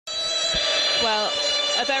Well,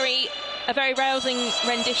 a very rousing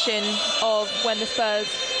rendition of When the Spurs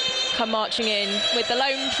Come Marching In, with the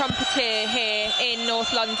lone trumpeter here in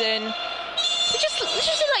North London. Let's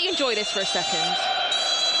just let you enjoy this for a second.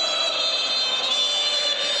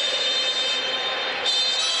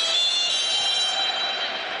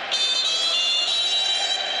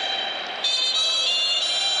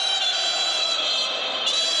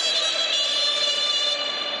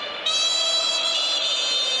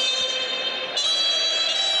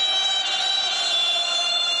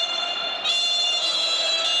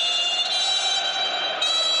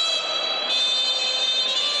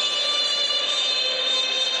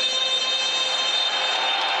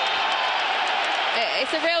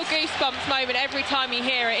 It's a real goosebumps moment every time you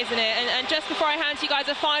hear it, isn't it? And just before I hand to you guys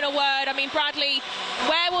a final word, I mean, Bradley,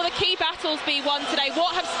 where will the key battles be won today?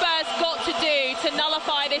 What have Spurs got to do to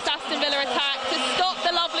nullify this Aston Villa attack, to stop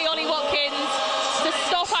the lovely Ollie Watkins, to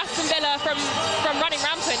stop Aston Villa from running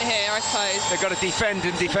rampant here, I suppose? They've got to defend,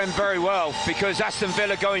 and defend very well, because Aston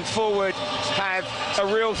Villa going forward have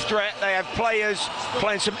a real threat. They have players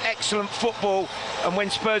playing some excellent football, and when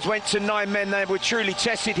Spurs went to 9 men, they were truly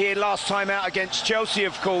tested here last time out against Chelsea,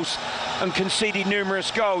 of course, and conceded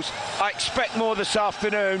numerous goals. I expect more this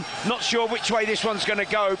afternoon. Not sure which way this one's going to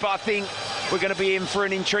go, but I think we're going to be in for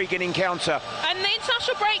an intriguing encounter. And the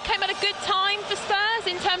international break came at a good time for Spurs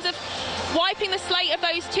in terms of wiping the slate of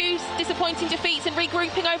those two disappointing defeats and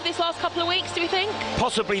regrouping over this last couple of weeks, do we think?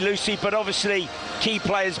 Possibly, Lucy, but obviously key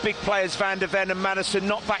players, big players, Van der Ven and Maddison,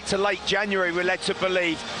 not back to late January, we're led to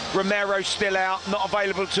believe. Romero's still out, not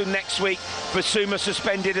available till next week. Basuma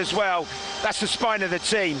suspended as well. That's the spine of the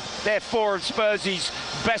team. They're 4 of Spurs'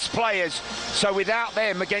 best players. So without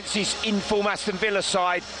them against this inform Aston Villa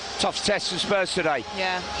side, tough test for Spurs today.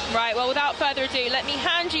 Yeah, right. Well, without further ado, let me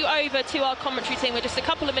hand you over to our commentary team. We're just a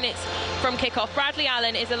couple of minutes from kick-off. Bradley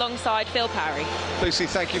Allen is alongside Phil Parry. Lucy,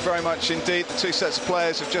 thank you very much indeed. The two sets of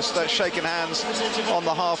players have just shaken hands on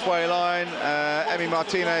the halfway line. Emi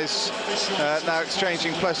Martinez now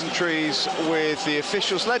exchanging pleasantries with the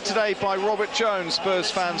officials, led today by Robert Jones.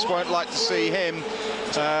 Spurs fans won't like to see him.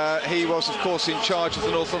 He was, of course, in charge of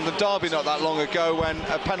the North London derby not that long ago, when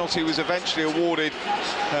a penalty was eventually awarded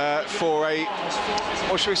for a,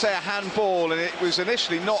 or should we say, a handball, and it was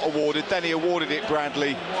initially not awarded. Then he awarded it,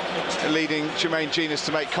 Bradley, leading Jermaine Genius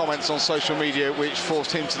to make comments on social media, which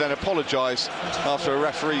forced him to then apologise after a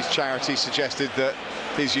referee's charity suggested that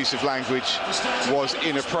his use of language was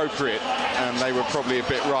inappropriate, and they were probably a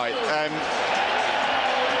bit right.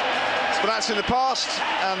 But that's in the past,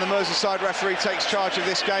 and the Merseyside referee takes charge of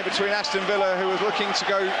this game between Aston Villa, who was looking to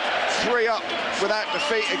go 3-up without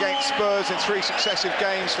defeat against Spurs in 3 successive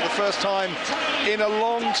games for the first time in a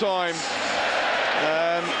long time.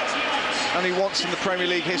 Only once in the Premier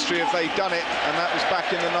League history have they done it, and that was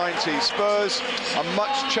back in the 90s. Spurs, a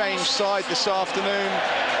much-changed side this afternoon.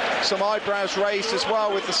 Some eyebrows raised as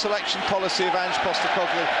well with the selection policy of Ange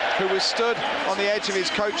Postecoglou, who was stood on the edge of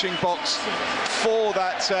his coaching box for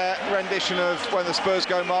that rendition of When the Spurs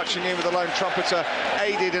Go Marching In, with a lone trumpeter,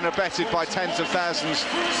 aided and abetted by tens of thousands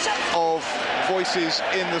of voices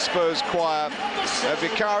in the Spurs choir.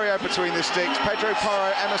 Vicario between the sticks, Pedro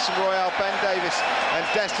Porro, Emerson Royale, Ben Davis and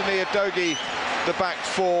Destiny Udogie, the back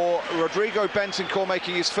four. Rodrigo Bentancur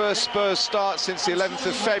making his first Spurs start since the 11th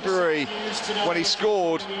of February when he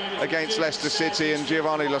scored against Leicester City, and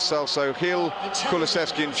Giovanni Lo Celso, Hill,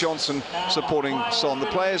 Kulusevski and Johnson supporting Son. The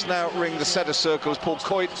players now ring the centre circles. Paul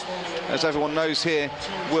Coit, as everyone knows here,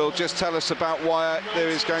 will just tell us about why there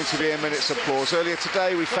is going to be a minute's applause. Earlier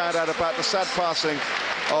today we found out about the sad passing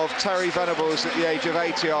of Terry Venables at the age of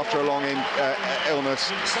 80 after a long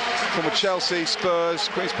illness. From Chelsea, Spurs,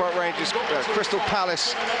 Queen's Park Rangers, Crystal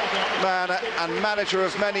Palace man and manager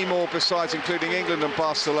of many more besides, including England and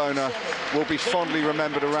Barcelona, will be fondly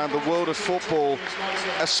remembered around the world of football,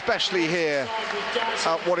 especially here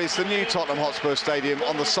at what is the new Tottenham Hotspur Stadium,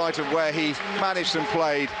 on the site of where he managed and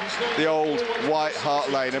played the old White Hart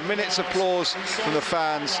Lane. A minute's applause from the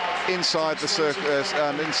fans inside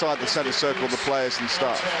the inside the centre circle, the players and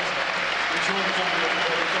staff.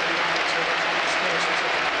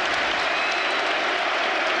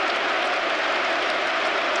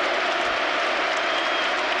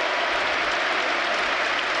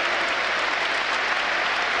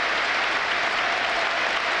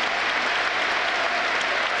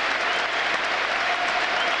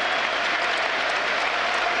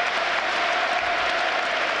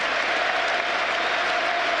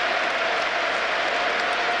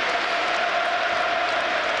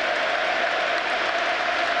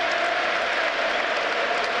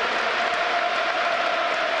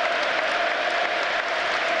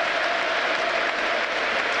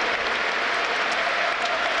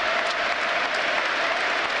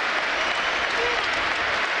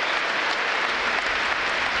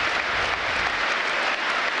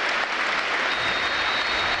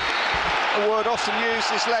 often use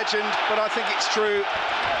this legend, but I think it's true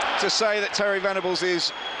to say that Terry Venables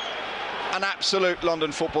is an absolute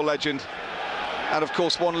London football legend. And of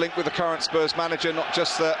course, one link with the current Spurs manager, not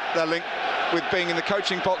just their link with being in the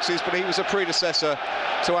coaching boxes, but he was a predecessor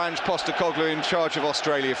to Ange Postecoglou in charge of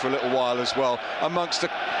Australia for a little while as well, amongst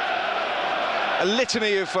a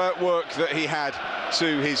litany of work that he had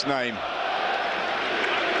to his name.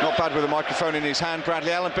 Not bad with a microphone in his hand.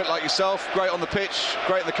 Bradley Allen, a bit like yourself, great on the pitch,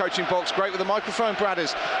 great in the coaching box, great with the microphone,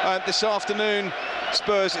 Bradders. This afternoon,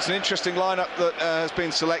 Spurs, it's an interesting lineup that has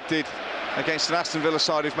been selected against an Aston Villa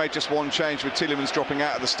side who've made just one change, with Tielemans dropping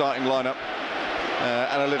out of the starting lineup.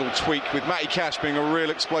 And a little tweak with Matty Cash being a real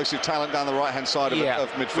explosive talent down the right-hand side of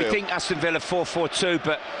midfield. We think Aston Villa 4-4-2,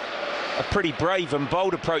 but a pretty brave and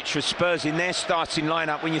bold approach for Spurs in their starting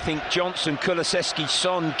lineup when you think Johnson, Kulusevski,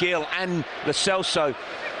 Son, Gill and Lo Celso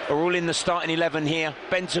are all in the starting 11 here.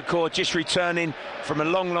 Bentancur just returning from a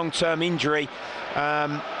long-term injury.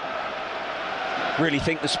 Really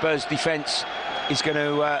think the Spurs defence is going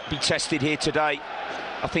to be tested here today.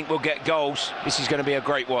 I think we'll get goals. This is going to be a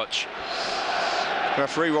great watch.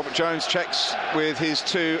 Referee Robert Jones checks with his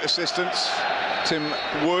two assistants, Tim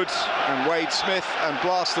Wood and Wade Smith, and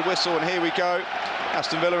blasts the whistle, and here we go.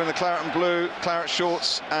 Aston Villa in the claret and blue, claret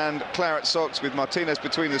shorts and claret socks, with Martinez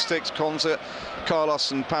between the sticks, Konza,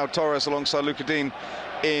 Carlos and Pau Torres alongside Luka Dean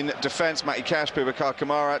in defence, Matty Cash, Boubacar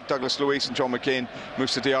Kamara, Douglas Luiz and John McGinn,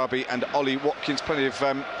 Moussa Diaby and Ollie Watkins. Plenty of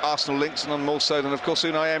Arsenal links, and none more so than, of course,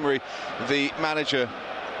 Unai Emery, the manager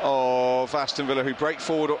of Aston Villa, who break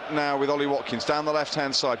forward now with Ollie Watkins down the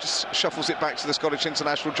left-hand side, just shuffles it back to the Scottish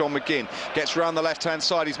international John McGinn, gets round the left-hand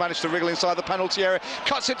side, he's managed to wriggle inside the penalty area,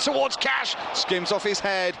 cuts it towards Cash, skims off his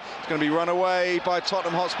head, it's going to be run away by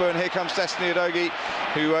Tottenham Hotspur, and here comes Destiny Udogie,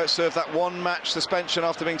 who served that one-match suspension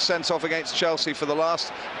after being sent off against Chelsea for the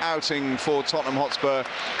last outing for Tottenham Hotspur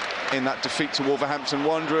in that defeat to Wolverhampton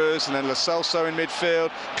Wanderers. And then Lo Celso in midfield,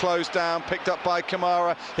 closed down, picked up by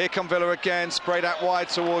Kamara. Here come Villa again, sprayed out wide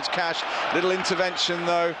towards Cash. Little intervention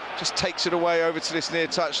though, just takes it away over to this near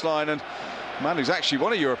touchline, and a man who's actually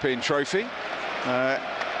won a European trophy.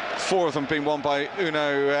 4 of them being won by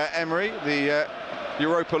Unai Emery, the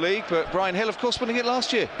Europa League, but Brian Hill, of course, winning it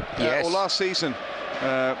last year, or last season.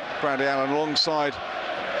 Bradley Allen alongside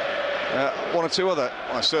one or two other,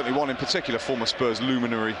 well, certainly one in particular, former Spurs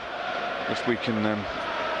luminary, if we can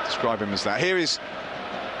describe him as that. Here is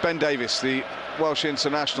Ben Davies, the Welsh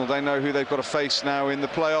international. They know who they've got to face now in the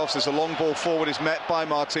playoffs. There's a long ball forward, is met by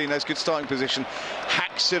Martinez, good starting position,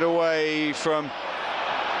 hacks it away from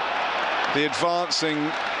the advancing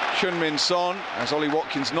Heung-min Son, as Ollie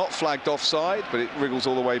Watkins not flagged offside, but it wriggles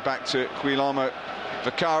all the way back to Guillermo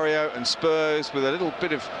Vicario, and Spurs with a little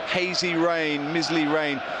bit of hazy rain, mizzly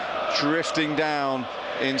rain, drifting down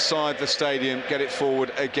inside the stadium, get it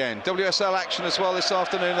forward again. WSL action as well this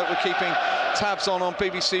afternoon that we're keeping tabs on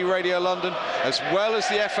BBC Radio London, as well as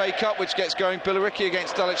the FA Cup, which gets going. Billericay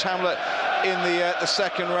against Dulwich Hamlet in the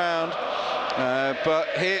second round. But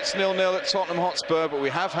here it's 0-0 at Tottenham Hotspur, but we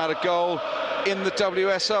have had a goal in the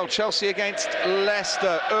WSL. Chelsea against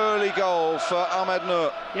Leicester, early goal for Ahmed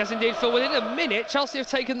Nur. Yes indeed, Phil, within a minute Chelsea have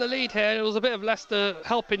taken the lead here, and it was a bit of Leicester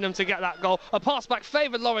helping them to get that goal. A pass back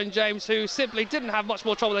favoured Lauren James, who simply didn't have much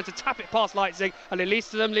more trouble than to tap it past Leipzig, and it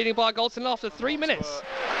leads to them leading by a goal to nil after 3 minutes.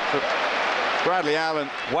 Bradley Allen.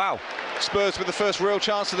 Wow. Spurs with the first real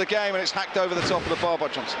chance of the game, and it's hacked over the top of the bar by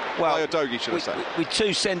Johnson. Well, by Udogie, should I say. With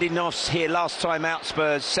 2 sending-offs here last time out,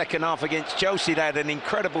 Spurs, second half against Chelsea, they had an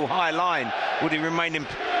incredible high line with the remaining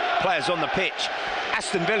players on the pitch.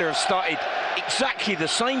 Aston Villa have started exactly the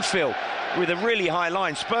same, Phil, with a really high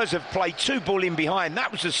line. Spurs have played 2 ball in behind.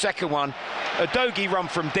 That was the second one. Udogie run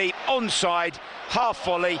from deep, onside, half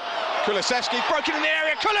volley. Kulusevski broken in the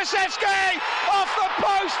area. Kulusevski off the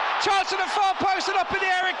post, chance at the far post, and up in the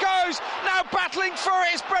air it goes. Now battling for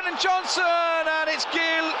it is Brennan Johnson, and it's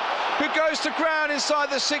Gill who goes to ground inside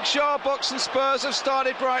the 6-yard box, and Spurs have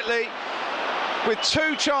started brightly with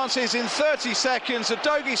 2 chances in 30 seconds.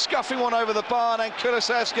 Udogie scuffing one over the bar, and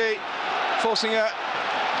Kulusevski forcing a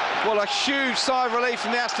huge sigh of relief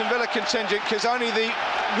from the Aston Villa contingent, because only the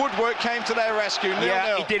woodwork came to their rescue. 0-0.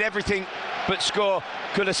 Yeah, he did everything but score.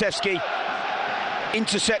 Kulusevski,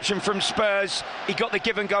 interception from Spurs. He got the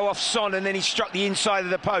give and go off Son, and then he struck the inside of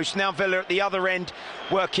the post. Now Villa at the other end,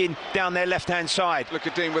 working down their left-hand side. Look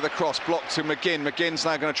at Dean with a cross, blocked to McGinn. McGinn's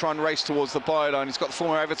now going to try and race towards the byline. He's got the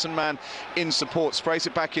former Everton man in support, sprays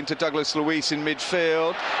it back into Douglas Luiz in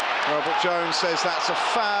midfield. Robert Jones says that's a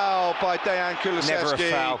foul by Dejan Kulusevski. Never a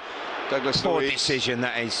foul. Douglas Poor Luiz decision,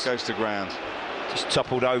 that is. Goes to ground. Just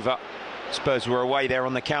toppled over. Spurs were away there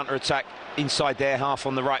on the counter-attack inside their half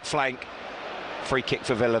on the right flank. Free kick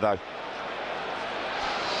for Villa though.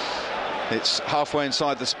 It's halfway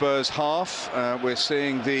inside the Spurs half. We're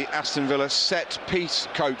seeing the Aston Villa set-piece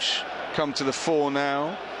coach come to the fore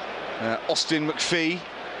now. Austin McPhee,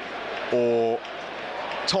 or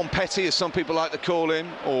Tom Petty, as some people like to call him,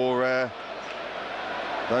 or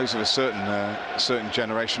those of a certain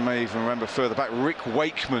generation may even remember further back, Rick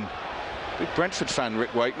Wakeman. Big Brentford fan,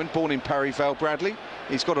 Rick Wakeman, born in Perry Vale, Bradley.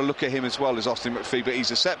 He's got a look at him as well as Austin McPhee, but he's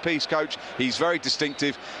a set-piece coach. He's very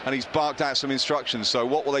distinctive, and he's barked out some instructions. So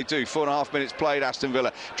what will they do? 4.5 minutes played. Aston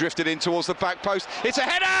Villa drifted in towards the back post. It's a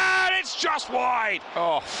header, and it's just wide.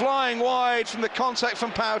 Oh, flying wide from the contact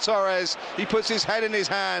from Pau Torres. He puts his head in his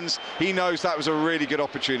hands. He knows that was a really good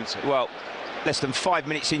opportunity. Well, less than 5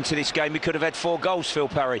 minutes into this game, we could have had 4 goals, Phil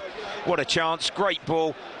Parry. What a chance. Great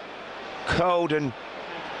ball. Curled and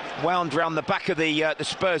wound round the back of the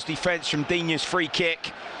Spurs defence from Dina's free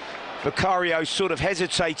kick. Vicario sort of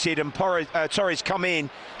hesitated, and Torres come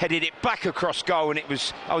in, headed it back across goal, and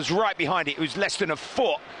I was right behind it. It was less than a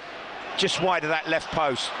foot just wide of that left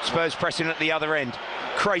post. Spurs pressing at the other end.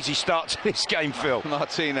 Crazy start to this game, Phil.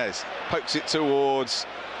 Martinez pokes it towards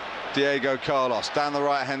Diego Carlos. Down the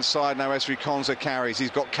right-hand side now, Ezri Konsa carries. He's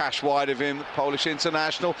got Cash wide of him, the Polish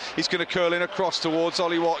international. He's going to curl in across towards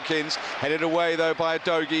Ollie Watkins. Headed away, though, by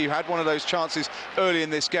Udogie, who had one of those chances early in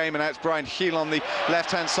this game. And now it's Brian Hill on the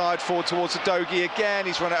left-hand side, forward towards Udogie again.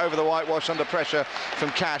 He's run it over the whitewash under pressure from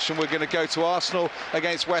Cash. And we're going to go to Arsenal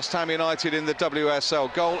against West Ham United in the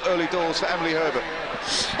WSL. Goal early doors for Emily Herbert.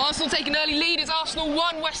 Arsenal take an early lead. It's Arsenal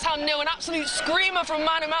 1, West Ham 0. An absolute screamer from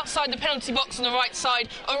Manham outside the penalty box on the right side.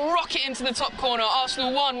 A rocket into the top corner.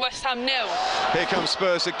 Arsenal 1, West Ham 0. Here comes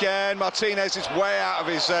Spurs again. Martinez is way out of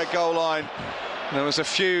his goal line. There was a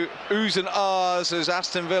few oohs and ahs as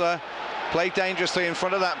Aston Villa played dangerously in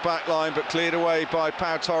front of that back line, but cleared away by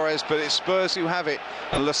Pau Torres. But it's Spurs who have it,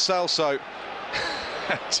 and Lo Celso.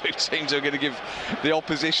 Two teams are going to give the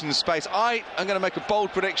opposition space. I am going to make a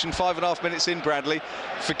bold prediction 5.5 minutes in, Bradley.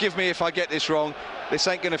 Forgive me if I get this wrong. This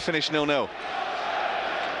ain't going to finish 0-0.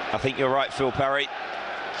 I think you're right, Phil Parry.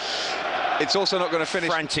 It's also not going to finish.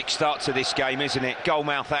 Frantic start to this game, isn't it?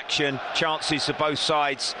 Goalmouth action, chances for both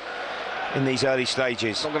sides in these early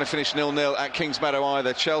stages. Not going to finish 0-0 at Kingsmeadow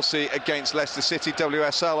either. Chelsea against Leicester City,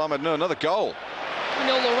 WSL. Ahmed Nur, another goal.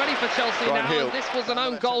 0 already for Chelsea Brian now, Hill. and this was an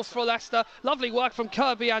own goal for Leicester. Lovely work from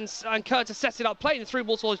Kirby and Kerr to set it up, playing the through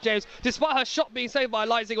ball towards James. Despite her shot being saved by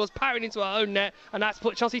Leipzig, was parrying into her own net, and that's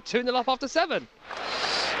put Chelsea 2-0 up after 7.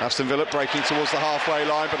 Aston Villa breaking towards the halfway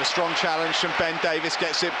line, but a strong challenge from Ben Davies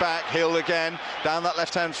gets it back. Hill again down that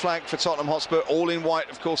left-hand flank for Tottenham Hotspur, all in white,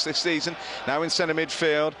 of course, this season. Now in centre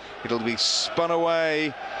midfield, it'll be spun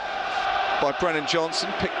away by Brennan Johnson,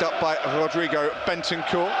 picked up by Rodrigo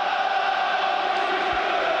Bentancur.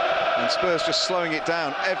 And Spurs just slowing it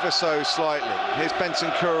down ever so slightly. Here's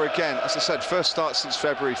Bentancur again. As I said, first start since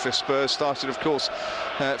February for Spurs. Started, of course,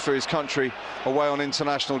 for his country away on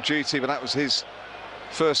international duty, but that was his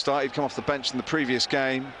first start. He'd come off the bench in the previous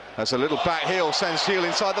game. As a little back heel sends Heel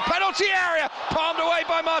inside the penalty area. Palmed away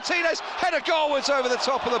by Martinez. Header goalwards over the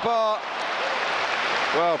top of the bar.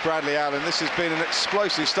 Well, Bradley Allen, this has been an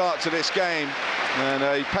explosive start to this game. And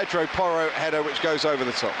a Pedro Porro header which goes over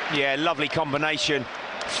the top. Yeah, lovely combination.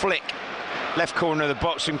 Flick, left corner of the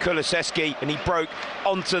box from Kulusevski, and he broke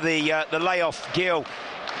onto the layoff Gil.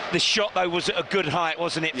 The shot, though, was at a good height,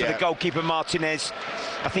 wasn't it, for the goalkeeper Martinez?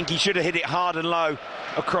 I think he should have hit it hard and low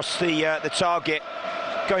across the target.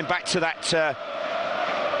 Going back to that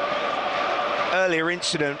earlier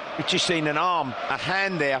incident, we've just seen an arm, a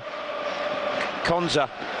hand there. Konsa,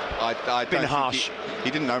 been harsh.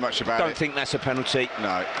 He didn't know much about it. Don't think that's a penalty.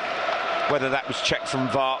 No. Whether that was checked from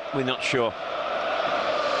VAR, we're not sure.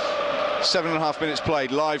 7.5 minutes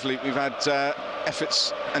played, lively. We've had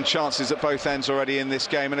efforts and chances at both ends already in this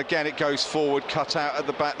game, and again it goes forward, cut out at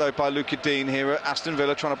the back though by Luca Dean here at Aston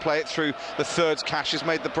Villa, trying to play it through the thirds. Cash has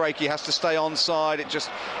made the break, he has to stay onside. It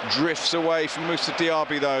just drifts away from Moussa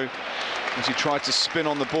Diaby though, as he tried to spin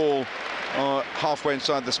on the ball halfway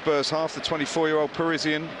inside the Spurs half, the 24-year-old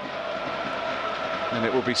Parisian. And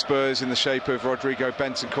it will be Spurs in the shape of Rodrigo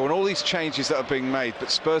Bentancur, and all these changes that are being made, but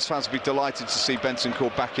Spurs fans will be delighted to see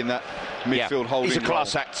Bentancur back in that midfield holding role. He's a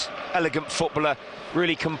class act, elegant footballer,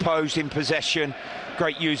 really composed in possession,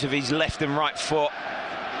 great use of his left and right foot,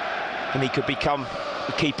 and he could become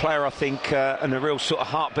a key player, I think, and a real sort of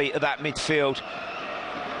heartbeat of that midfield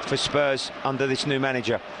for Spurs under this new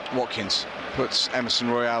manager. Watkins puts Emerson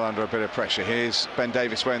Royale under a bit of pressure. Here's Ben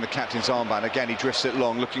Davies wearing the captain's armband. Again, he drifts it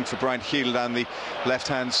long, looking for Brian Hill down the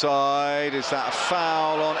left-hand side. Is that a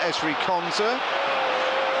foul on Ezri Konsa?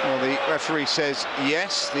 Well, the referee says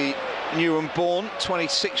yes. The new and born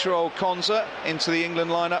 26-year-old Konsa into the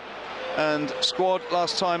England lineup and squad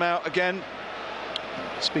last time out again.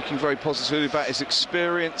 Speaking very positively about his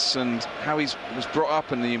experience and how he was brought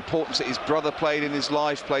up and the importance that his brother played in his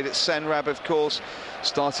life. Played at Senrab, of course,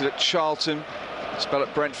 started at Charlton, spell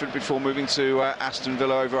at Brentford before moving to Aston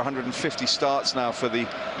Villa. Over 150 starts now for the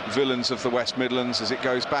Villains of the West Midlands. As it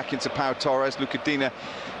goes back into Pau Torres, Lucadina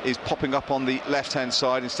is popping up on the left-hand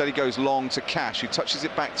side. Instead he goes long to Cash, who touches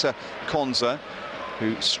it back to Konza,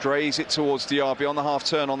 who strays it towards Diaby on the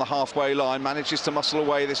half-turn on the halfway line, manages to muscle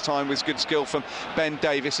away this time with good skill from Ben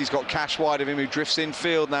Davis. He's got Cash wide of him, who drifts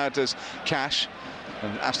infield now, does Cash.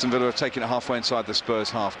 And Aston Villa have taken it halfway inside the Spurs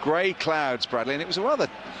half. Grey clouds, Bradley, and it was a rather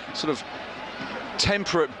sort of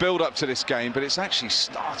temperate build-up to this game, but it's actually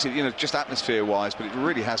started, you know, just atmosphere-wise, but it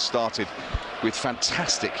really has started with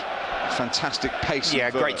fantastic pace. Yeah,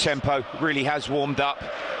 great tempo, really has warmed up.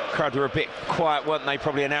 Crowd were a bit quiet, weren't they?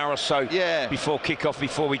 Probably an hour or so before kick-off,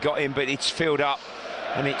 before we got in, but it's filled up,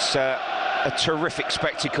 and it's a terrific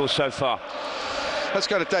spectacle so far. Let's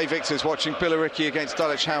go to Dave Victor's watching Billericay against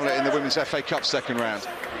Dulwich Hamlet in the Women's FA Cup second round.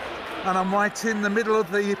 And I'm right in the middle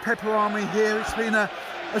of the Pepper Army here. It's been a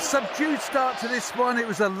subdued start to this one. It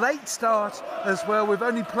was a late start as well. We've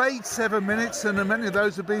only played 7 minutes, and many of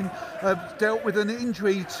those have been dealt with an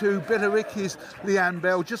injury to Billericay's Leanne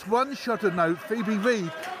Bell. Just one shot of note, Phoebe Reid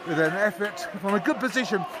with an effort from a good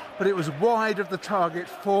position, but it was wide of the target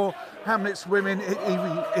for Hamlet's women.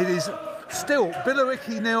 It is still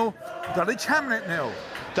Billericay 0, Dulwich Hamlet 0.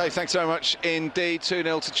 Dave, thanks very much indeed.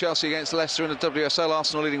 2-0 to Chelsea against Leicester in the WSL.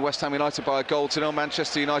 Arsenal leading West Ham United by a goal to 0.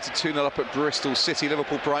 Manchester United 2-0 up at Bristol City.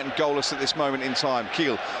 Liverpool, Brighton goalless at this moment in time.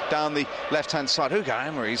 Kiel down the left-hand side. Hugo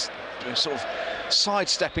Emery's sort of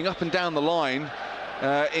sidestepping up and down the line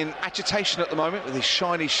in agitation at the moment with his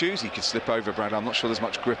shiny shoes. He could slip over, Brad. I'm not sure there's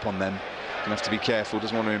much grip on them. Gonna have to be careful.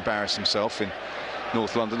 Doesn't want to embarrass himself in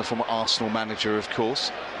North London. The former Arsenal manager, of course,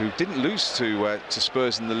 who didn't lose to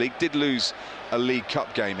Spurs in the league, did lose a League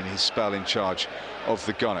Cup game in his spell in charge of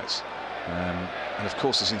the Gunners, and of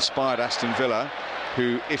course has inspired Aston Villa,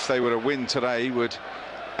 who, if they were to win today, would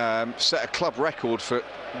set a club record for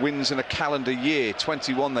wins in a calendar year.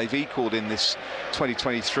 21 they've equalled in this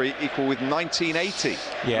 2023, equal with 1980.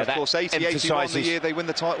 Yeah, and of course 80-81 the year they won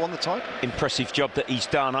the title. Impressive job that he's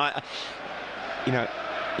done. You know,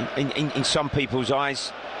 in some people's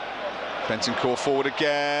eyes. Bentancur forward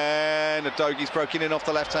again. Adogi's broken in off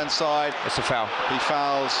the left-hand side. It's a foul. He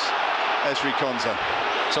fouls Esri Konza.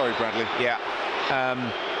 Sorry, Bradley. Yeah,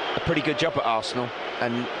 a pretty good job at Arsenal,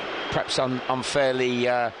 and perhaps unfairly.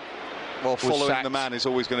 Well, following the man is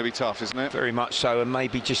always going to be tough, isn't it? Very much so, and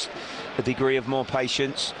maybe just a degree of more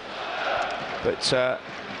patience. But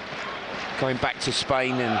going back to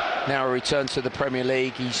Spain and now a return to the Premier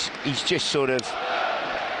League, he's just sort of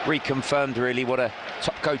reconfirmed really what a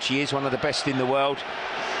top coach he is, one of the best in the world,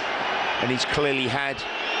 and he's clearly had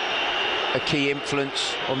a key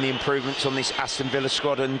influence on the improvements on this Aston Villa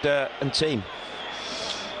squad and team.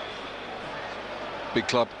 Big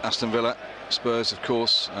club, Aston Villa. Spurs, of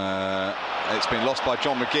course. It's been lost by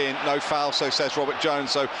John McGinn. No foul, so says Robert Jones.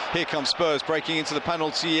 So here comes Spurs breaking into the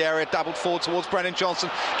penalty area, dabbled forward towards Brennan Johnson,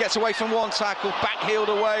 gets away from one tackle, back-heeled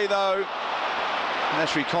away though.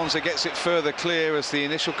 Esri Konza gets it further clear as the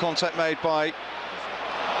initial contact made by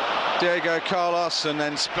Diego Carlos, and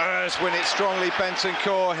then Spurs win it strongly.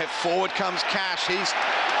 Bentancur, forward comes Cash. He's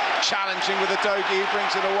challenging with Adogi, who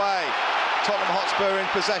brings it away. Tottenham Hotspur in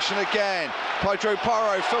possession again. Pedro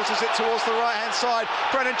Porro filters it towards the right-hand side.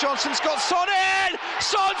 Brennan Johnson's got Son in!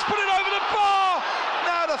 Son's put it over the bar!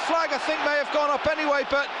 Now the flag, I think, may have gone up anyway,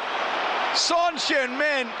 but Son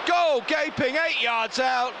Heung-min, goal gaping, 8 yards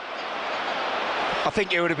out. I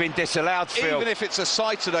think it would have been disallowed, Phil. Even if it's a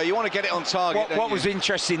side today, you want to get it on target. What was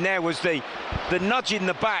interesting there was the nudge in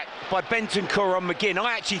the back by Bentancur on McGinn.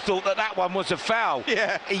 I actually thought that one was a foul.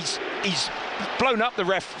 Yeah. He's blown up the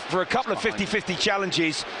ref for a couple of 50-50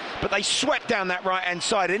 challenges, but they swept down that right-hand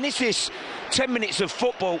side. And this is 10 minutes of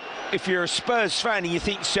football. If you're a Spurs fan and you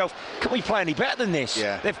think to yourself, can we play any better than this?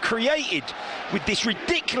 Yeah. They've created, with this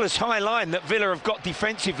ridiculous high line that Villa have got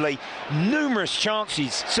defensively, numerous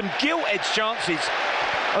chances, some gilt-edged chances,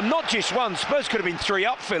 and not just one. Spurs could have been 3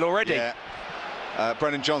 up, Phil, already. Yeah.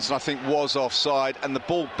 Brennan Johnson, I think, was offside, and the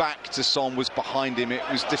ball back to Son was behind him. It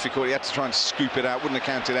was difficult. He had to try and scoop it out. Wouldn't have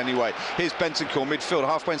counted anyway. Here's Bentancur, midfield,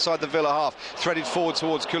 halfway inside the Villa half, threaded forward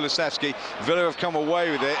towards Kulusevski. Villa have come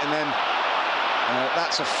away with it, and then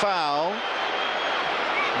that's a foul.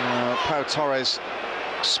 Pau Torres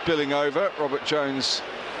spilling over. Robert Jones,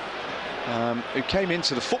 who came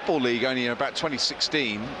into the Football League only in about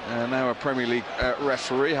 2016, now a Premier League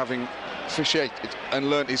referee, having officiated and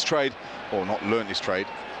learnt his trade, or not learnt his trade,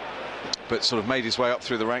 but sort of made his way up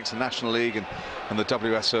through the ranks, the National League and the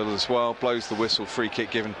WSL as well. Blows the whistle, free kick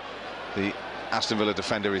given. The Aston Villa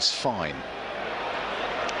defender is fine.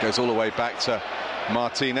 Goes all the way back to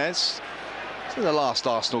Martinez. So the last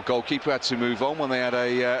Arsenal goalkeeper had to move on when they had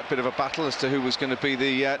a bit of a battle as to who was going to be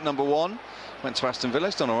the number one. Went to Aston Villa,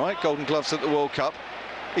 he's done all right. Golden Gloves at the World Cup.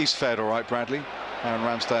 He's fared all right, Bradley. Aaron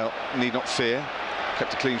Ramsdale need not fear.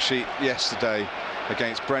 Kept a clean sheet yesterday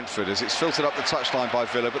against Brentford as it's filtered up the touchline by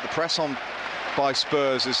Villa, but the press on by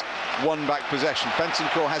Spurs has won back possession.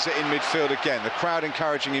 Bentancur has it in midfield again. The crowd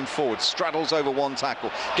encouraging him forward. Straddles over one tackle.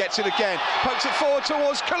 Gets it again. Pokes it forward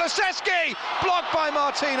towards Kulusevski. Blocked by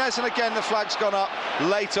Martinez, and again the flag's gone up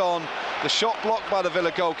late on. The shot blocked by the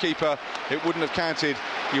Villa goalkeeper. It wouldn't have counted.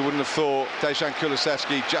 You wouldn't have thought. Dejan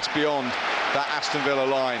Kulusevski just beyond that Aston Villa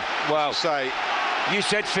line. Well, you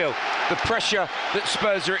said, Phil, the pressure that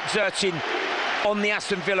Spurs are exerting on the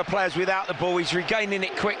Aston Villa players without the ball, he's regaining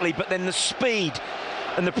it quickly, but then the speed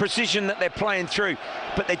and the precision that they're playing through,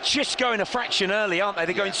 but they're just going a fraction early, aren't they?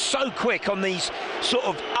 They're going so quick on these sort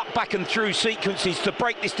of up, back and through sequences to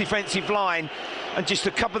break this defensive line, and just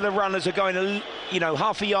a couple of the runners are going, you know,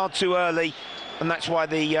 half a yard too early, and that's why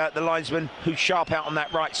the linesman, who's sharp out on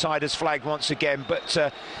that right side, has flagged once again.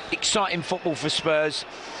 But exciting football for Spurs.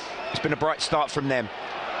 It's been a bright start from them.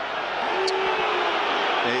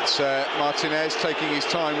 It's Martinez taking his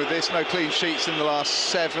time with this. No clean sheets in the last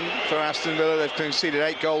 7 for Aston Villa. They've conceded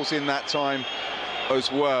 8 goals in that time as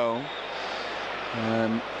well.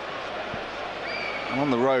 And on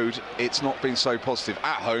the road, it's not been so positive.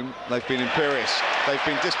 At home, they've been imperious. They've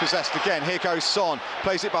been dispossessed again. Here goes Son.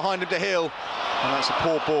 Plays it behind him to Hill. And that's a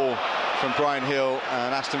poor ball from Brian Hill.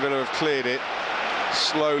 And Aston Villa have cleared it.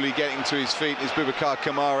 Slowly getting to his feet is Boubacar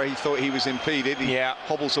Kamara. He thought he was impeded. He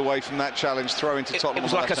hobbles away from that challenge, throw into Tottenham. It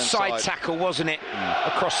was like a side tackle, wasn't it?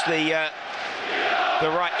 Across the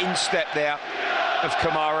right instep there of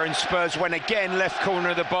Kamara, and Spurs went again left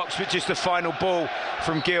corner of the box, but just the final ball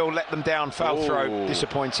from Gill let them down. Foul throw,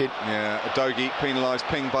 disappointed. Yeah, Udogie penalised,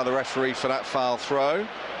 pinged by the referee for that foul throw.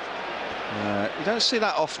 You don't see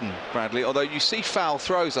that often, Bradley, although you see foul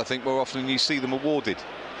throws, I think, more often than you see them awarded.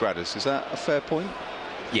 Bradders, is that a fair point?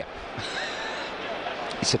 Yeah.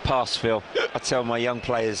 It's a pass, Phil. I tell my young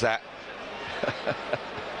players that.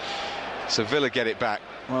 So Villa get it back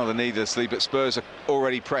rather needlessly, but Spurs are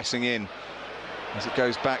already pressing in as it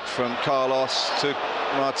goes back from Carlos to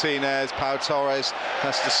Martinez. Pau Torres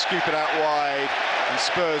has to scoop it out wide, and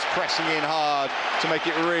Spurs pressing in hard to make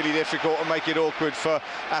it really difficult and make it awkward for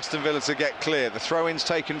Aston Villa to get clear. The throw-in's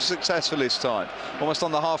taken successfully this time. Almost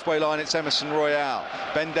on the halfway line, it's Emerson Royale.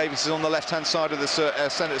 Ben Davies is on the left-hand side of the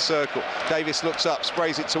centre circle. Davies looks up,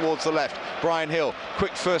 sprays it towards the left. Brian Hill,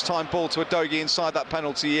 quick first-time ball to Udogie inside that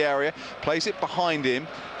penalty area. Plays it behind him.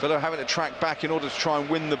 Villa having to track back in order to try and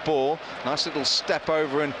win the ball. Nice little step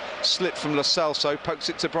over and slip from Lo Celso. Pokes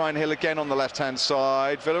it to Brian Hill again on the left-hand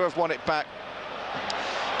side. Villa have won it back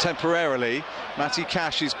temporarily. Matty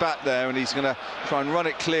Cash is back there, and he's going to try and run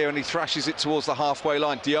it clear, and he thrashes it towards the halfway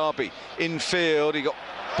line. Diaby infield, he got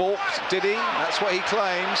balked, did he? That's what he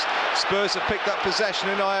claims. Spurs have picked up possession,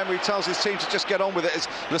 and Emery tells his team to just get on with it as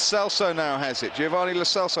Lo Celso now has it. Giovanni Lo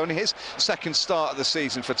Celso, only his second start of the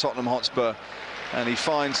season for Tottenham Hotspur, and he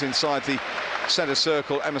finds inside the centre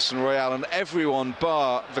circle Emerson Royale and everyone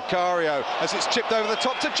bar Vicario as it's chipped over the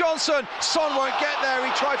top to Johnson. Son won't get there.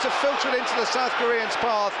 He tried to filter it into the South Korean's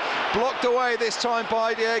path, blocked away this time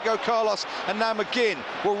by Diego Carlos, and now McGinn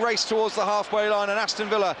will race towards the halfway line, and Aston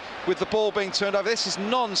Villa with the ball being turned over. This is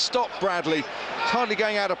non-stop, Bradley. It's hardly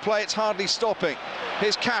going out of play, it's hardly stopping.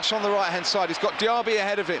 Here's Cash on the right-hand side. He's got Diaby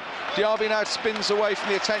ahead of him. Diaby now spins away from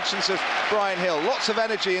the attentions of Brian Hill. Lots of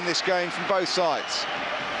energy in this game from both sides.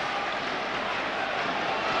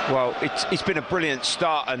 Well, it's been a brilliant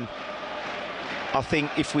start, and I think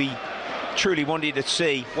if we truly wanted to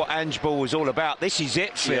see what Ange Ball was all about, this is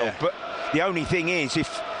it, Phil. Yeah. But the only thing is,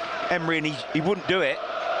 if Emery, and he wouldn't do it,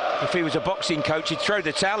 if he was a boxing coach, he'd throw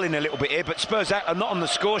the towel in a little bit here, but Spurs are not on the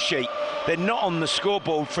score sheet. They're not on the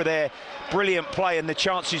scoreboard for their brilliant play and the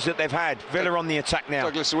chances that they've had. Villa on the attack now.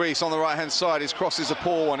 Douglas Luiz on the right-hand side. His cross is a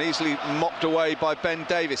poor one, easily mopped away by Ben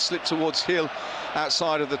Davies. Slipped towards Hill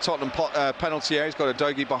outside of the Tottenham penalty area. He's got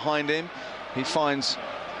Udogie behind him. He finds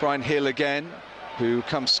Brian Hill again, who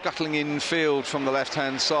comes scuttling infield from the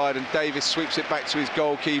left-hand side, and Davies sweeps it back to his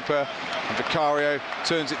goalkeeper, and Vicario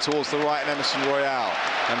turns it towards the right, and Emerson Royale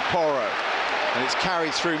and Porro. And it's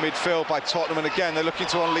carried through midfield by Tottenham, and again they're looking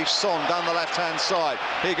to unleash Son down the left-hand side.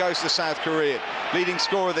 Here goes the South Korean, leading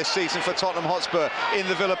scorer this season for Tottenham Hotspur, in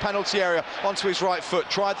the Villa penalty area, onto his right foot,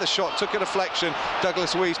 tried the shot, took a deflection.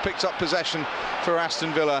 Douglas Luiz picks up possession for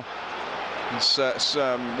Aston Villa. It's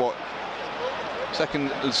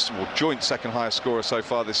joint second highest scorer so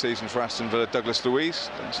far this season for Aston Villa, Douglas Luiz,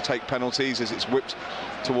 to take penalties as it's whipped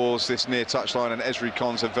towards this near touchline, and Ezri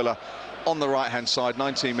Konsa, Villa on the right-hand side.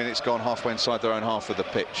 19 minutes gone, halfway inside their own half of the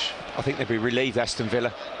pitch. I think they'd be relieved, Aston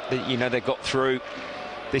Villa, that, you know, they got through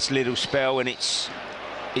this little spell and it's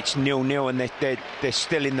 0-0 and they're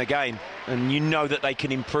still in the game, and you know that they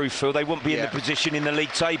can improve, Phil. They won't be in the position in the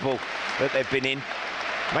league table that they've been in.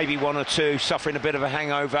 Maybe one or two suffering a bit of a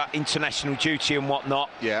hangover, international duty and whatnot.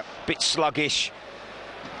 Yeah. Bit sluggish.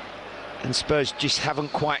 And Spurs just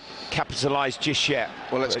haven't quite capitalised just yet.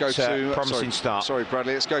 Well, let's go to promising start. Sorry,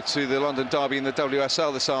 Bradley. Let's go to the London derby in the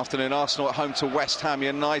WSL this afternoon. Arsenal at home to West Ham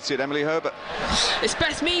United. Emily Herbert. It's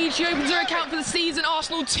Beth Mead. She opens her account for the season.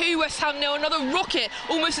 Arsenal 2, West Ham 0. Another rocket,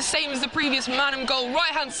 almost the same as the previous man and goal.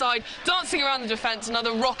 Right hand side, dancing around the defence.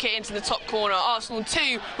 Another rocket into the top corner. Arsenal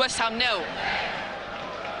 2, West Ham 0.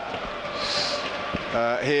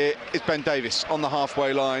 Here is Ben Davies on the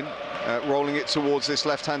halfway line, rolling it towards this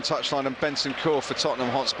left-hand touchline, and Benson Core for Tottenham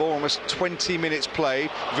Hotspur. Almost 20 minutes played.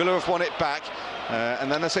 Villa have won it back, and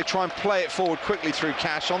then as they try and play it forward quickly through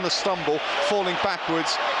Cash, on the stumble, falling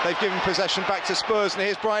backwards, they've given possession back to Spurs, and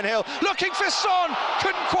here's Brian Hill looking for Son,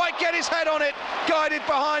 couldn't quite get his head on it, guided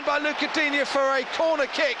behind by Luca Digne for a corner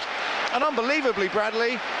kick. And unbelievably,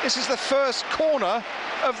 Bradley, this is the first corner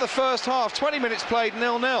of the first half. 20 minutes played,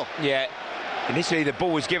 0-0. Yeah. Initially, the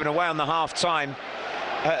ball was given away on the halfway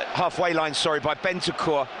line, by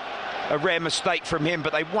Bentancur. A rare mistake from him,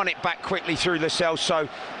 but they won it back quickly through Lascelles. So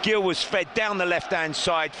Gil was fed down the left-hand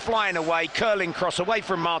side, flying away, curling cross away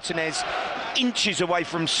from Martinez, inches away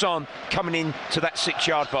from Son, coming into that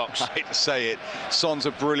 6-yard box. I hate to say it, Son's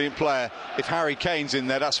a brilliant player. If Harry Kane's in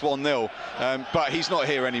there, that's 1-0. But he's not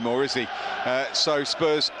here anymore, is he? So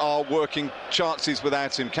Spurs are working chances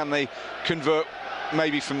without him. Can they convert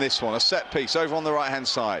maybe from this one? A set piece over on the right-hand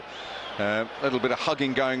side. A little bit of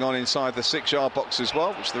hugging going on inside the 6-yard box as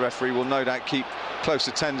well, which the referee will no doubt keep close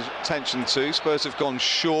attention to. Spurs have gone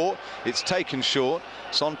short. It's taken short.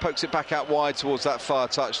 Son pokes it back out wide towards that far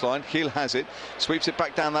touchline. Gil has it, sweeps it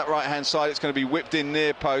back down that right-hand side. It's going to be whipped in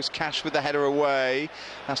near post. Cash with the header away.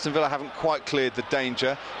 Aston Villa haven't quite cleared the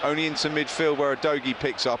danger. Only into midfield where Udogie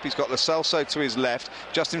picks up. He's got Lascelles to his left,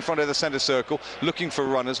 just in front of the centre circle, looking for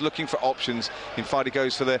runners, looking for options. In fact, he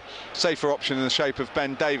goes for the safer option in the shape of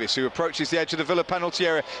Ben Davies, who approaches the edge of the Villa penalty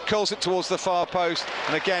area, curls it towards the far post,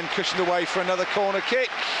 and again cushioned away for another corner kick.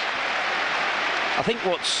 I think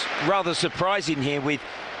what's rather surprising here with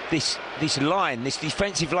this line, this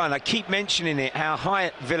defensive line, I keep mentioning it, how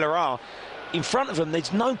high Villa are. In front of them,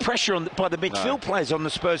 there's no pressure by the midfield players on the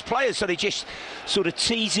Spurs players, so they just sort of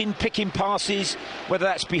teasing, picking passes, whether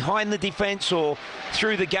that's behind the defence or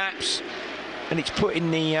through the gaps, and it's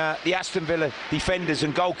putting the Aston Villa defenders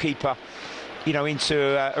and goalkeeper, you know, into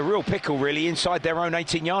a real pickle, really, inside their own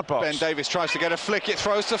 18-yard box. Ben Davies tries to get a flick, it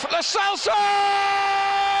throws to Lascelles!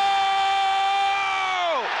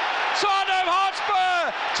 Tottenham Hotspur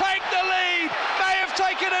take the lead. May have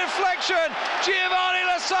taken a deflection. Giovanni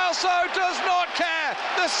Lascelles does not care.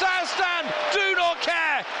 The South Stand do not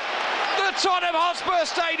care. The Tottenham Hotspur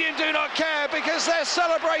Stadium do not care, because they're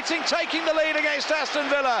celebrating taking the lead against Aston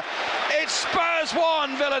Villa. It's Spurs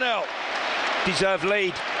 1, Villa 0. Deserved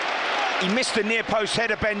lead. He missed the near post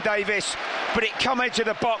header, Ben Davies, but it come edge of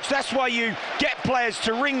the box. That's why you get players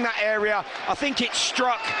to ring that area. I think it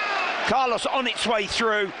struck Carlos on its way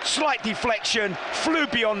through, slight deflection, flew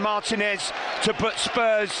beyond Martinez to put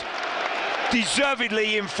Spurs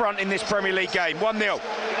deservedly in front in this Premier League game. 1-0.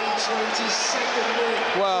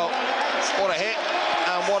 Well, what a hit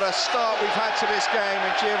and what a start we've had to this game.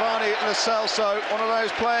 And Giovanni Lascelles, one of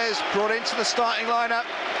those players brought into the starting lineup,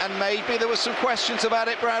 and maybe there were some questions about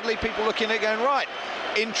it, Bradley. People looking at it going, right,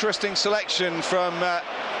 interesting selection from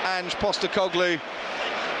Ange Postecoglou.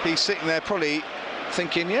 He's sitting there probably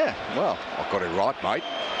thinking, yeah, well, I got it right, mate.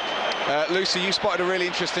 Lucy, you spotted a really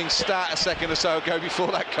interesting stat a second or so ago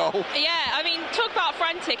before that goal. Yeah, I mean, talk about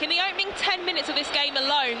frantic. In the opening 10 minutes of this game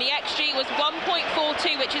alone, the XG was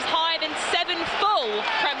 1.42, which is higher than 7 full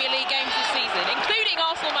Premier League games this season, including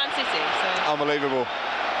Arsenal-Man City. So. Unbelievable.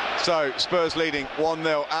 So, Spurs leading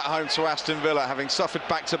 1-0 at home to Aston Villa, having suffered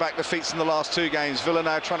back-to-back defeats in the last 2 games. Villa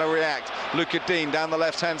now trying to react. Luca Digne down the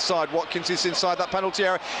left-hand side. Watkins is inside that penalty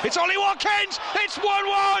area. It's Ollie Watkins! It's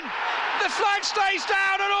 1-1! The flag stays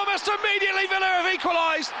down, and almost immediately Villa have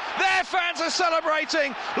equalised. Their fans are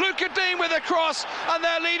celebrating. Luca Digne with a cross, and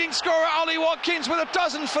their leading scorer, Ollie Watkins, with a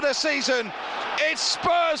dozen for the season. It's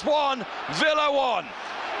Spurs 1, Villa 1.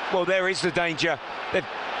 Well, there is the danger.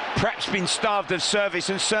 perhaps been starved of service,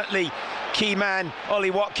 and certainly key man Ollie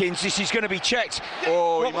Watkins, this is going to be checked.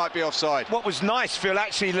 Oh, he might be offside. What was nice, Phil,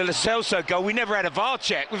 actually, the Lo Celso goal, we never had a VAR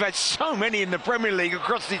check. We've had so many in the Premier League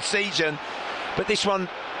across this season, but this one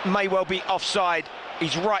may well be offside.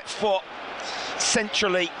 His right foot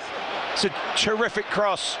centrally. It's a terrific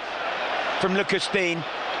cross from Lucas Dean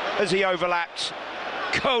as he overlapped,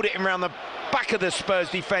 curled it around the back of the Spurs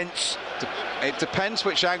defence. It depends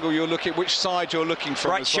which angle you're looking, which side you're looking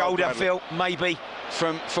from. Right shoulder, Phil, maybe.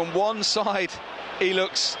 From one side, he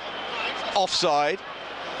looks offside.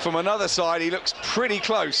 From another side, he looks pretty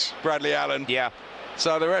close, Bradley Allen. Yeah.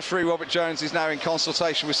 So the referee, Robert Jones, is now in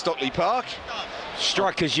consultation with Stockley Park.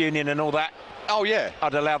 Strikers Union and all that. Oh, yeah.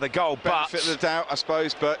 I'd allow the goal, but... Benefit of the doubt, I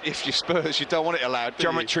suppose, but if you're Spurs, you don't want it allowed, do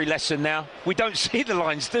Geometry lesson now. We don't see the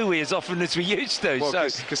lines, do we, as often as we used to? Well,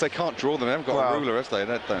 because they can't draw them. They haven't got a ruler, have they?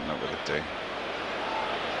 They don't know what they're doing.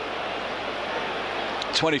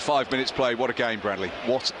 25 minutes played. What a game, Bradley.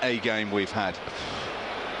 What a game we've had.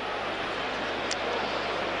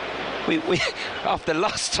 We after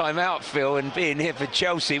last time out, Phil, and being here for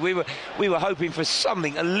Chelsea, we were hoping for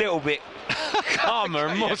something a little bit calmer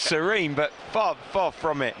and more serene, but far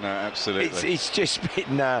from it. No, absolutely. It's just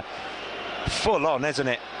been full on, hasn't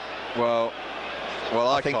it? Well,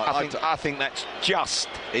 I think that's just.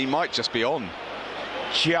 He might just be on.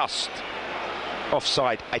 Just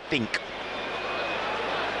offside, I think.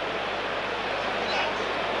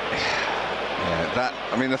 That,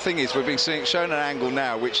 I mean, the thing is, we're being shown an angle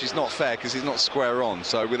now which is not fair because he's not square on.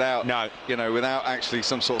 So without, without actually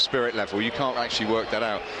some sort of spirit level, you can't actually work that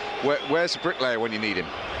out. Where's the bricklayer when you need him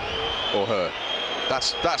or her?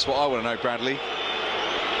 That's what I want to know, Bradley.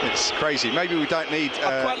 It's crazy. Maybe we don't need.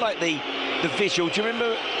 I quite like the visual. Do you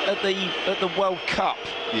remember at the World Cup?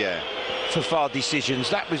 Yeah. For VAR decisions,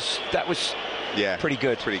 that was pretty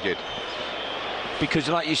good. Pretty good. Because,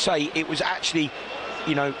 like you say, it was actually,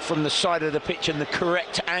 from the side of the pitch and the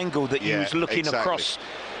correct angle that he was looking across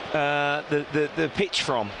the pitch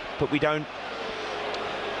from. But we don't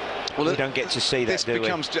get to see that, do we? This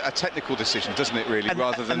becomes a technical decision, doesn't it, really,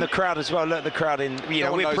 rather than... And the crowd as well. Look, the crowd in...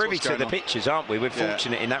 we're privy to the pictures, aren't we? We're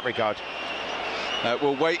fortunate in that regard.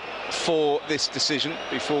 We'll wait for this decision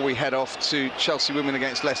before we head off to Chelsea women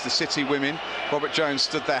against Leicester City women. Robert Jones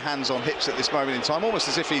stood there hands on hips at this moment in time, almost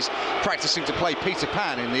as if he's practicing to play Peter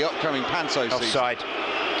Pan in the upcoming Panto season. Offside.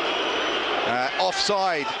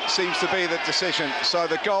 Offside seems to be the decision, so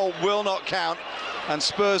the goal will not count and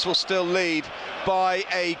Spurs will still lead by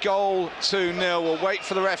a goal to 0. We'll wait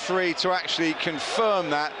for the referee to actually confirm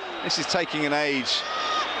that. This is taking an age.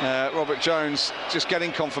 Robert Jones just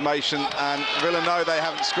getting confirmation, and Villa know they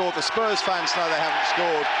haven't scored. The Spurs fans know they haven't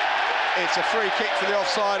scored. It's a free kick for the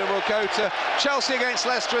offside, and we'll go to Chelsea against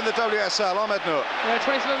Leicester in the WSL. Ahmed Noor.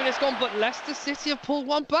 27 minutes gone, but Leicester City have pulled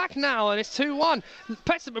one back now, and it's 2-1.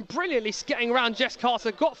 Petterman brilliantly getting around Jess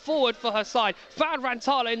Carter, got forward for her side, found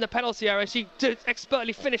Rantala in the penalty area. She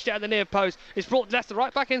expertly finished it at the near post. It's brought Leicester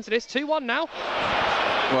right back into this. 2-1 now.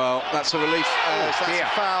 Well, that's a relief. That's a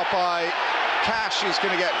foul by Cash, who's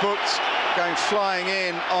going to get booked, going flying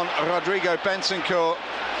in on Rodrigo Bentancur,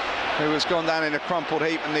 who has gone down in a crumpled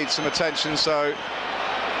heap and needs some attention. So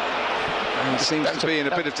he seems to be in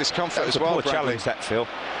a bit of discomfort as well. Poor challenge, that, Phil,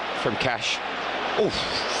 from Cash. Oof.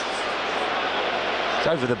 It's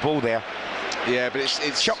over the ball there. Yeah, but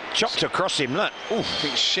it's chopped across him. Look. Oof. I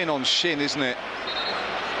think shin on shin, isn't it?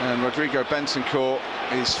 And Rodrigo Bentancur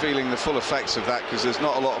is feeling the full effects of that because there's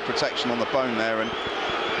not a lot of protection on the bone there, and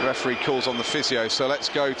the referee calls on the physio. So let's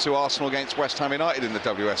go to Arsenal against West Ham United in the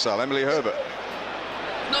WSL. Emily Herbert.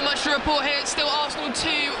 Not much to report here. It's still Arsenal 2,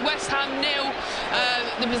 West Ham 0.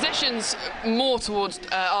 The position's more towards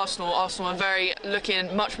Arsenal. Arsenal are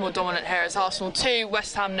looking much more dominant here. It's Arsenal 2,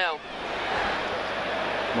 West Ham 0.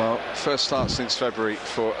 Well, first start since February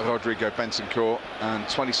for Rodrigo Bentancur, and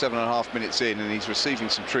 27.5 minutes in, and he's receiving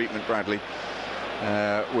some treatment, Bradley,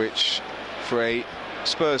 which for a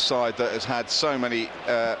Spurs side that has had so many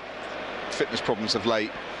fitness problems of late,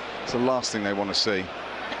 it's the last thing they want to see.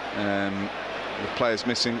 With players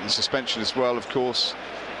missing and suspension as well, of course.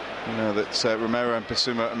 You know that Romero and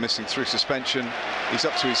Bissouma are missing through suspension. He's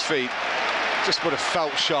up to his feet. Just would have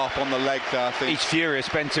felt sharp on the leg there, I think. He's furious,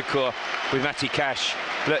 Bentancur, with Matty Cash.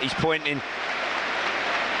 Look, he's pointing.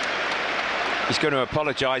 He's going to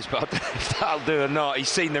apologise, but I don't know if that'll do or not. He's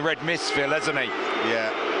seen the red mist, Phil, hasn't he?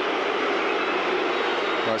 Yeah.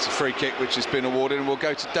 Well, it's a free kick which has been awarded, and we'll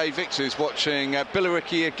go to Dave Victor, who's watching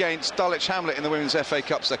Billericay against Dulwich Hamlet in the Women's FA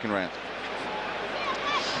Cup second round.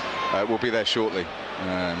 We'll be there shortly.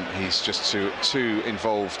 He's just too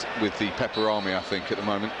involved with the Pepper Army, I think, at the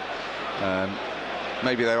moment.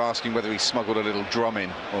 Maybe they're asking whether he smuggled a little drum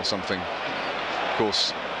in or something. Of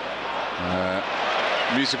course,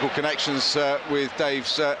 musical connections with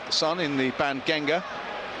Dave's son in the band Genga.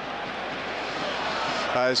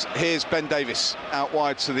 As here's Ben Davies out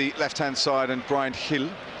wide to the left-hand side, and Brian Hill.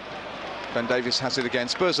 Ben Davies has it again.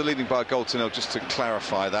 Spurs are leading by a goal to nil. Just to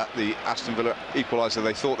clarify that, the Aston Villa equaliser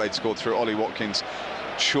they thought they'd scored through Ollie Watkins,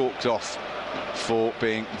 chalked off for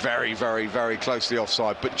being very, very, very closely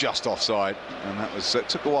offside, but just offside. And that was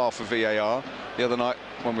took a while for VAR. The other night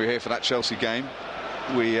when we were here for that Chelsea game,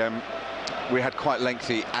 we had quite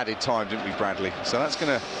lengthy added time, didn't we, Bradley? So that's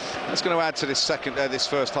going to add to this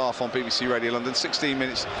first half on BBC Radio London. 16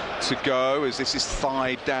 minutes to go as this is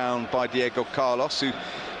thighed down by Diego Carlos, who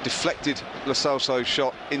deflected Lo Celso's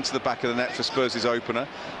shot into the back of the net for Spurs' opener.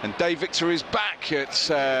 And Dave Victor is back at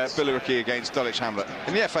Billericay against Dulwich Hamlet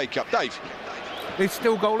in the FA Cup. Dave. It's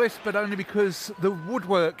still goalless, but only because the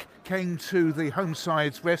woodwork came to the home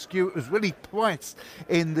side's rescue. It was Willie Price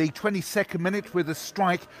in the 22nd minute with a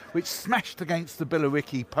strike which smashed against the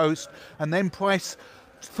Billericay post, and then Price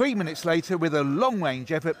 3 minutes later with a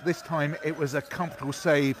long-range effort. This time it was a comfortable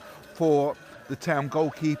save for the town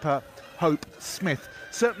goalkeeper Hope Smith.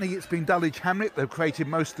 Certainly it's been Dulwich Hamlet. They've created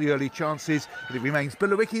most of the early chances, but it remains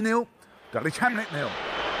Billericay 0, Dulwich Hamlet 0.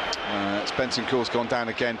 Bentancur's gone down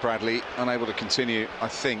again, Bradley, unable to continue. I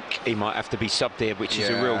think he might have to be subbed here, which is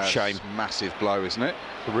a real shame. Massive blow, isn't it?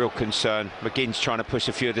 A real concern. McGinn's trying to push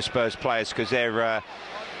a few of the Spurs players because they're,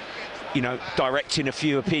 directing a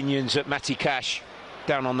few opinions at Matty Cash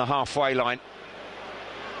down on the halfway line.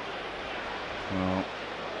 Well,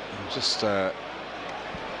 just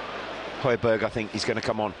Højbjerg, I think he's going to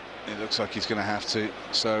come on. It looks like he's going to have to.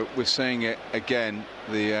 So we're seeing it again.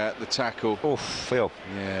 The tackle. Oh, Phil.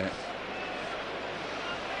 Yeah.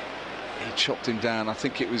 He chopped him down. I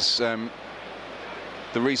think it was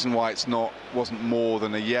the reason why wasn't more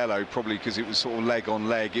than a yellow, probably because it was sort of leg on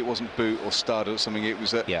leg. It wasn't boot or stud or something. It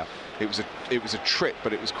was a trip,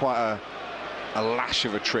 but it was quite a lash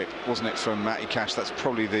of a trip, wasn't it, from Matty Cash? That's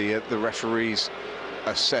probably the referee's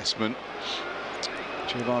assessment.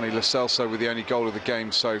 Giovanni Lo Celso with the only goal of the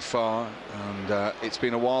game so far, and it's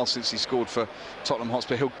been a while since he scored for Tottenham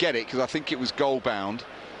Hotspur. He'll get it because I think it was goal bound,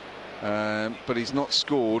 but he's not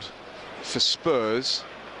scored for Spurs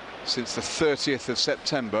since the 30th of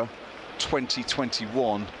September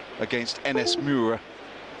 2021 against NS Mura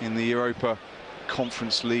in the Europa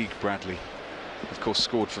Conference League. Bradley, of course,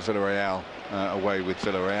 scored for Villarreal away with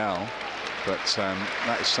Villarreal, but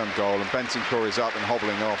that is some goal. And Bentancur is up and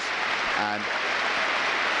hobbling off, and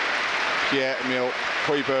Pierre-Emile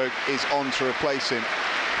Højbjerg is on to replace him.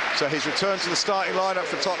 So his return to the starting lineup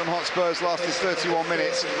for Tottenham Hotspur's lasted 31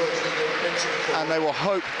 minutes. And they will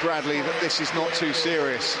hope, Bradley, that this is not too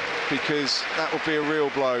serious, because that would be a real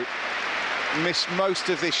blow. Missed most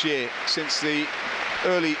of this year since the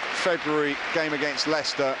early February game against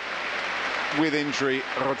Leicester with injury.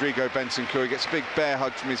 Rodrigo Bentancur gets a big bear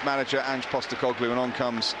hug from his manager, Ange Postecoglou, and on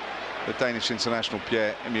comes the Danish international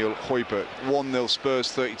Pierre-Emile Højbjerg. 1-0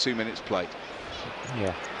 Spurs, 32 minutes played.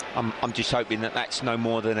 Yeah, I'm just hoping that that's no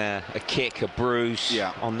more than a kick, a bruise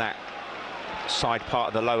on that side part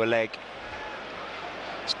of the lower leg.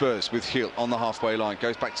 Spurs with Hill on the halfway line,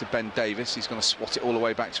 goes back to Ben Davies. He's going to swat it all the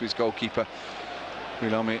way back to his goalkeeper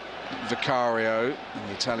Guilherme Vicario, and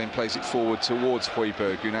the Italian plays it forward towards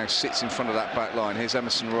Højbjerg, who now sits in front of that back line. Here's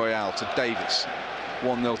Emerson Royal to Davies.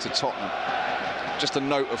 1-0 to Tottenham. Just a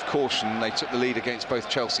note of caution, they took the lead against both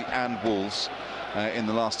Chelsea and Wolves in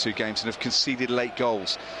the last two games and have conceded late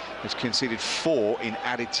goals. They've conceded 4 in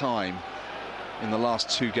added time in the last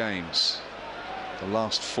 2 games. The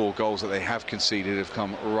last 4 goals that they have conceded have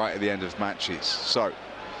come right at the end of matches. So,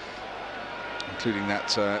 including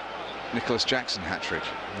that Nicholas Jackson hat-trick,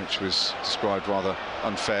 which was described rather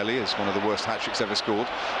unfairly as one of the worst hat-tricks ever scored.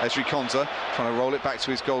 Ezri Konsa trying to roll it back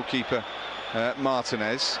to his goalkeeper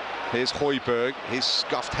Martinez. Here's Højbjerg, his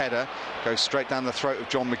scuffed header goes straight down the throat of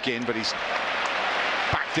John McGinn, but he's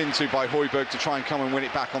backed into by Højbjerg to try and come and win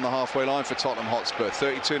it back on the halfway line for Tottenham Hotspur.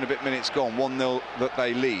 32 and a bit minutes gone, 1-0 that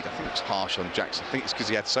they lead. I think it's harsh on Jackson. I think it's because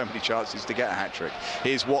he had so many chances to get a hat-trick.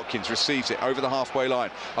 Here's Watkins, receives it over the halfway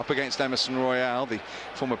line, up against Emerson Royal, the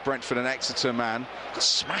former Brentford and Exeter man. Got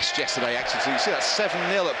smashed yesterday, Exeter. You see that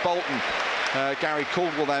 7-0 at Bolton. Gary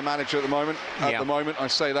Caldwell, their manager at the moment. At the moment, I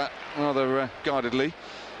say that rather guardedly.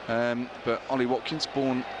 But Ollie Watkins,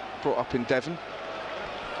 brought up in Devon,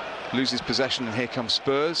 loses possession, and here comes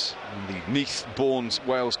Spurs. And the Neath-born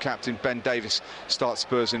Wales captain Ben Davies starts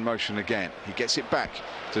Spurs in motion again. He gets it back,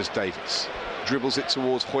 does Davies. Dribbles it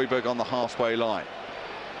towards Højbjerg on the halfway line.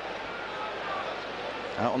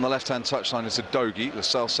 Out on the left-hand touchline is a Dogie. Lo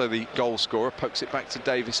Celso, the goal scorer, pokes it back to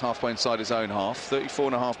Davis halfway inside his own half.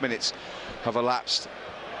 34.5 minutes have elapsed.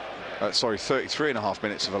 33.5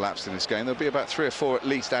 minutes have elapsed in this game. There'll be about 3 or 4 at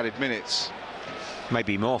least added minutes.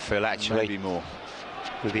 Maybe more, Phil, actually. Maybe more.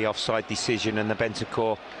 With the offside decision and the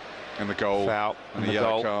Bentancur and the goal foul and the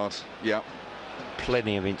yellow card. Yeah.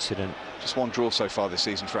 Plenty of incident. Just one draw so far this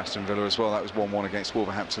season for Aston Villa as well. That was 1-1 against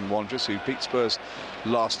Wolverhampton Wanderers, who beat Spurs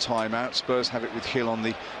last time out. Spurs have it with Hill on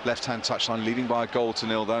the left-hand touchline, leading by a goal to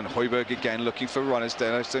 0 though. And Højbjerg again looking for runners.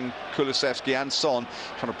 Denison, Kulusevski and Son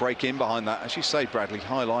trying to break in behind that. As you say, Bradley,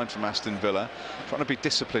 high line from Aston Villa, trying to be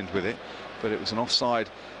disciplined with it, but it was an offside.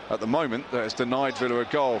 At the moment, that has denied Villa a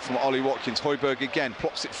goal from Ollie Watkins. Højbjerg again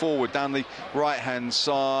plops it forward down the right-hand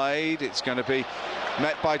side. It's going to be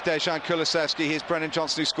met by Dejan Kulusevski. Here's Brennan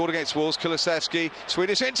Johnson, who scored against Wolves. Kulusevski,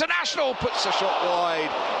 Swedish international, puts a shot wide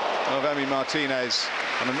of Emi Martinez.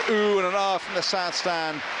 And an ooh and an ah from the south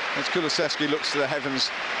stand as Kulusevski looks to the heavens,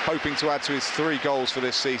 hoping to add to his 3 goals for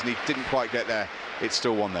this season. He didn't quite get there. It's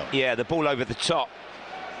still 1-0. Yeah, the ball over the top.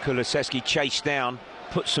 Kulusevski chased down,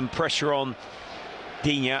 put some pressure on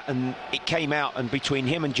Digne, and it came out, and between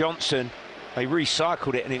him and Johnson they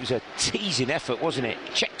recycled it, and it was a teasing effort, wasn't it?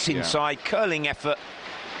 Checks inside, curling effort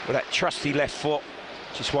with that trusty left foot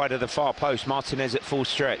just wide of the far post. Martinez at full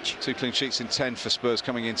stretch. 2 clean sheets in 10 for Spurs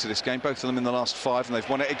coming into this game, both of them in the last 5, and they've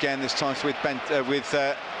won it again, this time with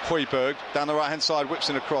Højbjerg down the right hand side, whips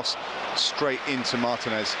it across straight into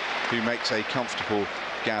Martinez, who makes a comfortable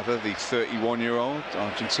gather. The 31-year-old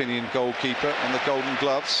Argentinian goalkeeper on the Golden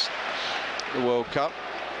Gloves, the World Cup,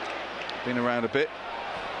 been around a bit,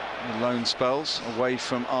 loan spells away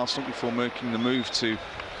from Arsenal before making the move to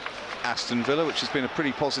Aston Villa, which has been a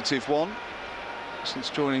pretty positive one since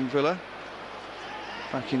joining Villa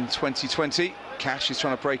back in 2020. Cash is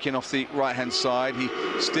trying to break in off the right-hand side. He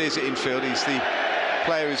steers it infield. He's the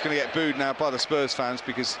player who's going to get booed now by the Spurs fans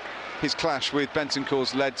because his clash with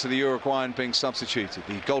Bentancur's led to the Uruguayan being substituted.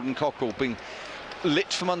 The golden cockerel being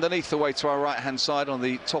lit from underneath away to our right-hand side on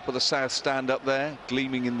the top of the south stand up there,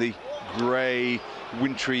 gleaming in the grey,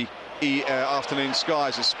 wintry afternoon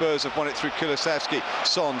skies as Spurs have won it through Kulusevski.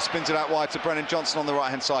 Son spins it out wide to Brennan Johnson on the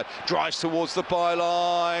right-hand side, drives towards the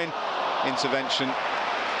byline. Intervention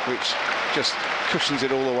which just cushions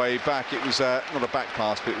it all the way back. It was not a back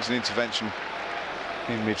pass, but it was an intervention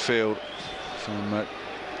in midfield from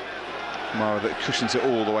Mara that cushions it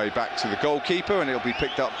all the way back to the goalkeeper, and it'll be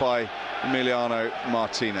picked up by Emiliano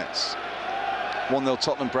Martinez. 1-0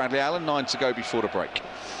 Tottenham. Bradley Allen, 9 to go before the break.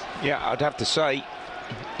 Yeah, I'd have to say,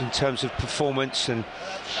 in terms of performance, and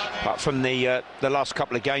apart from the last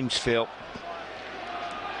couple of games, Phil,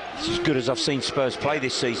 it's as good as I've seen Spurs play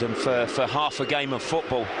this season for half a game of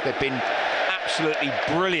football. They've been absolutely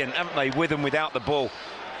brilliant, haven't they, with and without the ball.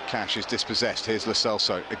 Cash is dispossessed. Here's Lo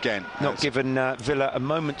Celso again. Not given Villa a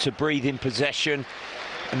moment to breathe in possession,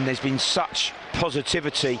 and there's been such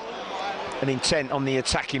positivity and intent on the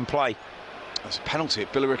attacking play. There's a penalty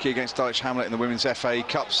at Billericay against Dulwich Hamlet in the Women's FA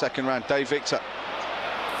Cup second round. Dave Victor.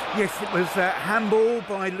 Yes, it was handball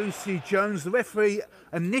by Lucy Jones. The referee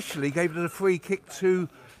initially gave it a free kick to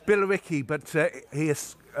Billericay, but he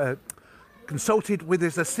has consulted with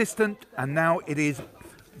his assistant, and now it is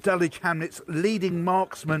Dulwich Hamlet's leading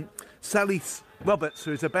marksman, Sally Roberts,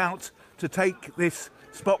 who is about to take this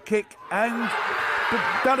spot kick, and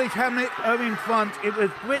Dulwich Hamlet are in front. It was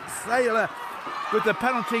Britt Saylor with the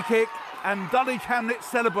penalty kick, and Dulwich Hamlet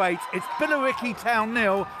celebrates. It's Billericay Town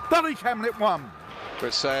 0, Dulwich Hamlet 1.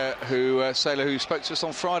 Britt Saylor, who spoke to us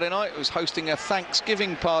on Friday night, was hosting a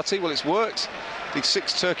Thanksgiving party. Well, it's worked. These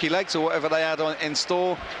 6 turkey legs or whatever they had in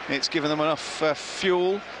store, it's given them enough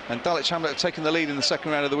fuel, and Dulwich Hamlet have taken the lead in the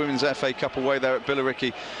second round of the Women's FA Cup away there at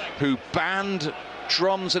Billericay, who banned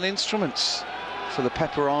drums and instruments for the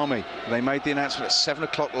Pepper Army. They made the announcement at 7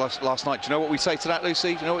 o'clock last night. Do you know what we say to that,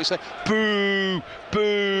 Lucy? Do you know what we say? Boo!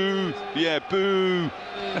 Boo! Yeah, boo!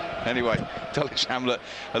 Anyway, Dulwich Hamlet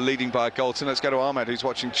are leading by a goal. So let's go to Ahmed, who's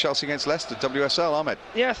watching Chelsea against Leicester. WSL, Ahmed.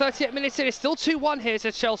 Yeah, 38 minutes in. It's still 2-1 here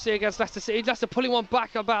to Chelsea against Leicester City. Leicester pulling one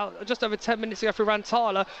back about just over 10 minutes ago through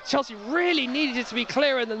Rantala. Chelsea really needed it to be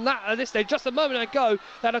clearer than that at this stage. Just a moment ago,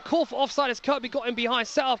 they had a call for offside as Kirby got in behind,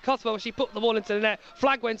 set off Hotspur, she put the ball into the net.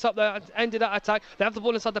 Flag went up there and ended that attack. They have the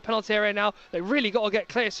ball inside the penalty area now. They really got to get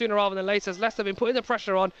clear sooner rather than later, as Leicester have been putting the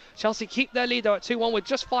pressure on. Chelsea keep their lead though at 2-1 with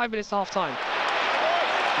just 5 minutes to half time.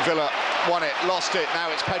 Villa won it, lost it. Now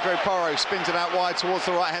it's Pedro Porro, spins it out wide towards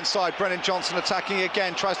the right-hand side. Brennan Johnson attacking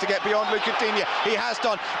again, tries to get beyond Luca Digne. He has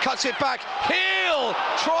done, cuts it back. Heel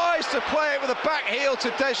tries to play it with a back heel to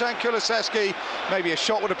Dejan Kulusevski. Maybe a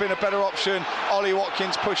shot would have been a better option. Ollie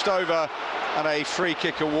Watkins pushed over, and a free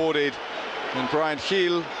kick awarded And Brian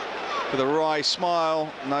Hill, with a wry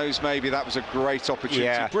smile, knows maybe that was a great opportunity.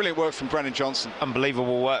 Yeah. Brilliant work from Brennan Johnson.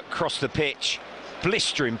 Unbelievable work across the pitch.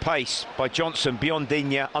 Blistering pace by Johnson.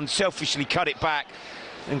 Biondinha unselfishly cut it back.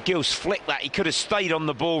 And Gills flicked that. He could have stayed on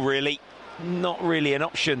the ball, really. Not really an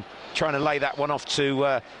option. Trying to lay that one off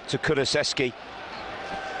to Kulusevski.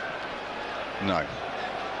 No.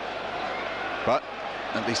 But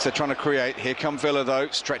at least they're trying to create. Here come Villa, though.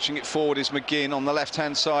 Stretching it forward is McGinn on the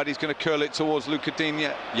left-hand side. He's going to curl it towards Luca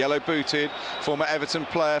Digne. Yellow-booted. Former Everton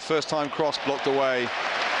player. First-time cross blocked away.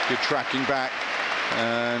 Good tracking back.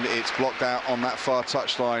 And it's blocked out on that far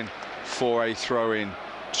touchline for a throw-in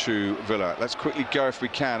to Villa. Let's quickly go, if we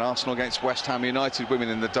can. Arsenal against West Ham United, women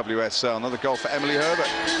in the WSL. Another goal for Emily Herbert.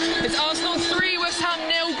 It's Arsenal 3, West Ham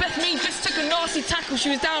 0. Beth Mead just took a nasty tackle. She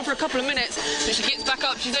was down for a couple of minutes, but she gets back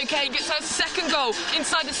up. She's okay. Gets her second goal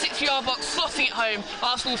inside the 6-yard box, slotting it home.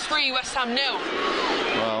 Arsenal 3, West Ham 0.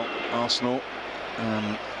 Well, Arsenal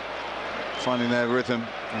finding their rhythm,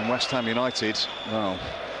 and West Ham United, well,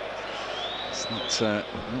 it's not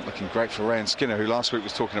looking great for Ray and Skinner, who last week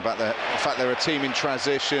was talking about the fact they're a team in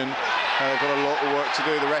transition. They've got a lot of work to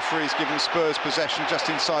do. The referee's given Spurs possession just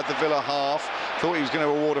inside the Villa half. Thought he was going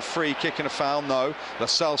to award a free kick and a foul. No. Lo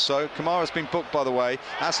Celso. Kamara's been booked, by the way,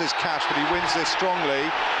 as is Cash, but he wins this strongly.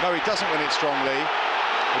 No, he doesn't win it strongly.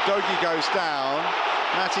 Udogie goes down.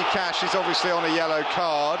 Matty Cash is obviously on a yellow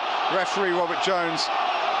card. Referee Robert Jones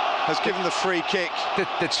has given the free kick to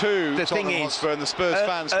Tottenham Hotspur, and the Spurs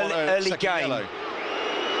fans want a early second game. yellow.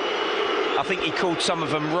 I think he called some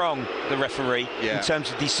of them wrong, the referee, in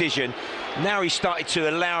terms of decision. Now he's started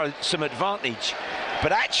to allow some advantage.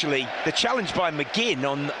 But actually, the challenge by McGinn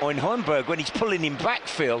on Hoiberg, when he's pulling him back,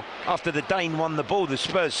 Phil, after the Dane won the ball, the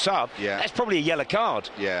Spurs sub, that's probably a yellow card,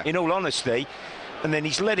 in all honesty. And then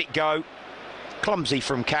he's let it go. Clumsy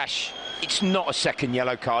from Cash. It's not a second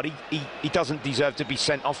yellow card. He doesn't deserve to be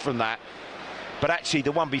sent off from that. But actually,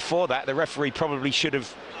 the one before that, the referee probably should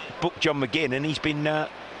have booked John McGinn, and he's been a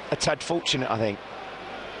tad fortunate, I think.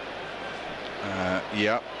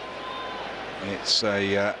 It's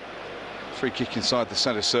a free kick inside the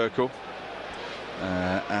centre circle.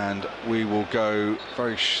 And we will go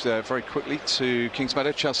very quickly to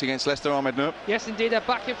Kingsmeadow. Chelsea against Leicester. Ahmed Nur. Yes, indeed, they're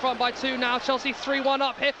back in front by 2 now. Chelsea 3-1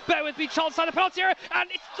 up here. Bear with me, Charles side the penalty area, and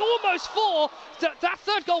it's almost 4. That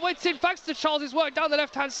third goal went in thanks to Charles' work down the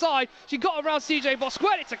left-hand side. She got around CJ Boss,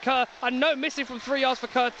 squared it to Kerr, and no missing from 3 yards for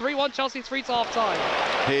Kerr. 3-1 Chelsea, 3 to half-time.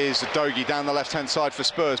 Here's Udogie down the left-hand side for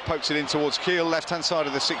Spurs. Pokes it in towards Kiel, left-hand side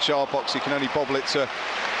of the 6-yard box. He can only bobble it to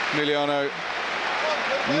Emiliano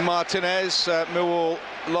Martinez. Millwall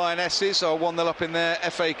Lionesses are 1-0 up in their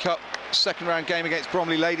FA Cup second-round game against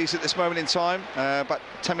Bromley Ladies at this moment in time. About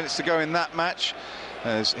 10 minutes to go in that match.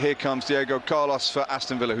 As here comes Diego Carlos for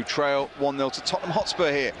Aston Villa, who trail 1-0 to Tottenham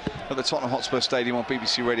Hotspur here at the Tottenham Hotspur Stadium on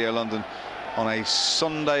BBC Radio London on a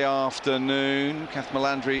Sunday afternoon. Kath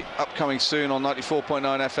Melandri upcoming soon on 94.9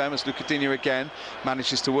 FM as Luca Digne again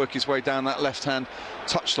manages to work his way down that left-hand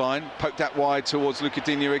touchline. Poked that wide towards Luca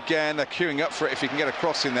Digne again. They're queuing up for it if he can get a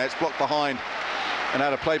cross in there. It's blocked behind. And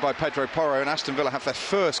out of play by Pedro Porro, and Aston Villa have their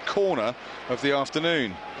first corner of the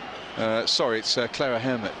afternoon. Sorry, it's Clara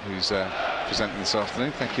Hermit who's presenting this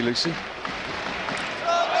afternoon. Thank you, Lucy.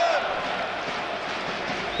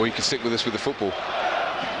 Or you can stick with us with the football.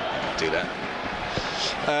 Do that.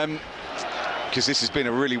 Because this has been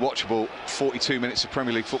a really watchable 42 minutes of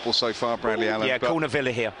Premier League football so far, Bradley Allen. Yeah, corner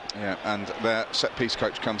Villa here. Yeah, and their set-piece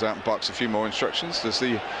coach comes out and barks a few more instructions. There's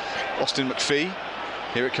the Austin McPhee.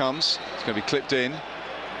 Here it comes. It's going to be clipped in.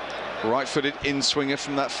 Right-footed in-swinger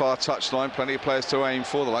from that far touchline. Plenty of players to aim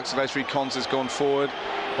for. The likes of Esri Cons has gone forward.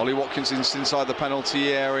 Ollie Watkins is inside the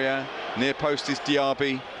penalty area. Near post is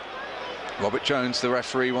Diaby. Robert Jones, the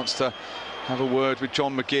referee, wants to have a word with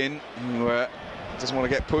John McGinn, who doesn't want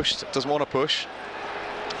to get pushed, doesn't want to push.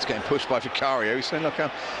 It's getting pushed by Vicario. He's saying, look,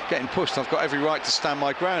 I'm getting pushed. I've got every right to stand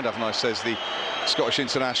my ground, haven't I, says the Scottish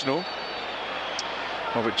international.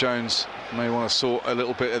 Robert Jones may want to sort a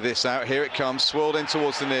little bit of this out. Here it comes, swirled in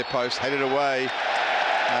towards the near post, headed away.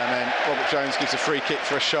 And then Robert Jones gives a free kick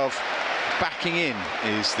for a shove. Backing in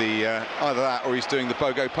is the either that or he's doing the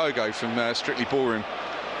Bogo Pogo from Strictly Ballroom.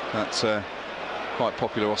 That's quite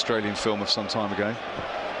popular Australian film of some time ago.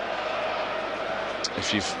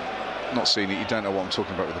 If you've not seen it, you don't know what I'm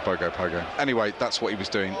talking about with the Bogo Pogo. Anyway, that's what he was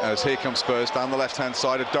doing. As here comes Spurs down the left-hand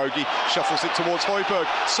side. Udogie shuffles it towards Hoiberg.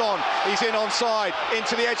 Son, he's in onside,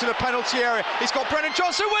 into the edge of the penalty area. He's got Brennan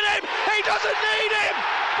Johnson with him. He doesn't need him,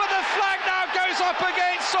 but the flag now goes up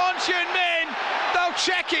against Son Heung-min. They'll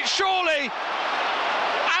check it, surely.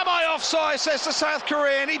 Am I offside, says the South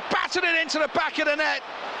Korean. He battered it into the back of the net.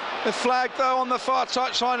 The flag, though, on the far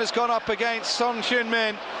touchline has gone up against Son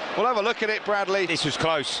Heung-min. We'll have a look at it, Bradley. This was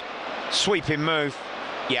close. Sweeping move.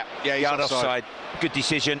 Yeah, he's yard offside. Good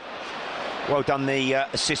decision. Well done, the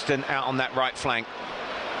assistant out on that right flank.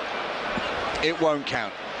 It won't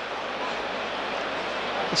count.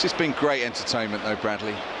 This has been great entertainment, though,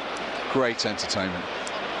 Bradley. Great entertainment.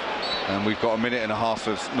 And we've got a minute and a half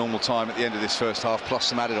of normal time at the end of this first half, plus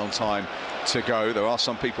some added on time to go. There are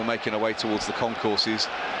some people making their way towards the concourses.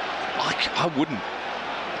 I wouldn't.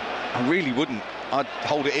 I really wouldn't. I'd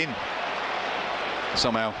hold it in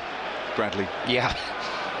somehow, Bradley. Yeah.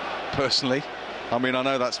 Personally. I mean, I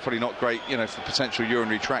know that's probably not great, you know, for potential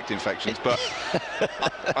urinary tract infections, but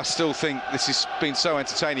I still think this has been so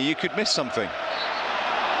entertaining. You could miss something.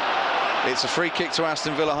 It's a free kick to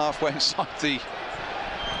Aston Villa halfway inside the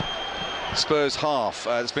Spurs half.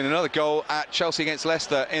 There's been another goal at Chelsea against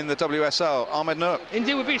Leicester in the WSL. Ahmed Nur.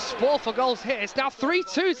 Indeed, we've been spoiled for goals here. It's now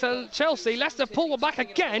 3-2 to Chelsea. Leicester pull one back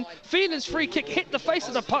again. Phelan's free kick hit the face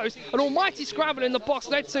of the post. An almighty scramble in the box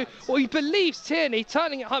led to what he believes Tierney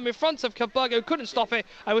turning it home in front of Kaburgo, who couldn't stop it.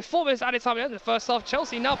 And with 4 minutes added time at the end of the first half,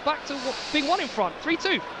 Chelsea now back to being 1 in front.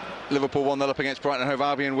 3-2. Liverpool 1-0 up against Brighton and Hove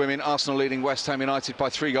Albion women. Arsenal leading West Ham United by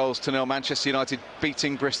 3-0. Manchester United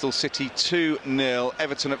beating Bristol City 2-0.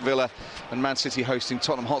 Everton at Villa, and Man City hosting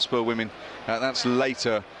Tottenham Hotspur women. That's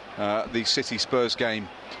later. The City Spurs game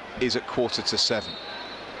is at 6:45.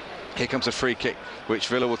 Here comes a free kick, which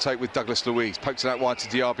Villa will take with Douglas Luiz. Pokes it out wide to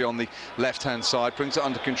Diaby on the left-hand side. Brings it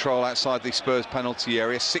under control outside the Spurs penalty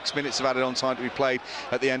area. 6 minutes of added-on time to be played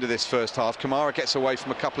at the end of this first half. Kamara gets away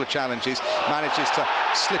from a couple of challenges. Manages to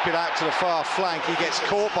slip it out to the far flank. He gets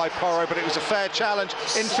caught by Porro, but it was a fair challenge.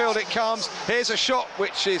 Infield it comes. Here's a shot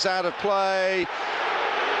which is out of play.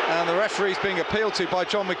 And the referee's being appealed to by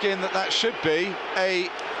John McGinn that should be a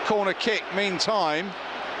corner kick. Meantime,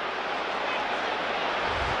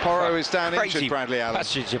 Porro is down injured, Bradley Allen.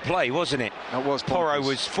 Passage of play, wasn't it? That was bonkers. Porro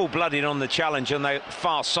was full-blooded on the challenge on the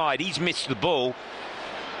far side. He's missed the ball.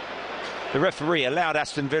 The referee allowed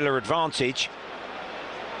Aston Villa advantage.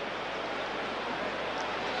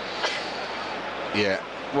 Yeah,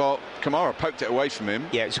 well, Kamara poked it away from him.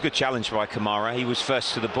 Yeah, it's a good challenge by Kamara. He was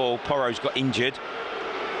first to the ball. Porro's got injured.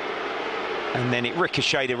 And then it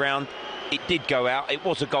ricocheted around. It did go out. It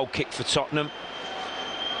was a goal kick for Tottenham.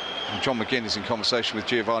 And John McGinn is in conversation with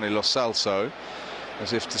Giovanni Lo Celso,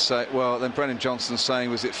 as if to say, well, then Brennan Johnson's saying,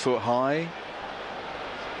 was it foot high?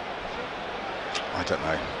 I don't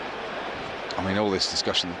know. I mean, all this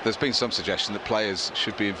discussion, there's been some suggestion that players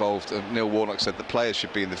should be involved. Neil Warnock said that players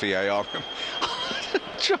should be in the VAR room.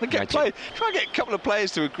 Try and get a couple of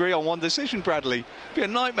players to agree on one decision, Bradley. It'd be a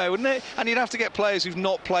nightmare, wouldn't it? And you'd have to get players who've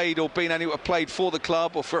not played or been anywhere, played for the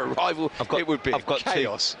club or for a rival. It would be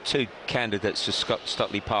chaos. Two candidates for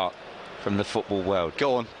Stockley Park from the football world.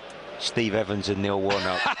 Go on. Steve Evans and Neil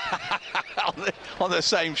Warnock. on the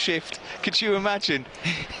same shift. Could you imagine?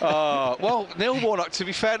 Well, Neil Warnock, to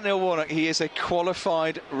be fair to Neil Warnock, he is a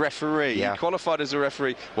qualified referee. Yeah. He qualified as a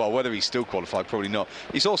referee. Well, whether he's still qualified, probably not.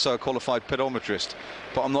 He's also a qualified pedometrist,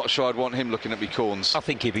 but I'm not sure I'd want him looking at me corns. I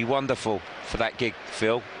think he'd be wonderful for that gig,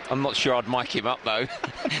 Phil. I'm not sure I'd mic him up, though.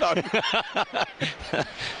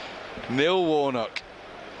 Neil Warnock,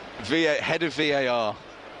 head of VAR.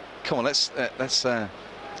 Come on, let's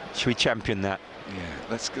should we champion that? Yeah,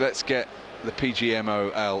 let's get the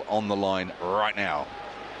PGMOL on the line right now.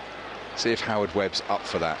 See if Howard Webb's up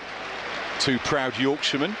for that. Two proud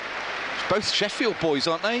Yorkshiremen, both Sheffield boys,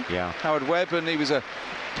 aren't they? Yeah. Howard Webb, and he was a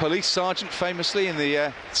police sergeant famously in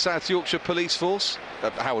the South Yorkshire Police Force.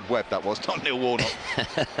 Howard Webb, that was, not Neil Warnock.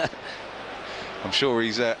 I'm sure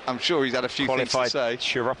he's had a few things to say.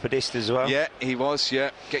 Chiropodist as well. Yeah, he was. Yeah,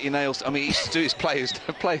 get your nails. I mean, he used to do his players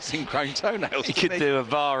ingrown toenails. He could do a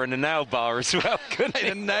bar and a nail bar as well, couldn't he?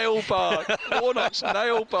 A nail bar, Warnock's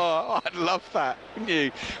nail bar. Oh, I'd love that, wouldn't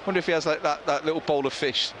you? Wonder if he has like that little bowl of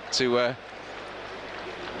fish to.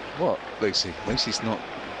 What, Lucy? Lucy's not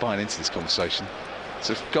buying into this conversation. It's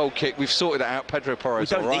a goal kick. We've sorted it out. Pedro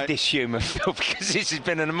Porro's all right. We don't need this humour, Phil, because this has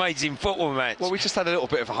been an amazing football match. Well, we just had a little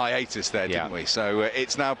bit of a hiatus there, didn't we? So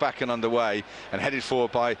it's now back and underway and headed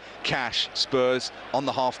forward by Cash. Spurs on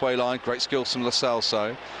the halfway line. Great skills from Lo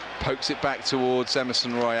Celso. Pokes it back towards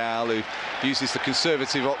Emerson Royale, who uses the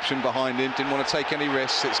conservative option behind him. Didn't want to take any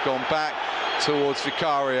risks. It's gone back towards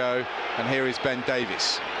Vicario. And here is Ben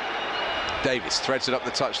Davies. Davis threads it up the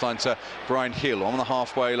touchline to Brian Hill on the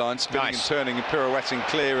halfway line, spinning and turning and pirouetting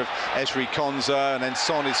clear of Esri Konza, and then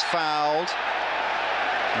Son is fouled.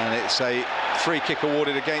 And it's a free kick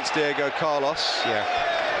awarded against Diego Carlos.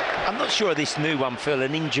 Yeah. I'm not sure of this new one, Phil,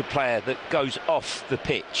 an injured player that goes off the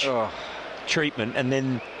pitch. Oh. treatment, and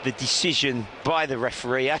then the decision by the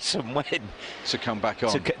referee as and when to come back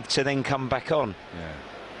on, to then come back on. Yeah.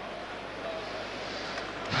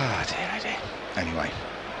 Ah, dear, oh dear. Anyway,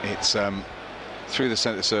 it's through the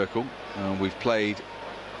centre circle. We've played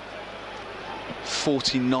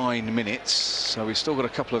 49 minutes, so we've still got a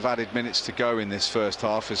couple of added minutes to go in this first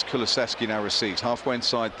half as Kulusevski now receives halfway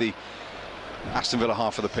inside the Aston Villa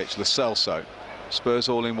half of the pitch. Lo Celso, Spurs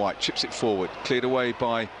all in white, chips it forward, cleared away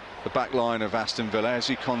by the back line of Aston Villa.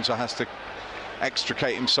 Ezri Konsa has to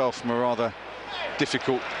extricate himself from a rather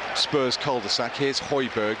difficult Spurs cul-de-sac. Here's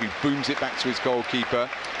Højbjerg, who booms it back to his goalkeeper.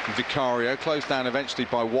 Vicario, closed down eventually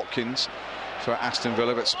by Watkins for Aston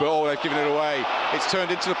Villa, but Spurs, oh, they've given it away. It's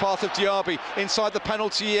turned into the path of Diaby inside the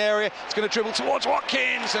penalty area. It's going to dribble towards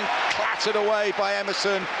Watkins and clattered away by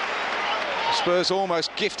Emerson. Spurs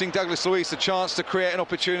almost gifting Douglas Luiz the chance to create an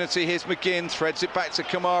opportunity. Here's McGinn, threads it back to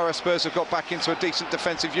Kamara. Spurs have got back into a decent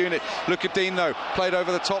defensive unit. Lucadino played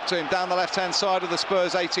over the top to him, down the left-hand side of the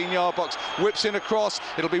Spurs 18-yard box. Whips in across.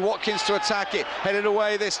 It'll be Watkins to attack it. Headed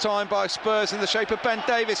away this time by Spurs in the shape of Ben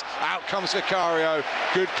Davies. Out comes Vicario.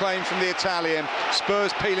 Good claim from the Italian.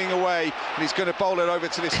 Spurs peeling away, and he's going to bowl it over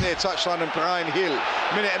to this near touchline, and Brian Hill.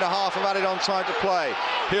 Minute and a half of added on time to play.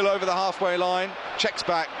 Hill over the halfway line, checks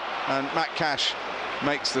back, and Matt Cash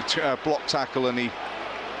makes the block tackle, and he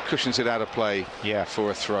cushions it out of play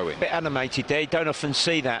for a throw-in. Bit animated there, you don't often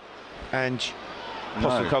see that. And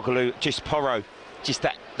Postecoglou, just Porro, just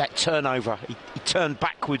that turnover. He turned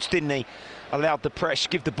backwards, didn't he? Allowed the press,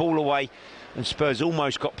 give the ball away, and Spurs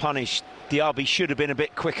almost got punished. Diaby should have been a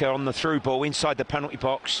bit quicker on the through ball inside the penalty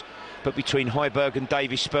box, but between Højbjerg and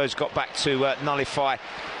Davies, Spurs got back to nullify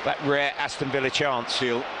that rare Aston Villa chance.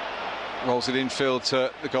 Hill rolls it infield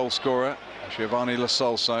to the goal scorer. Giovanni Lo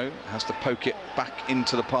Celso has to poke it back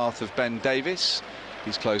into the path of Ben Davies.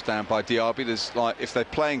 He's closed down by Diaby. There's, like, if they're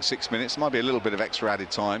playing 6 minutes, there might be a little bit of extra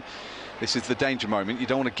added time. This is the danger moment. You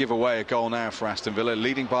don't want to give away a goal now for Aston Villa,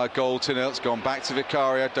 leading by a goal to nil. It's gone back to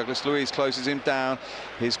Vicario. Douglas Luiz closes him down.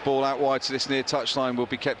 His ball out wide to this near touchline will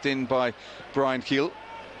be kept in by Brian Hill,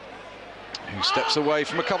 who steps away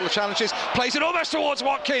from a couple of challenges, plays it almost towards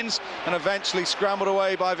Watkins, and eventually scrambled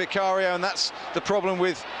away by Vicario. And that's the problem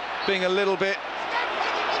with being a little bit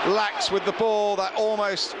lax with the ball. That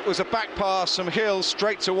almost was a back pass from Hill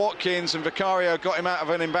straight to Watkins, and Vicario got him out of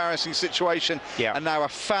an embarrassing situation. And now a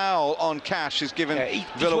foul on Cash has given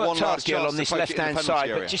Villa one last chance on this left-hand side,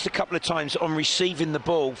 but just a couple of times on receiving the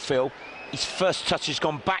ball, Phil, his first touch has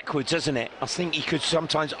gone backwards, hasn't it? I think he could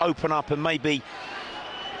sometimes open up and maybe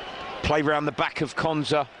play round the back of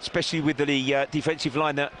Konsa, especially with the defensive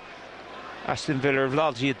line that Aston Villa have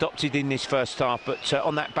largely adopted in this first half. But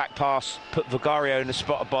on that back pass, put Vicario in a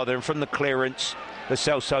spot of bother, and from the clearance, Lo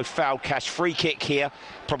Celso fouled Cash. Free kick here,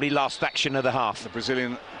 probably last action of the half. The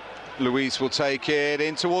Brazilian Luiz will take it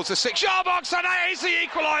in towards the 6-yard box, and he's the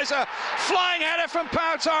equaliser. Flying header from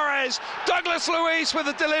Pau Torres. Douglas Luiz with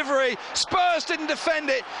the delivery. Spurs didn't defend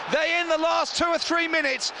it. They, in the last 2 or 3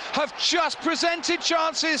 minutes, have just presented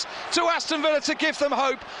chances to Aston Villa to give them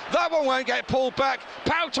hope. That one won't get pulled back.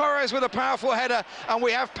 Pau Torres with a powerful header, and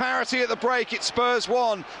we have parity at the break. It's Spurs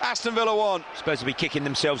 1, Aston Villa 1. Spurs will be kicking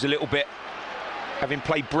themselves a little bit, having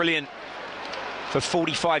played brilliant for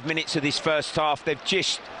 45 minutes of this first half. They've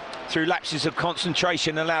just, through lapses of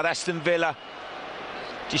concentration, allowed Aston Villa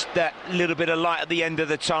just that little bit of light at the end of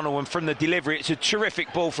the tunnel. And from the delivery, it's a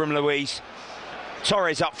terrific ball from Luiz.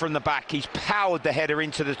 Torres up from the back. He's powered the header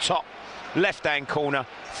into the top left-hand corner.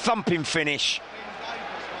 Thumping finish.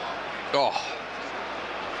 Oh.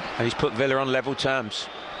 And he's put Villa on level terms.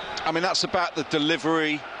 I mean, that's about the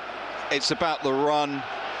delivery. It's about the run.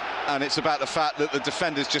 And it's about the fact that the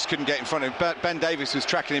defenders just couldn't get in front of him. Ben Davies was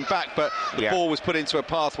tracking him back, but the ball was put into a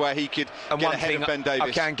path where he could get ahead of Ben Davies.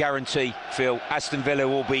 I can guarantee, Phil, Aston Villa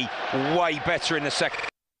will be way better in the second.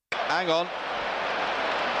 Hang on.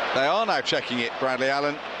 They are now checking it, Bradley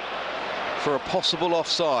Allen, for a possible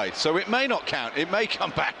offside. So it may not count. It may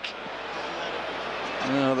come back.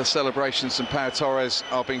 The celebrations from Pau Torres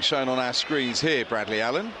are being shown on our screens here, Bradley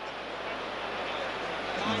Allen.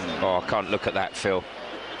 Oh, I can't look at that, Phil.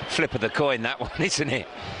 Flip of the coin, that one, isn't it?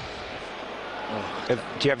 Do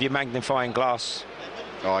you have your magnifying glass?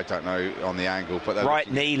 Oh, I don't know on the angle, but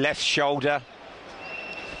right knee, left shoulder,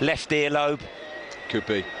 left earlobe. Could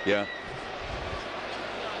be, yeah.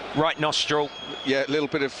 Right nostril. Yeah, a little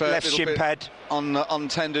bit of left shin pad. On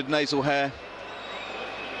untended nasal hair.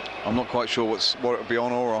 I'm not quite sure what it would be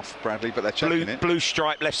on or off, Bradley, but they're checking it. Blue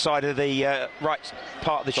stripe, left side of the right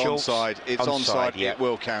part of the shorts. Onside. It's onside. Yeah. It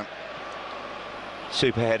will count.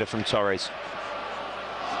 Super header from Torres.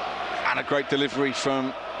 And a great delivery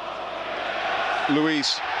from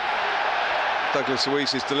Luiz. Douglas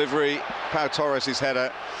Luiz's delivery, Pau Torres'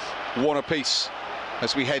 header, one apiece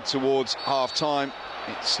as we head towards half-time.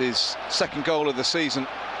 It's his second goal of the season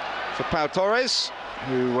for Pau Torres,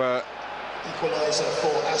 who has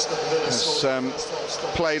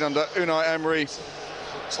played under Unai Emery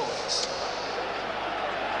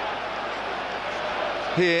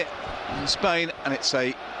here in Spain, and it's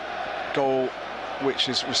a goal which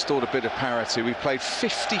has restored a bit of parity. We've played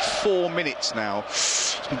 54 minutes now.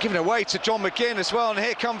 It's been given away to John McGinn as well, and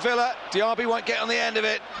here come Villa. Diaby won't get on the end of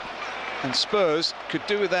it. And Spurs could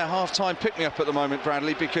do with their half-time pick-me-up at the moment,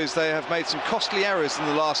 Bradley, because they have made some costly errors in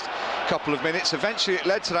the last couple of minutes. Eventually it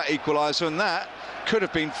led to that equaliser, and that could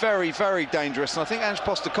have been very, very dangerous. And I think Ange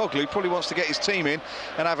Postecoglou probably wants to get his team in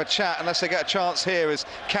and have a chat, unless they get a chance here as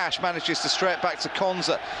Cash manages to stray it back to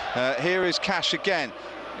Konza. Here is Cash again.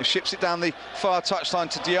 He ships it down the far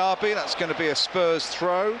touchline to Diaby. That's going to be a Spurs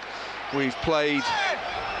throw. We've played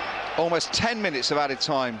almost 10 minutes of added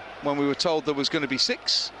time when we were told there was going to be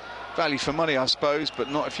 6. Value for money, I suppose, but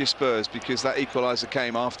not if you're Spurs, because that equaliser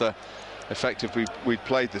came after effectively we'd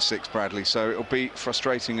played the 6, Bradley. So it'll be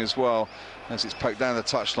frustrating as well as it's poked down the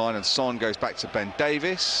touchline, and Son goes back to Ben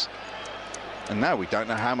Davis. And now we don't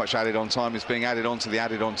know how much added on time is being added on to the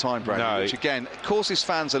added on time, Bradley, which again causes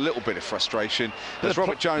fans a little bit of frustration. As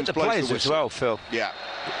Robert Jones blows the whistle as well, Phil. Yeah.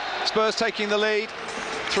 Spurs taking the lead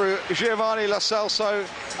through Giovanni Lo Celso,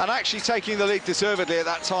 and actually taking the lead deservedly at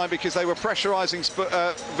that time, because they were pressurising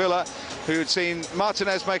Villa, who had seen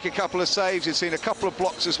Martinez make a couple of saves, had seen a couple of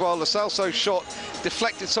blocks as well. Lo Celso's shot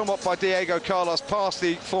deflected somewhat by Diego Carlos past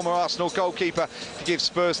the former Arsenal goalkeeper to give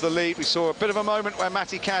Spurs the lead. We saw a bit of a moment where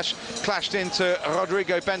Matty Cash clashed into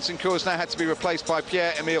Rodrigo Bentancur, has now had to be replaced by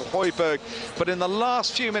Pierre-Emile Højbjerg. But in the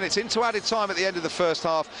last few minutes, into added time at the end of the first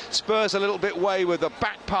half, Spurs a little bit wayward. The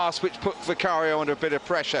back pass which put Vicario under a bit of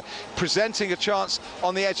pressure, presenting a chance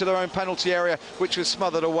on the edge of their own penalty area, which was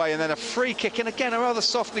smothered away, and then a free kick, and again a rather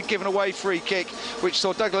softly given away free kick, which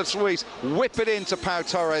saw Douglas Luiz whip it into Pau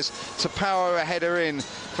Torres to power a header in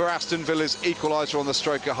for Aston Villa's equaliser on the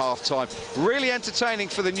stroke of half-time. Really entertaining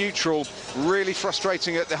for the neutral, really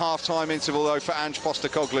frustrating at the half-time interval though for Ange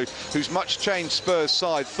Postecoglou, whose much changed Spurs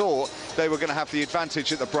side thought they were going to have the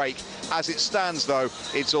advantage at the break. As it stands though,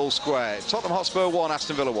 it's all square. Tottenham Hotspur 1,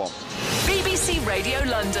 Aston Villa 1. BBC Radio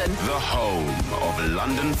London, the home of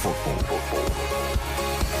London football.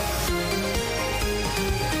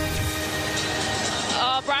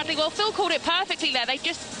 Bradley, well, Phil called it perfectly there. They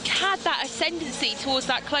just had that ascendancy towards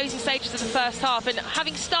that closing stages of the first half, and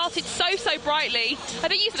having started so brightly, I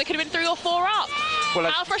think you said they could have been 3 or 4 up. Well,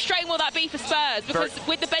 how frustrating will that be for Spurs? Because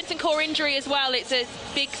with the Bentancur injury as well, it's a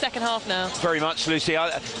big second half now. Very much, Lucy.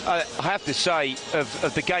 I have to say,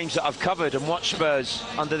 of the games that I've covered and watched Spurs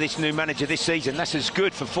under this new manager this season, that's as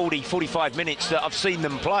good for 40-45 minutes that I've seen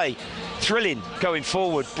them play. Thrilling, going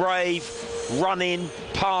forward, brave, running,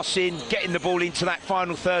 passing, getting the ball into that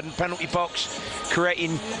final third and penalty box,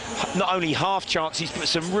 creating not only half chances but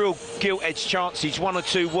some real gilt-edged chances. 1 or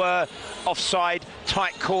 2 were offside,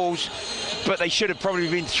 tight calls, but they should have probably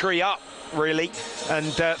been 3 up, really.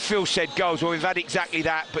 And Phil said goals. Well, we've had exactly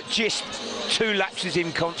that, but just 2 lapses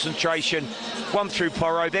in concentration. One through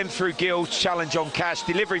Porro, then through Gill's challenge on Cash,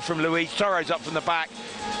 delivery from Luiz, Torres up from the back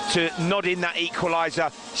to nod in that equaliser.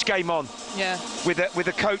 It's game on. Yeah. With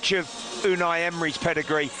a coach of Unai Emery's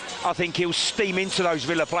pedigree, I think he'll steam into those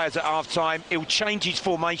Villa players at half-time. He'll change his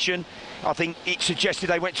formation. I think it suggested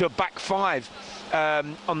they went to a back 5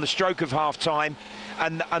 on the stroke of half-time.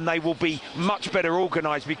 And they will be much better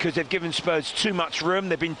organised, because they've given Spurs too much room.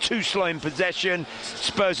 They've been too slow in possession.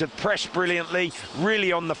 Spurs have pressed brilliantly,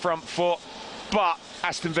 really on the front foot. But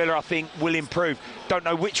Aston Villa, I think, will improve. Don't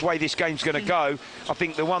know which way this game's going to go. I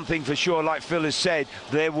think the one thing for sure, like Phil has said,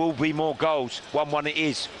 there will be more goals. 1-1 it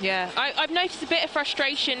is. Yeah, I've noticed a bit of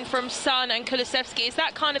frustration from Son and Kulusevski. Is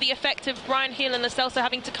that kind of the effect of Bryan Gil and Lo Celso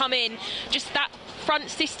having to come in? Just that front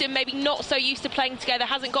system, maybe not so used to playing together,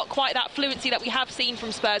 hasn't got quite that fluency that we have seen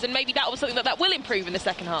from Spurs, and maybe that was something that will improve in the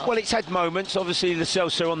second half. Well, it's had moments. Obviously, Lo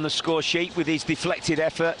Celso on the score sheet with his deflected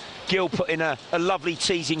effort. Gil put in a lovely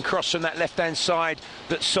teasing cross from that left-hand side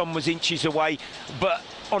that Son was inches away. But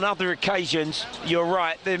on other occasions, you're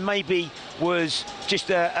right, there maybe was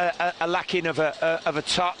just a lacking of a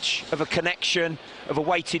touch, of a connection, of a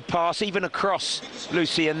weighted pass, even across,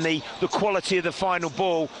 Lucy, and the quality of the final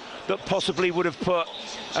ball that possibly would have put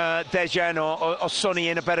Dejan or Sonny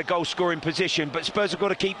in a better goal-scoring position. But Spurs have got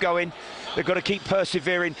to keep going. They've got to keep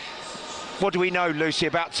persevering. What do we know, Lucy,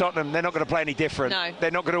 about Tottenham? They're not going to play any different. No. They're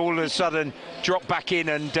not going to all of a sudden drop back in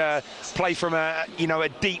and play from a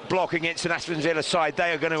deep block against an Aston Villa side.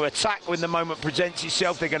 They are going to attack when the moment presents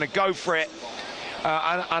itself. They're going to go for it.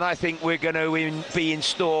 and I think we're going to be in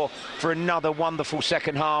store for another wonderful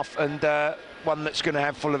second half, and one that's going to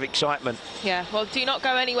have full of excitement. Yeah, well, do not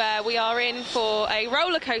go anywhere. We are in for a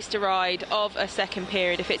roller coaster ride of a second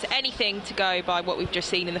period, if it's anything to go by what we've just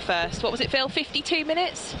seen in the first. What was it, Phil? 52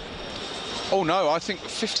 minutes? Oh no, I think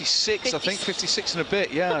 56. I think 56 and a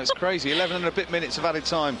bit. Yeah, it's crazy. 11 and a bit minutes of added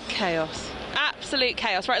time. Chaos. Absolute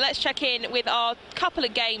chaos. Right, let's check in with our couple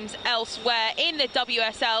of games elsewhere in the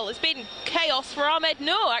WSL. It's been chaos for Ahmed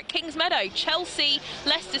Noor at Kings Meadow. Chelsea,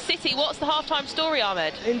 Leicester City. What's the half-time story,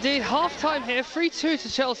 Ahmed? Indeed, half-time here, 3-2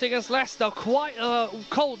 to Chelsea against Leicester. Quite a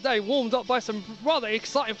cold day, warmed up by some rather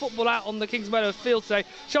exciting football out on the Kings Meadow field today.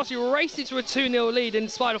 Chelsea raced into a 2-0 lead in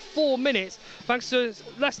spite of 4 minutes, thanks to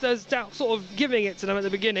Leicester's sort of giving it to them at the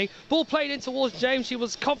beginning. Ball played in towards James. She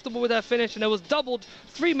was comfortable with her finish, and it was doubled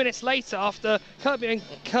 3 minutes later after Kirby and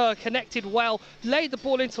Kerr connected well, laid the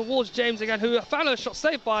ball in towards James again, who found a shot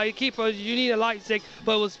saved by keeper Junina Leipzig,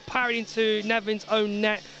 but was parried into Nevin's own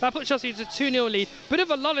net. That put Chelsea into a 2-0 lead. Bit of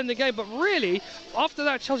a lull in the game, but really, after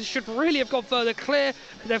that, Chelsea should really have gone further clear.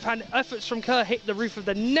 They've had efforts from Kerr hit the roof of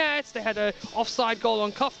the net. They had an offside goal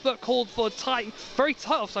on Cuthbert, called for a very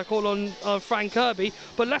tight offside call on Frank Kirby.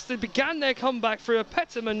 But Leicester began their comeback through a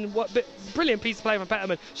Petterman, brilliant piece of play from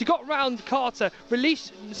Petterman. She got round Carter,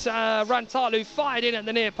 released Rantalu, fired in at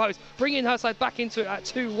the near post, bringing her side back into it at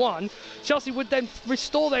 2-1. Chelsea would then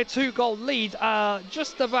restore their 2-goal lead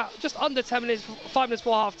just under 10 minutes, 5 minutes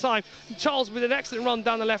before half time. Charles, with an excellent run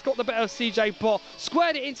down the left, got the better of CJ Bott,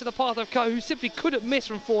 squared it into the path of Kerr, who simply couldn't miss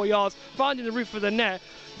from 4 yards, finding the roof of the net.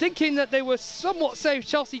 Thinking that they were somewhat safe,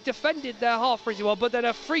 Chelsea defended their half pretty well, but then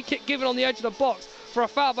a free kick given on the edge of the box for a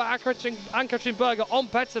foul by Ann-Katrin Berger on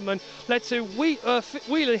Petterman led to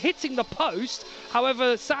Wheeler hitting the post.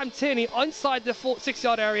 However, Sam Tierney inside the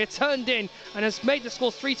 6-yard area turned in and has made the score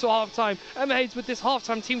 3-2 at half-time. Emma Hayes with this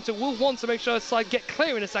half-time team will want to make sure her side get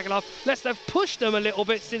clear in the second half. Leicester have pushed them a little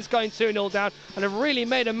bit since going 2-0 down and have really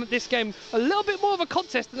made this game a little bit more of a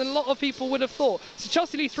contest than a lot of people would have thought. So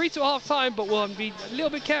Chelsea lead 3-2 at half-time, but we'll be a little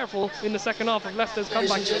bit careful in the second half of Leicester's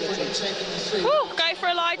comeback. Go for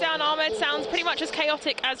a lie down, Ahmed. Sounds pretty much as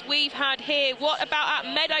chaotic as we've had here. What about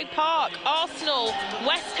at Meadow Park? Arsenal,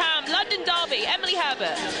 West Ham, London Derby. Emily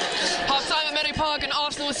Herbert. Half-time at Meadow Park, and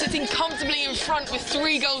Arsenal was sitting comfortably in front with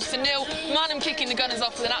 3-0. Manham kicking the Gunners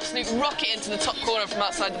off with an absolute rocket into the top corner from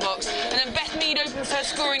outside the box. And then Beth Mead opens her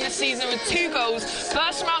scoring this season with 2 goals.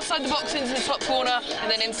 Burst from outside the box into the top corner,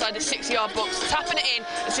 and then inside the 6-yard box, tapping it in,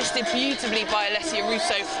 assisted beautifully by Alessia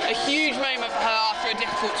Russo. A huge moment for her after a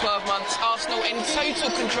difficult 12 months. Arsenal in total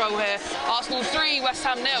control here. Arsenal 3, West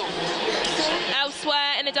Ham 0.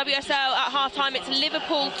 Elsewhere in the WSL at half-time, it's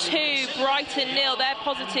Liverpool 2, Brighton 0. Their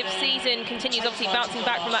positive season continues, obviously bouncing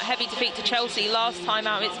back from that heavy defeat to Chelsea. Last time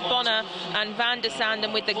out, it's Bonner and Van der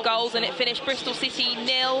Sanden with the goals, and it finished Bristol City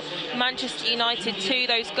 0, Manchester United 2.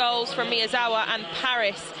 Those goals from Miyazawa and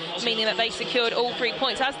Paris, meaning that they secured all 3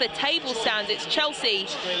 points. As the table stands, it's Chelsea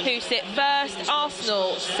who sit first,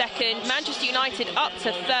 Arsenal second, Manchester United up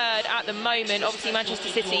to third at the moment. Obviously, Manchester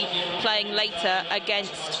City playing later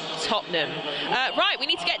against Tottenham. Right, we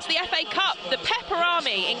need to get to the FA Cup. The Pepper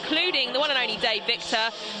Army, including the one and only Dave Victor.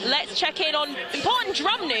 Let's check in on important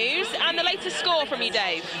drum news and the latest score from you,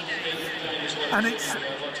 Dave. And it's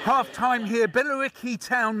half-time here. Billericay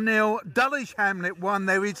Town 0, Dulwich Hamlet 1.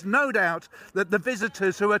 There is no doubt that the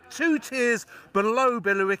visitors, who are 2 tiers below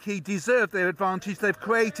Billericay, deserve their advantage. They've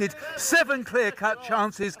created 7 clear-cut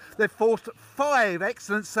chances. They've forced 5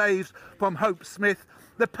 excellent saves from Hope Smith.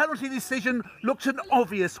 The penalty decision looked an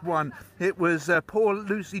obvious one. It was poor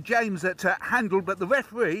Lucy James that handled, but the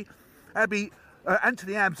referee,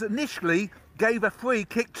 Anthony Abbs, initially gave a free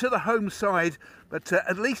kick to the home side, but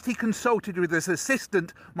at least he consulted with his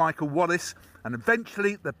assistant, Michael Wallace, and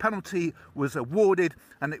eventually the penalty was awarded,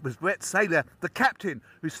 and it was Brett Saylor, the captain,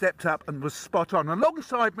 who stepped up and was spot on.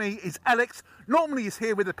 Alongside me is Alex. Normally he's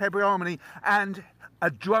here with the Pepper Army and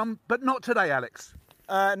a drum, but not today, Alex.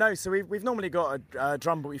 No, so we've normally got a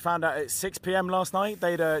drum, but we found out at 6 p.m. last night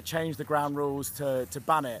they'd changed the ground rules to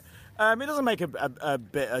ban it. It doesn't make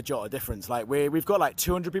a jot of difference. Like we've got like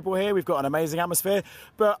 200 people here. We've got an amazing atmosphere.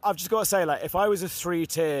 But I've just got to say, like, if I was a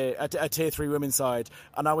tier 3 women's side,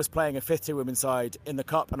 and I was playing a 5th tier women's side in the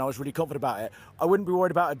cup, and I was really confident about it, I wouldn't be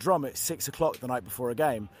worried about a drum at 6 o'clock the night before a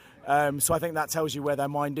game. So I think that tells you where their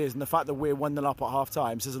mind is, and the fact that we're 1-0 up at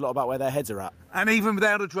half-time says a lot about where their heads are at. And even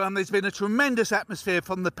without a drum, there's been a tremendous atmosphere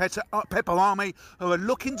from the Pepper Army, who are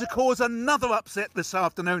looking to cause another upset this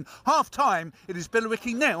afternoon. Half-time, it is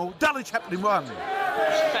Billericay 0, Dulwich Chaplin 1.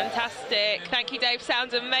 Fantastic. Thank you, Dave.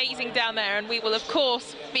 Sounds amazing down there, and we will, of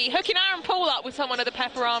course, be hooking Aaron Paul up with someone of the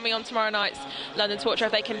Pepper Army on tomorrow night's London Torture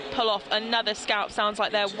if they can pull off another scalp. Sounds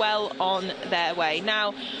like they're well on their way.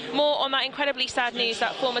 Now, more on that incredibly sad news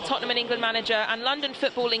that former Tottenham and England manager and London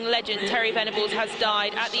footballing legend Terry Venables has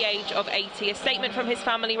died at the age of 80. A statement from his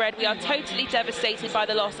family read, "We are totally devastated by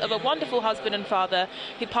the loss of a wonderful husband and father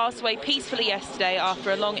who passed away peacefully yesterday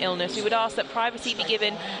after a long illness. We would ask that privacy be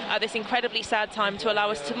given at this incredibly sad time to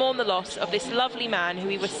allow us to mourn the loss of this lovely man who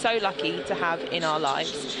we were so lucky to have in our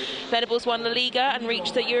lives." Venables won La Liga and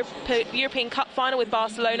reached the European Cup final with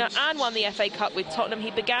Barcelona and won the FA Cup with Tottenham.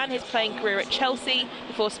 He began his playing career at Chelsea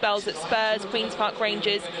before spells at Spurs, Queen's Park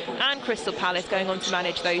Rangers and Crystal Palace, going on to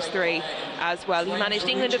manage those three as well. He managed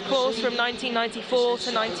England, of course, from 1994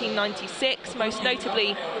 to 1996, most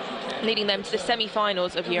notably leading them to the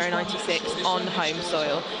semi-finals of Euro 96 on home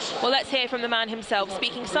soil. Well, let's hear from the man himself,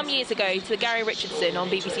 speaking some years ago to Gary Richardson on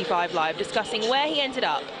BBC 5 Live, discussing where he ended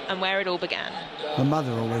up and where it all began. My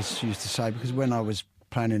mother always used to say, because when I was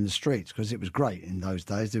playing in the streets, because it was great in those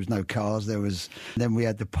days, there was no cars, then we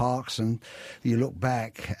had the parks, and you look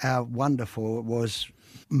back how wonderful it was.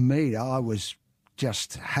 I was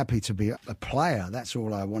just happy to be a player. That's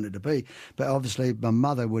all I wanted to be. But obviously my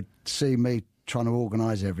mother would see me trying to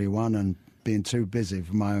organise everyone and being too busy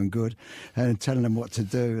for my own good and telling them what to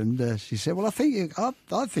do. And she said, well, I think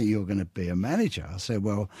you're going to be a manager. I said,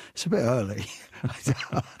 well, it's a bit early.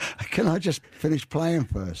 Can I just finish playing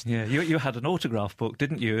first? Yeah, you had an autograph book,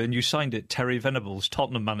 didn't you? And you signed it, Terry Venables,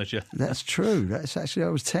 Tottenham manager. That's true. That's actually, I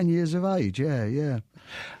was 10 years of age, yeah.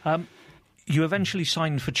 You eventually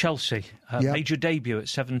signed for Chelsea, made your debut at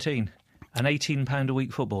 17, an £18 a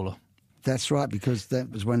week footballer. That's right, because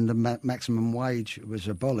that was when the maximum wage was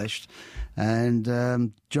abolished,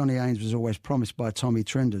 and Johnny Haynes was always promised by Tommy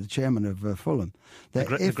Trinder, the chairman of Fulham, that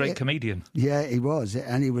the great comedian. Yeah, he was,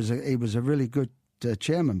 and he was a really good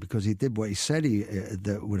chairman, because he did what he said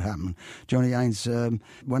that would happen. Johnny Haynes,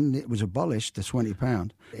 when it was abolished, the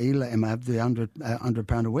 £20, he let him have the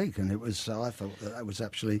 £100 a week, and I thought that was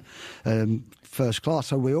actually first class.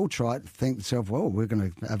 So we all tried to think to ourselves, well, we're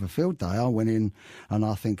going to have a field day. I went in, and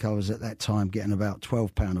I think I was at that time getting about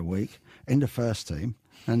 £12 a week in the first team,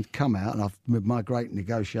 and come out, and with my great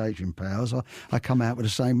negotiation powers, I come out with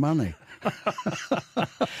the same money.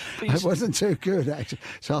 It wasn't too good, actually.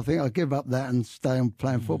 So I think I'll give up that and stay on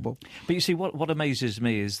playing football. But you see, what amazes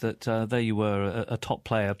me is that there you were, a top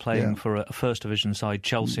player playing for a First Division side,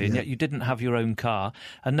 Chelsea, and yet you didn't have your own car,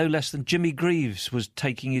 and no less than Jimmy Greaves was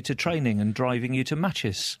taking you to training and driving you to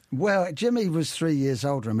matches. Well, Jimmy was 3 years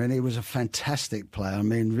older. I mean, he was a fantastic player. I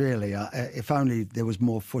mean, really, if only there was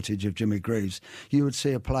more footage of Jimmy Greaves, you would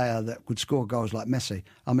see a player that could score goals like Messi.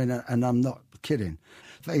 I mean, and I'm not kidding.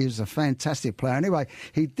 He was a fantastic player. Anyway,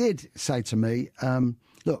 he did say to me,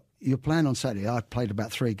 look, you're playing on Saturday. I played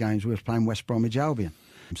about 3 games. We were playing West Bromwich Albion.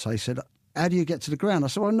 So he said, how do you get to the ground? I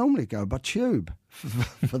said, well, I normally go by tube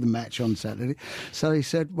for the match on Saturday. So he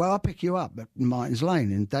said, well, I'll pick you up at Martin's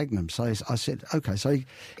Lane in Dagenham. So I said, OK. So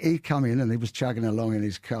he come in, and he was chugging along in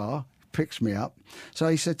his car, picks me up. So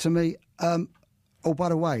he said to me, oh, by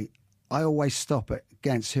the way, I always stop at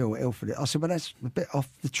Gants Hill, Ilford. I said, well, that's a bit off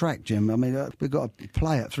the track, Jim. I mean, we've got to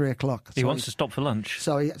play at 3 o'clock. He wants to stop for lunch.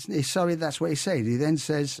 So that's what he said. He then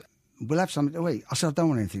says, we'll have something to eat. I said, I don't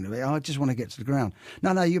want anything to eat. I just want to get to the ground.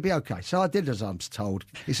 No, you'll be OK. So I did as I was told.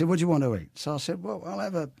 He said, what do you want to eat? So I said, well, I'll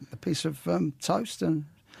have a piece of toast and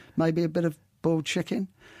maybe a bit of boiled chicken.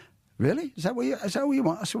 Really? Is that what you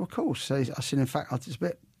want? I said, well, of course. So I said, in fact, it's a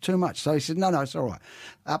bit too much. So he said, no, it's all right.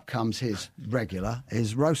 Up comes his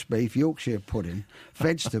roast beef, Yorkshire pudding,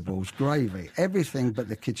 vegetables, gravy, everything but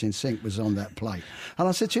the kitchen sink was on that plate. And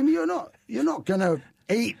I said to him, you're not going to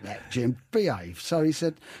eat that, Jim. Behave. So he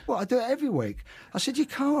said, well, I do it every week. I said, you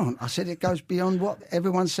can't. I said, it goes beyond what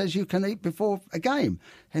everyone says you can eat before a game.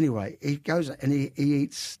 Anyway, he goes and he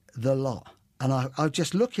eats the lot. And I was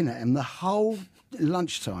just looking at him the whole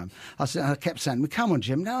lunchtime. I kept saying, well, come on,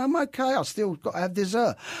 Jim. No, I'm OK. I've still got to have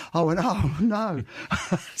dessert. I went, oh, no.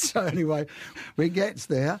 So anyway, we get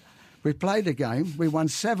there. We played the game. We won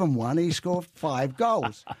 7-1. He scored 5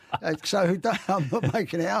 goals. So I'm not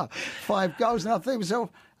making it up. 5 goals. And I think to myself,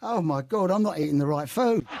 oh, my God, I'm not eating the right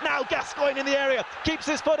food. Now Gascoigne in the area. Keeps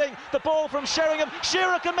his footing. The ball from Sheringham.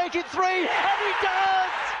 Shearer can make it 3. And he does!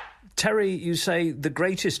 Terry, you say the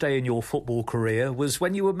greatest day in your football career was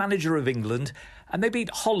when you were manager of England and they beat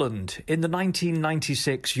Holland in the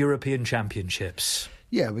 1996 European Championships.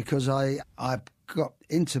 Yeah, because I got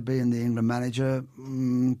into being the England manager,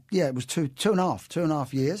 it was two and a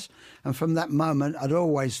half years. And from that moment, I'd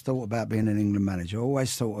always thought about being an England manager,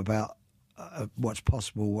 always thought about what's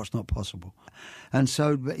possible, what's not possible. And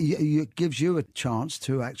so it gives you a chance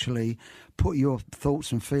to actually put your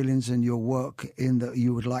thoughts and feelings and your work in that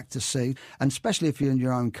you would like to see. And especially if you're in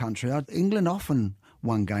your own country. England often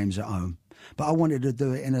won games at home, but I wanted to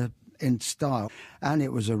do it in style. And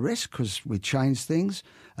it was a risk because we changed things.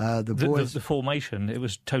 The formation, it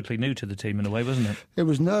was totally new to the team in a way, wasn't it? It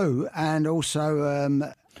was new, and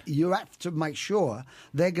also you have to make sure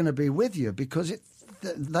they're going to be with you, because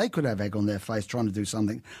they could have egg on their face trying to do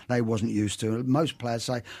something they wasn't used to. Most players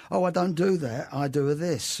say, "Oh, I don't do that. I do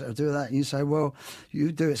this, I do that." And you say, "Well,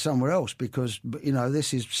 you do it somewhere else, because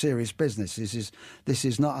this is serious business. This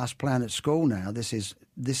is not us playing at school now. This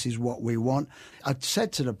is what we want." I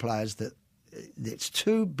said to the players that it's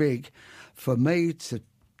too big for me to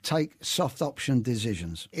take soft option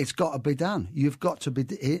decisions. It's got to be done. You've got to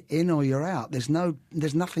be in or you're out. There's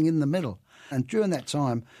nothing in the middle. And during that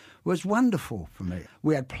time was wonderful for me.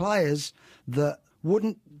 We had players that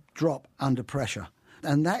wouldn't drop under pressure.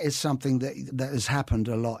 And that is something that has happened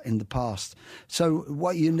a lot in the past. So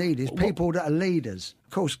what you need is people that are leaders.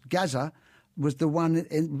 Of course, Gaza was the one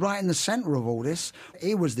right in the centre of all this.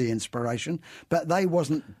 He was the inspiration, but they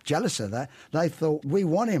wasn't jealous of that. They thought, we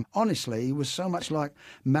want him. Honestly, he was so much like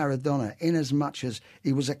Maradona, in as much as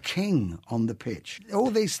he was a king on the pitch.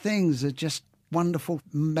 All these things are just wonderful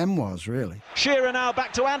memoirs, really. Shearer now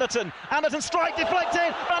back to Anderton. Anderton strike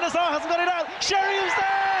deflected. Van der Sar hasn't got it out. Sherry's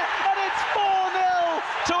there, and it's 4-0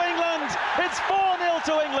 to England. It's 4-0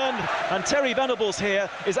 to England. And Terry Venables here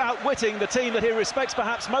is outwitting the team that he respects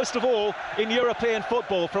perhaps most of all in European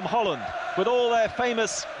football, from Holland, with all their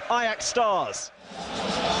famous Ajax stars.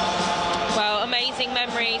 Well, amazing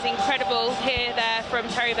memories, incredible here there from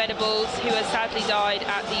Terry Venables, who has sadly died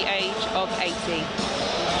at the age of 80.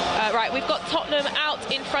 Right, we've got Tottenham out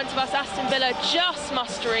in front of us, Aston Villa just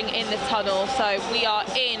mustering in the tunnel, so we are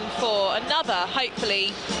in for another,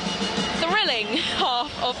 hopefully, thrilling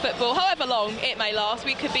half of football, however long it may last.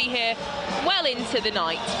 We could be here well into the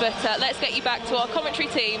night, but let's get you back to our commentary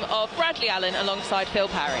team of Bradley Allen alongside Phil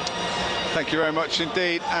Parry. Thank you very much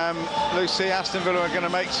indeed. Lucy, Aston Villa are going to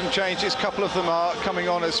make some changes. A couple of them are coming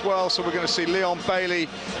on as well, so we're going to see Leon Bailey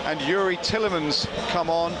and Yuri Tillemans come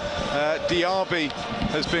on. Diaby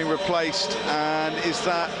has been replaced, and is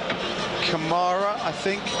that Kamara, I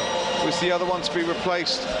think, was the other one to be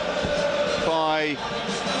replaced by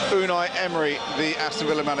Unai Emery, the Aston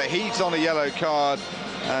Villa manager. He's on a yellow card,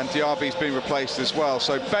 and Diaby's been replaced as well.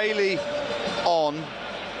 So Bailey on,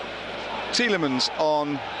 Tillemans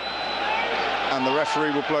on, and the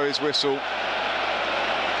referee will blow his whistle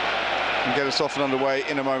and get us off and underway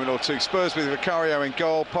in a moment or two. Spurs with Vicario in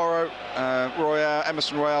goal, Porro, Royale,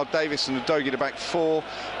 Emerson Royale, Davis and Udogie the back four.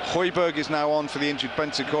 Højbjerg is now on for the injured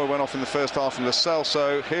Bentancur, went off in the first half, and Lo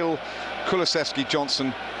Celso, Hill, Kulusevski,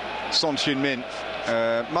 Johnson, Son Heung-min.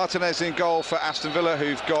 Martinez in goal for Aston Villa,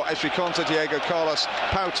 who've got Ezri Konsa, Diego Carlos,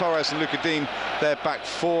 Pau Torres and Luca Dean, their back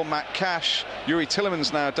four. Matt Cash, Yuri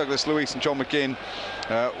Tillemans now, Douglas Luiz and John McGinn,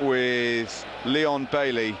 with Leon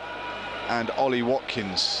Bailey and Ollie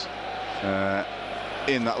Watkins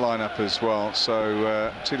in that lineup as well.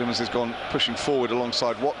 So Tillemans has gone pushing forward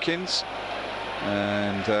alongside Watkins,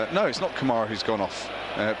 and no, it's not Kamara who's gone off,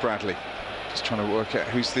 Bradley. Just trying to work out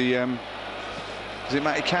who's the is it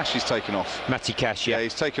Matty Cash he's taken off? Matty Cash, yeah.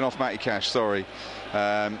 He's taken off Matty Cash, sorry.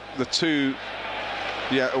 The two,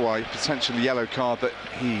 potentially yellow card that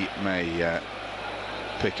he may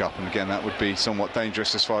pick up, and again that would be somewhat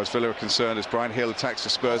dangerous as far as Villa are concerned, as Brian Hill attacks the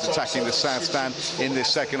Spurs, attacking the south stand in this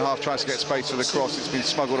second half, tries to get space for the cross. It's been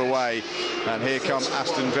smuggled away, and here come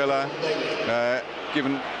Aston Villa,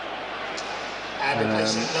 given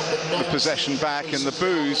the possession back, and the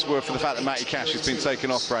boos were for the fact that Matty Cash has been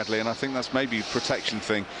taken off, Bradley, and I think that's maybe a protection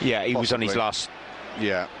thing. Yeah, he possibly was on his last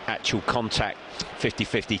actual contact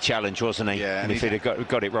 50-50 challenge, wasn't he? Yeah, and if he'd have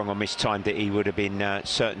got it wrong or mistimed it, he would have been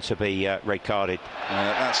certain to be red carded.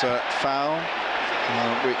 That's a foul,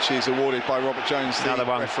 which is awarded by Robert Jones, the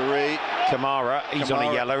referee. Kamara, he's on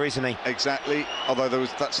a yellow, isn't he? Exactly, although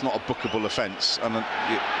that's not a bookable offence, and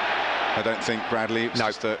I don't think, Bradley, it's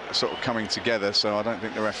just a sort of coming together, so I don't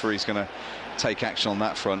think the referee's going to take action on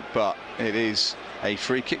that front, but it is a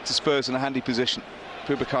free kick to Spurs in a handy position.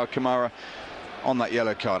 Boubacar Kamara on that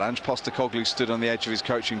yellow card. Ange Postecoglou stood on the edge of his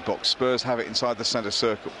coaching box. Spurs have it inside the centre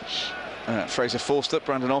circle. Fraser Forster,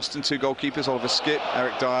 Brandon Austin, two goalkeepers, Oliver Skipp,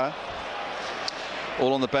 Eric Dyer.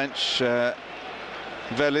 All on the bench.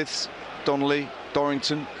 Velith, Donnelly,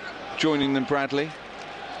 Dorrington, joining them Bradley.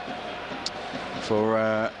 For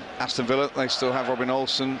Aston Villa, they still have Robin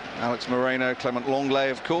Olsen, Alex Moreno, Clement Longley,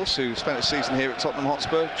 of course, who spent a season here at Tottenham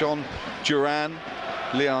Hotspur, John Duran,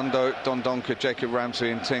 Leandro Dondonka, Jacob Ramsey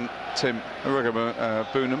and Tim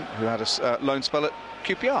Boonham, who had a loan spell at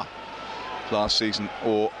QPR last season,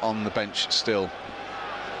 or on the bench still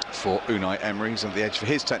for Unai Emery. He's on the edge for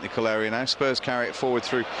his technical area now. Spurs carry it forward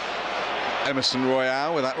through Emerson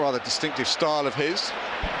Royale with that rather distinctive style of his.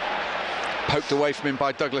 Poked away from him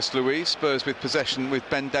by Douglas Luiz. Spurs with possession with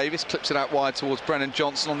Ben Davies, clips it out wide towards Brennan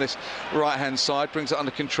Johnson on this right hand side, brings it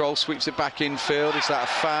under control, sweeps it back infield. Is that a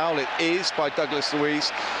foul? It is, by Douglas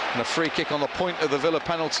Luiz, and a free kick on the point of the Villa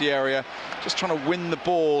penalty area, just trying to win the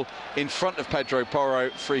ball in front of Pedro Porro.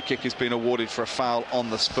 Free kick has been awarded for a foul on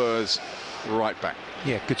the Spurs right back.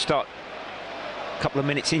 Yeah, good start. A couple of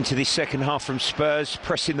minutes into this second half from Spurs,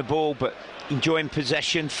 pressing the ball but enjoying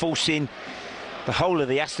possession, forcing the whole of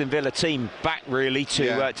the Aston Villa team back really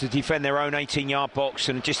to defend their own 18-yard box,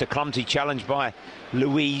 and just a clumsy challenge by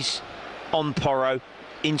Luiz on Porro,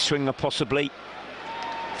 in swinger possibly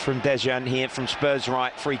from Dejan here from Spurs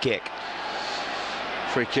right. Free kick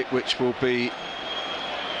which will be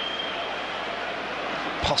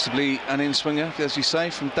possibly an in-swinger, as you say,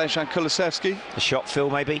 from Dejan Kulusevski. A shot, Phil,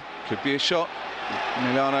 maybe? Could be a shot.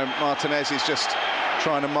 Emiliano Martinez is just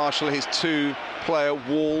trying to marshal his two-player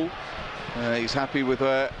wall. He's happy with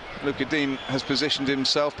where Luka Dean has positioned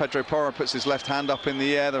himself. Pedro Porro puts his left hand up in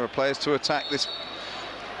the air. There are players to attack this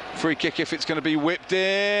free kick if it's going to be whipped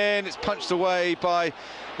in. It's punched away by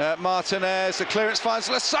Martinez. The clearance finds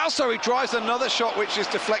Lo Celso. He drives another shot which is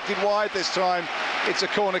deflected wide this time. It's a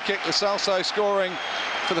corner kick. Lo Celso scoring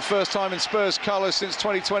for the first time in Spurs colours since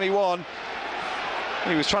 2021.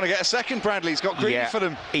 He was trying to get a second, Bradley. He's got greedy for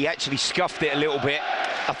them. He actually scuffed it a little bit.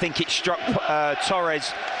 I think it struck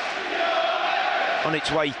Torres on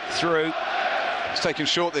its way through. It's taken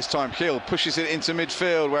short this time. Hill pushes it into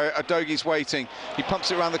midfield where Adogi's waiting. He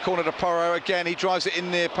pumps it around the corner to Porro again. He drives it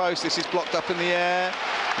in near post. This is blocked up in the air.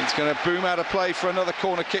 It's going to boom out of play for another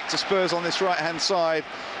corner kick to Spurs on this right-hand side.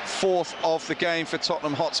 Fourth of the game for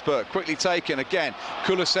Tottenham Hotspur. Quickly taken again.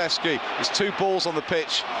 Kulusevski. There's two balls on the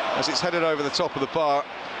pitch as it's headed over the top of the bar.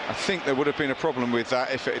 I think there would have been a problem with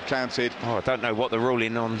that if it had counted. Oh, I don't know what the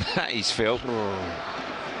ruling on that is, Phil.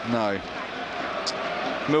 No.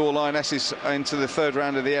 Millwall Lionesses into the third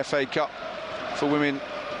round of the FA Cup for women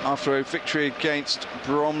after a victory against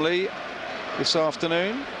Bromley this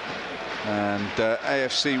afternoon. And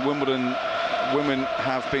AFC Wimbledon women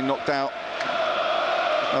have been knocked out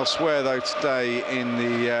elsewhere though today in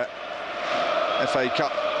the FA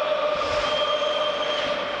Cup.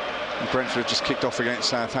 Brentford just kicked off against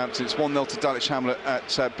Southampton. It's 1-0 to Dulwich Hamlet at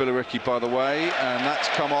Billericay, by the way, and that's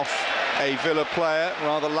come off a Villa player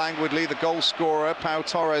rather languidly. The goal scorer, Pau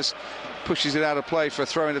Torres, pushes it out of play for a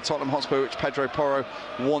throw into Tottenham Hotspur, which Pedro Porro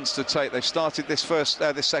wants to take. They've started this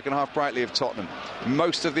second half brightly of Tottenham.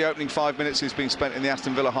 Most of the opening 5 minutes has been spent in the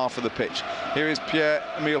Aston Villa half of the pitch. Here is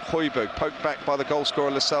Pierre-Emile Højbjerg, poked back by the goal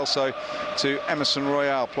scorer Lo Celso to Emerson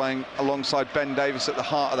Royale, playing alongside Ben Davies at the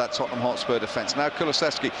heart of that Tottenham Hotspur defence. Now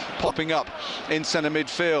Kulusevski popping up in centre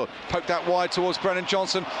midfield, poked out wide towards Brennan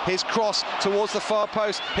Johnson. His cross towards the far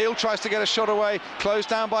post. Hill tries to get a shot away, closed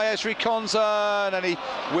down by Ezri Konsa, and he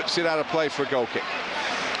whips it out of play for a goal kick.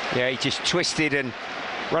 Yeah, he just twisted and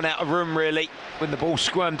run out of room really when the ball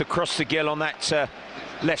squirmed across the gill on that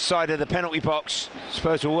left side of the penalty box.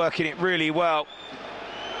 Spurs were working it really well.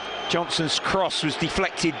 Johnson's cross was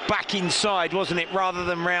deflected back inside, wasn't it, rather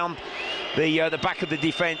than round the back of the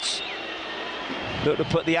defence. Looked to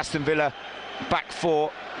put the Aston Villa back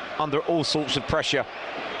four under all sorts of pressure.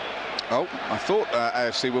 Oh, I thought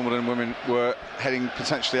AFC Wimbledon women were heading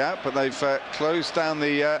potentially out, but they've closed down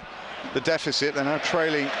the deficit. They're now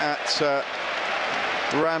trailing at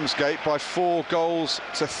Ramsgate by 4 goals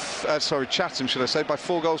to Chatham, should I say, by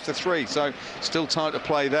 4 goals to 3. So still time to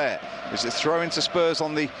play there. There's a throw into Spurs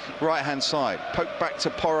on the right-hand side. Poked back to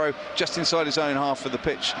Porro just inside his own half of the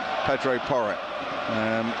pitch. Pedro Porro.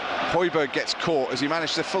 Højbjerg gets caught as he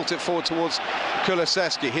managed to filter it forward towards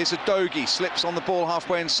Kulusevski. Here's Adogi, slips on the ball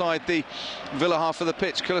halfway inside the Villa half of the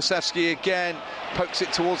pitch. Kulusevski again pokes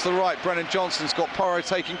it towards the right. Brennan Johnson's got Porro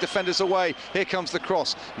taking defenders away. Here comes the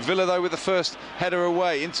cross. Villa though with the first header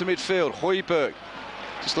away into midfield. Højbjerg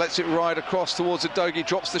just lets it ride across towards Adogi,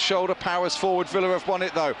 drops the shoulder, powers forward. Villa have won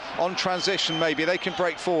it though. On transition maybe, they can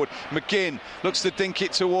break forward. McGinn looks to dink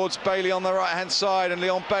it towards Bailey on the right-hand side, and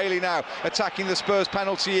Leon Bailey now attacking the Spurs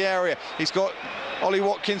penalty area. He's got Ollie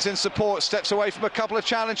Watkins in support, steps away from a couple of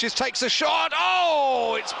challenges, takes a shot.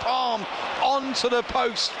 Oh, it's palmed on run to the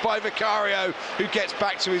post by Vicario, who gets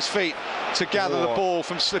back to his feet to gather the ball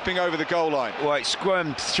from slipping over the goal line. Well, it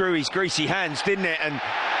squirmed through his greasy hands, didn't it? And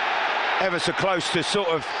ever so close to sort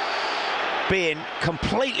of being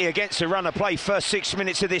completely against the run of play. First 6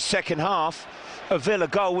 minutes of this second half, a Villa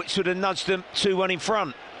goal which would have nudged them 2-1 in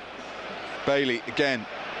front. Bailey again,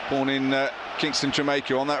 born in Kingston,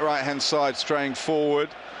 Jamaica, on that right-hand side, straying forward,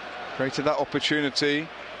 created that opportunity.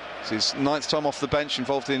 It's his 9th time off the bench,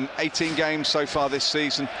 involved in 18 games so far this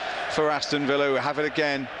season for Aston Villa, who have it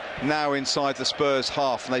again now inside the Spurs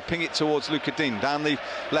half, and they ping it towards Lucas Digne down the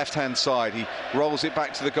left-hand side. He rolls it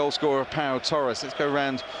back to the goal scorer, Pau Torres. Let's go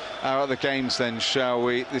round our other games then, shall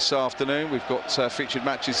we, this afternoon. We've got featured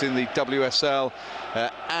matches in the WSL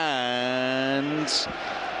and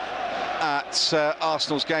at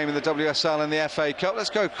Arsenal's game in the WSL and the FA Cup.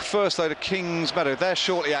 Let's go first though to Kings Meadow. There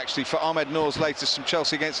shortly actually for Ahmed Noor's latest from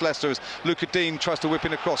Chelsea against Leicester as Lucas Digne tries to whip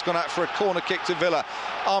in across, gone out for a corner kick to Villa.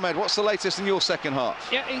 Ahmed, what's the latest in your second half?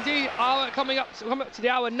 Yeah, indeed, coming up to the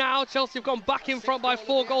hour now. Chelsea have gone back in front by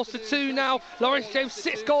 4-2 now. Lawrence James'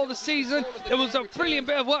 6th goal of the season. It was a brilliant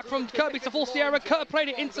bit of work from Kirby to force the error. Kirk played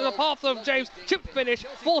it into the path of James. Chip finish,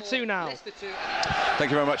 4-2 now.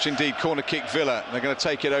 Thank you very much indeed. Corner kick Villa. They're going to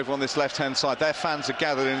take it over on this left-hand side. Their fans are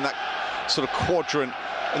gathered in that sort of quadrant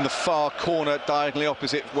in the far corner, diagonally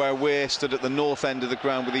opposite where we're stood at the north end of the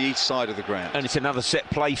ground with the east side of the ground. And it's another set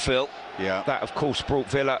play, Phil. Yeah. That, of course, brought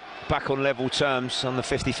Villa back on level terms on the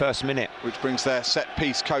 51st minute. Which brings their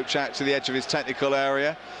set-piece coach out to the edge of his technical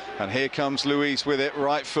area. And here comes Luiz with it,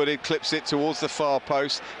 right-footed, clips it towards the far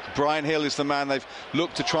post. Brian Hill is the man they've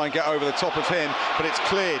looked to try and get over the top of him, but it's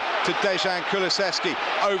cleared to Dejan Kulusevski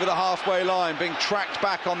over the halfway line, being tracked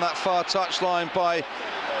back on that far touchline by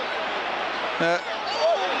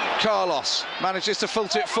Carlos. Manages to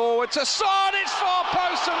filter it forward to Son. It's far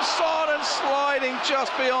post and Son, and sliding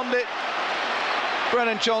just beyond it.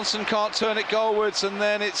 Brennan Johnson can't turn it goalwards, and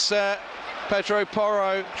then it's Pedro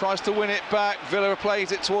Porro tries to win it back. Villa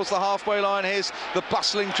plays it towards the halfway line. Here's the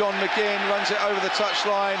bustling John McGinn, runs it over the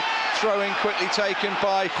touchline. Throw-in quickly taken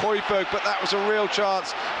by Hojbjerg, but that was a real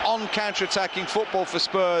chance on counter-attacking football for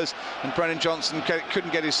Spurs, and Brennan Johnson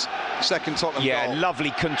couldn't get his second Tottenham goal. Yeah,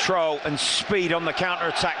 lovely control and speed on the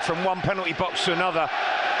counter-attack from one penalty box to another.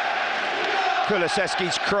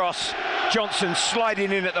 Kulusevski's cross. Johnson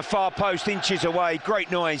sliding in at the far post, inches away. Great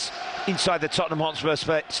noise inside the Tottenham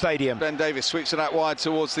Hotspur Stadium. Ben Davies sweeps it out wide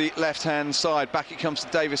towards the left-hand side. Back it comes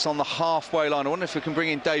to Davis on the halfway line. I wonder if we can bring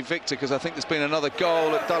in Dave Victor, because I think there's been another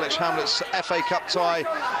goal at Dulwich Hamlet's FA Cup tie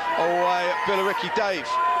away at Billericay. Dave.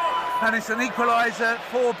 And it's an equaliser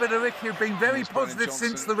for Billericay, who've been very positive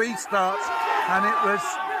since the restart. And it was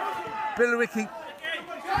Billericay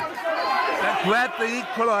that grabbed the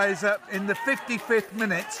equaliser in the 55th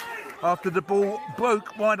minute after the ball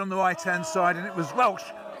broke wide on the right-hand side, and it was Welsh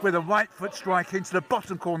with a right foot strike into the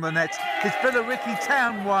bottom corner of the net. It's Billericay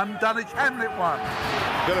Town 1, Dulwich Hamlet 1.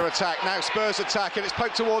 Villa attack, now Spurs attack, and it's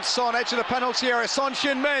poked towards Son, edge of the penalty area. Son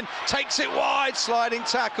Heung-min takes it wide, sliding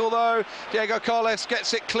tackle though. Diego Carles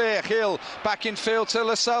gets it clear. Hill back in field to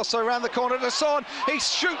Lo Celso, around the corner to Son. He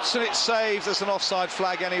shoots and it saves. There's an offside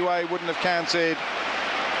flag anyway, wouldn't have counted.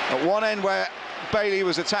 At one end where Bailey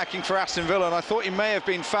was attacking for Aston Villa, and I thought he may have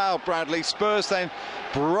been fouled, Bradley. Spurs then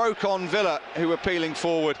broke on Villa, who were peeling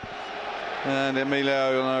forward. And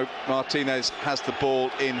Emilio Martinez has the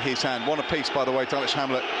ball in his hand. One apiece, by the way, Dulwich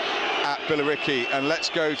Hamlet at Billericay. And let's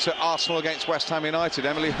go to Arsenal against West Ham United.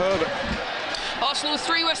 Emily Herbert. Arsenal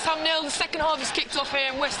 3, West Ham 0. The second half has kicked off here,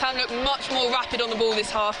 and West Ham look much more rapid on the ball this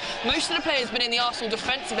half. Most of the players have been in the Arsenal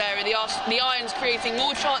defensive area. The Irons creating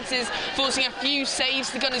more chances, forcing a few saves.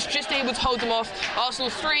 The Gunners just able to hold them off. Arsenal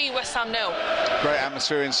 3, West Ham 0. Great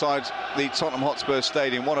atmosphere inside the Tottenham Hotspur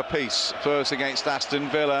Stadium. One apiece. First against Aston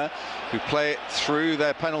Villa, who play it through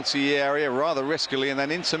their penalty area rather riskily and then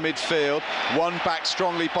into midfield. One back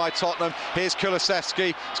strongly by Tottenham. Here's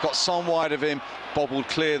Kulusevski. He's got Son wide of him. Bobbled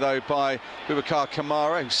clear though by Boubacar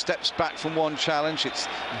Kamara, who steps back from one challenge. It's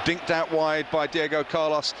dinked out wide by Diego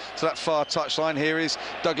Carlos to that far touchline. Here is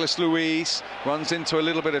Douglas Luiz, runs into a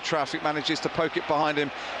little bit of traffic, manages to poke it behind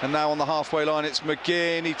him, and now on the halfway line it's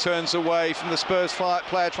McGinn. He turns away from the Spurs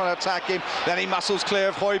player trying to attack him, then he muscles clear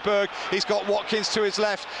of Hojbjerg. He's got Watkins to his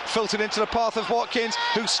left, filtered into the path of Watkins,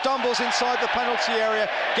 who stumbles inside the penalty area,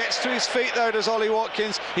 gets to his feet though, does Ollie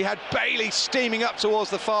Watkins. He had Bailey steaming up towards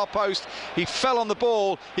the far post. He fell on the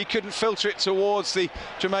ball, he couldn't filter it towards the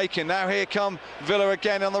Jamaican. Now here come Villa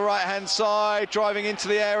again on the right hand side, driving into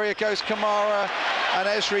the area goes Kamara, and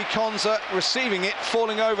Esri Konza receiving it,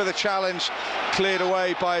 falling over the challenge, cleared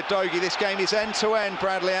away by Adogi. This game is end to end,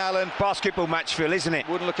 Bradley Allen. Basketball match, Phil, isn't it?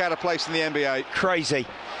 Wouldn't look out of place in the NBA. Crazy.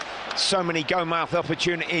 So many goal-mouth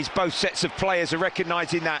opportunities. Both sets of players are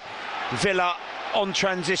recognising that. Villa on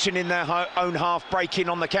transition in their own half, breaking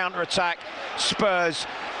on the counter-attack. Spurs,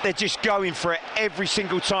 they're just going for it every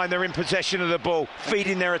single time they're in possession of the ball,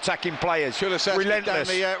 feeding their attacking players. Relentless.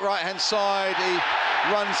 Down the right-hand side,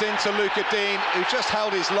 he runs into Luca Dean, who just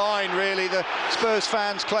held his line, really. The Spurs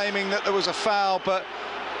fans claiming that there was a foul, but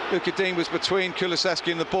Luca Dean was between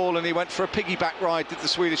Kulusevski and the ball, and he went for a piggyback ride, did the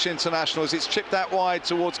Swedish international, as it's chipped that wide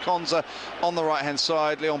towards Konza on the right-hand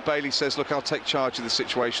side. Leon Bailey says, look, I'll take charge of the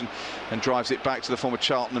situation, and drives it back to the former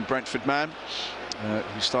Charlton and Brentford man,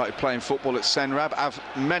 who started playing football at Senrab.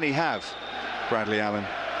 Many have, Bradley Allen,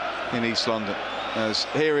 in East London. As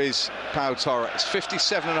here is Pau Torres,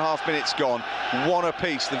 57.5 minutes gone, one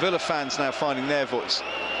apiece. The Villa fans now finding their voice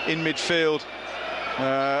in midfield.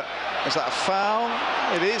 Is that a foul?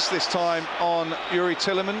 It is this time on Yuri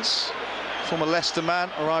Tillemans, former Leicester man,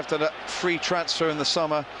 arrived at a free transfer in the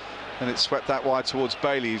summer, and it swept that wide towards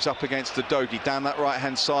Bailey, who's up against Udogie down that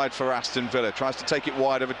right-hand side for Aston Villa. Tries to take it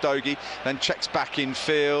wide of Udogie, then checks back in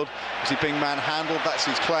field. Is he being manhandled? That's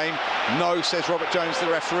his claim. No, says Robert Jones, the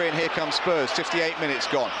referee, and here comes Spurs. 58 minutes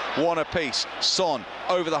gone, one apiece. Son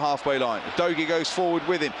over the halfway line. Udogie goes forward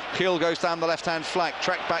with him. Hill goes down the left-hand flank,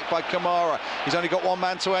 tracked back by Kamara. He's only got one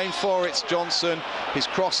man to aim for. It's Johnson. His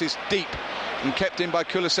cross is deep and kept in by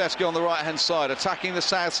Kulusevski on the right-hand side, attacking the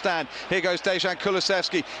south stand. Here goes Dejan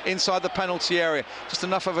Kulusevski inside the penalty area. Just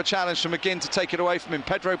enough of a challenge for McGinn to take it away from him.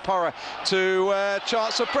 Pedro Porra to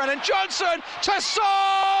chance of Brennan Johnson to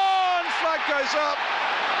Son! Flag goes up.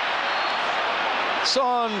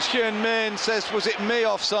 Son Heung-min says, was it me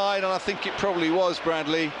offside? And I think it probably was,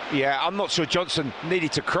 Bradley. Yeah, I'm not sure Johnson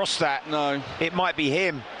needed to cross that. No. It might be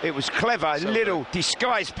him. It was clever. So little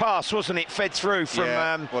disguised pass, wasn't it? Fed through from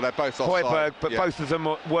well, they're both offside. Højbjerg, but both of them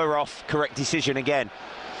were off. Correct decision again.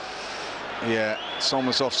 Yeah, Son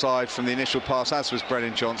was offside from the initial pass, as was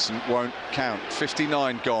Brennan Johnson. Won't count.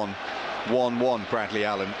 59 gone, 1-1, Bradley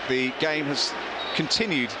Allen. The game has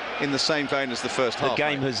continued in the same vein as the first half. The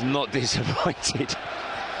game has not disappointed.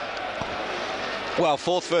 Well,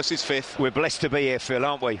 fourth versus fifth. We're blessed to be here, Phil,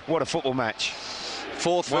 aren't we? What a football match.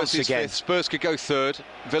 Fourth versus fifth. Spurs could go third,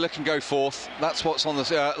 Villa can go fourth. That's what's on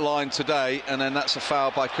the line today, and then that's a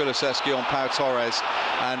foul by Kulusevski on Pau Torres,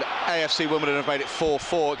 and AFC Wimbledon have made it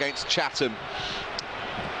 4-4 against Chatham.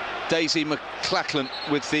 Daisy McLachlan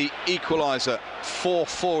with the equaliser,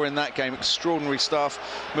 4-4 in that game. Extraordinary stuff.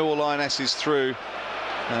 Millwall Lionesses through,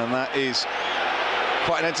 and that is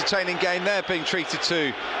quite an entertaining game there, being treated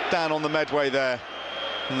to down on the Medway there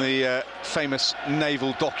in the famous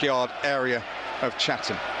naval dockyard area of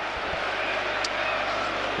Chatham.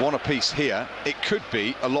 One apiece here. It could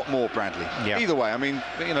be a lot more, Bradley. Yeah. Either way, I mean,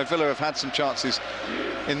 you know, Villa have had some chances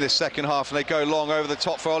in this second half, and they go long over the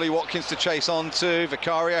top for Ollie Watkins to chase on to.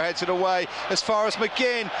 Vicario heads it away as far as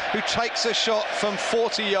McGinn, who takes a shot from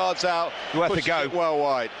 40 yards out. Worth a go. Well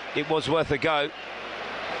wide. It was worth a go.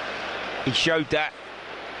 He showed that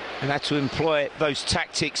and had to employ those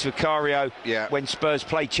tactics, Vicario, when Spurs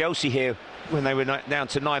played Chelsea here. When they were down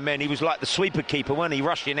to 9 men, he was like the sweeper keeper, wasn't he?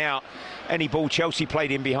 Rushing out any ball Chelsea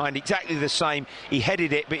played in behind, exactly the same. He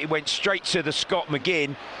headed it, but it went straight to the Scott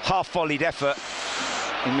McGinn, half-volleyed effort.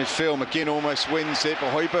 In midfield, McGinn almost wins it,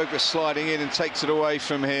 but Højbjerg was sliding in and takes it away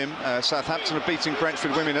from him. Southampton are beating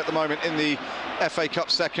Brentford women at the moment in the FA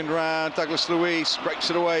Cup second round. Douglas Luiz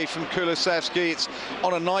scrapes it away from Kulusevski. It's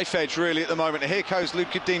on a knife edge really at the moment. And here goes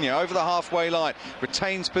Luca Digne over the halfway line,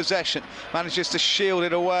 retains possession, manages to shield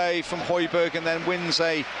it away from Højbjerg, and then wins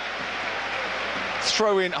a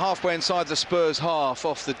throw in halfway inside the Spurs half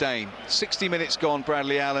off the Dane. 60 minutes gone,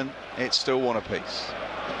 Bradley Allen. It's still one apiece.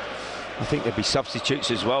 I think there'd be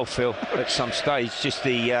substitutes as well, Phil, at some stage. Just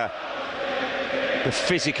the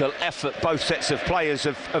physical effort both sets of players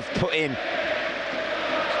have put in.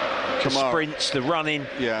 The sprints, the running.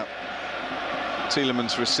 Yeah.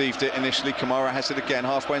 Tielemans received it initially. Kamara has it again,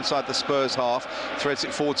 halfway inside the Spurs half. Threads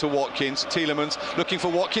it forward to Watkins. Tielemans looking for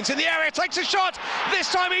Watkins in the area, takes a shot.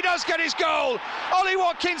 This time he does get his goal. Ollie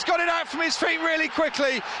Watkins got it out from his feet really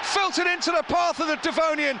quickly. Filtered into the path of the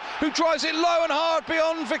Devonian, who drives it low and hard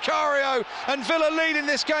beyond Vicario. And Villa lead in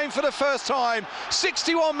this game for the first time.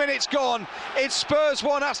 61 minutes gone. It's Spurs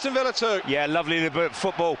 1, Aston Villa 2. Yeah, lovely little bit of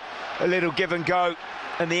football. A little give and go.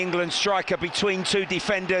 And the England striker between two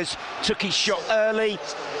defenders took his shot early,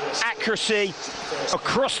 accuracy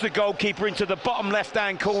across the goalkeeper into the bottom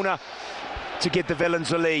left-hand corner to give the Villains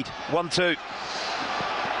the lead. 1-2.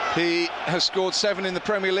 He has scored 7 in the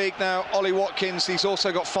Premier League now. Ollie Watkins, he's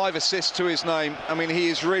also got 5 assists to his name. I mean, he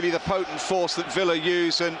is really the potent force that Villa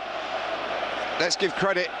use, and let's give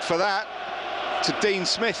credit for that to Dean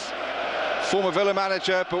Smith. Former Villa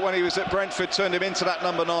manager, but when he was at Brentford, turned him into that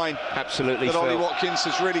number 9. Absolutely, that Phil. Ollie Watkins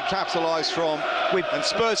has really capitalised from. And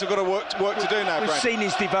Spurs have got to work to do now, We've Brent. seen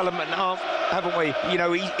his development, haven't we? You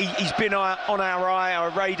know, he's been on our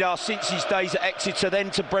radar since his days at Exeter,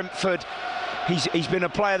 then to Brentford. He's been a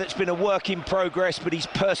player that's been a work in progress, but he's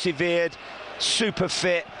persevered, super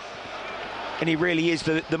fit. And he really is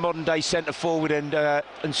the modern-day centre-forward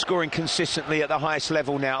and scoring consistently at the highest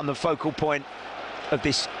level now, and the focal point of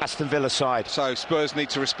this Aston Villa side. So Spurs need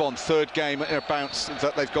to respond. Third game in a bounce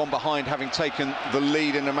that they've gone behind, having taken the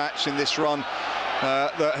lead in a match in this run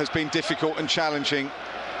that has been difficult and challenging.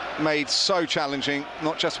 Made so challenging,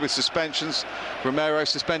 not just with suspensions. Romero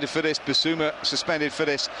suspended for this, Bissouma suspended for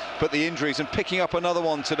this, but the injuries, and picking up another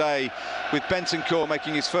one today with Bentancur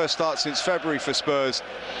making his first start since February for Spurs,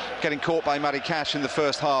 getting caught by Matty Cash in the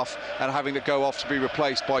first half and having to go off to be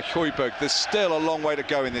replaced by Højbjerg. There's still a long way to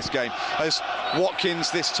go in this game, as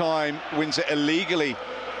Watkins this time wins it illegally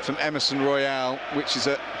from Emerson Royal, which is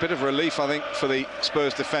a bit of relief, I think, for the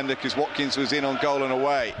Spurs defender, because Watkins was in on goal and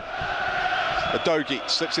away. Udogie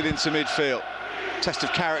slips it into midfield. Test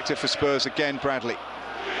of character for Spurs again, Bradley.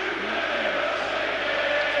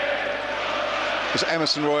 As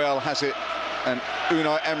Emerson Royal has it, and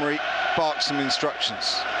Unai Emery barks some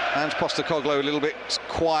instructions. Ange Postecoglou a little bit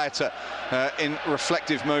quieter, in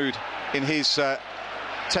reflective mood in his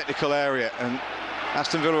technical area. And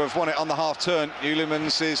Aston Villa have won it on the half turn.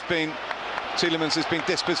 Tielemans has been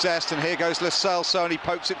dispossessed, and here goes Lo Celso, and he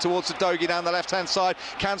pokes it towards Udogie down the left-hand side.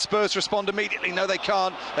 Can Spurs respond immediately? No, they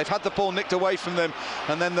can't. They've had the ball nicked away from them,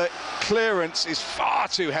 and then the clearance is far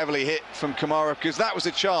too heavily hit from Kamara, because that was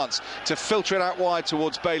a chance to filter it out wide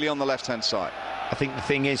towards Bailey on the left-hand side. I think the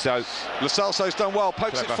thing is, though, Lo Celso's done well,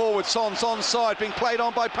 pokes it forward. Son's onside, being played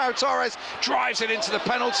on by Pau Torres, drives it into the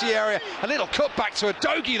penalty area. A little cut back to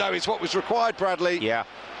Udogie, though, is what was required, Bradley. Yeah.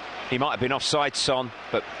 He might have been offside, Son,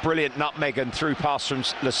 but brilliant nutmeg and through pass from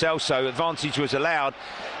Lo Celso. Advantage was allowed,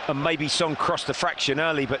 and maybe Son crossed the fraction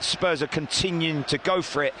early, but Spurs are continuing to go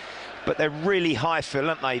for it. But they're really high, Phil,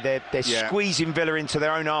 aren't they? They're squeezing Villa into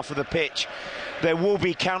their own half of the pitch. There will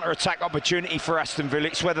be counter-attack opportunity for Aston Villa.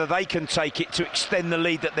 It's whether they can take it to extend the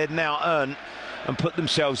lead that they've now earned and put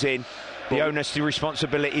themselves in. The onus, the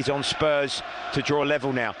responsibility is on Spurs to draw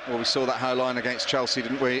level now. Well, we saw that high line against Chelsea,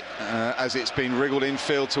 didn't we? As it's been wriggled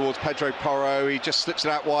infield towards Pedro Porro. He just slips it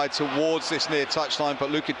out wide towards this near touchline,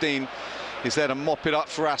 but Luca Dean is there to mop it up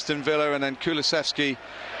for Aston Villa, and then Kulusevski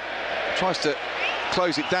tries to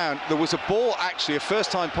close it down. There was a ball, actually, a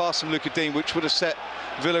first-time pass from Luca Dean, which would have set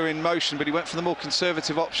Villa in motion, but he went for the more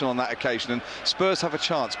conservative option on that occasion, and Spurs have a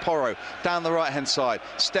chance. Porro down the right-hand side,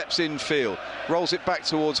 steps infield, rolls it back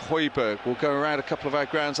towards Højbjerg. We'll go around a couple of our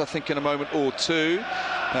grounds, I think, in a moment or two.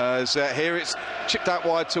 As here it's chipped out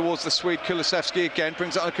wide towards the Swede. Kulusevski again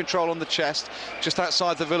brings it under control on the chest, just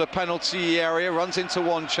outside the Villa penalty area, runs into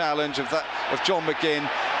one challenge of John McGinn,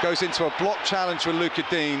 goes into a block challenge for Luca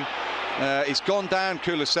Dean. He's gone down,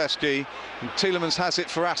 Kulusevski, and Tielemans has it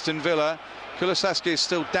for Aston Villa. Kulusevski is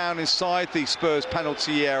still down inside the Spurs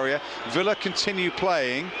penalty area. Villa continue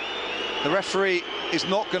playing. The referee is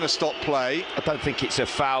not going to stop play. I don't think it's a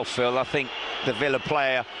foul, Phil. I think the Villa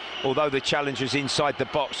player, although the challenge was inside the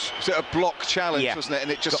box... Was it a block challenge, wasn't it?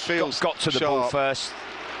 And it just got to the sharp. ball first.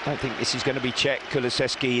 I don't think this is going to be checked.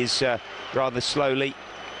 Kulusevski is rather slowly,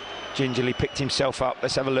 gingerly picked himself up.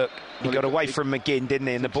 Let's have a look. He got away from McGinn, didn't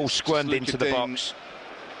he? And the ball squirmed into the box.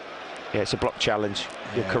 Yeah, it's a block challenge.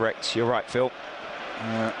 You're correct. You're right, Phil.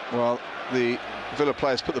 Well, the Villa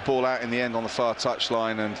players put the ball out in the end on the far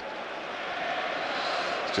touchline, and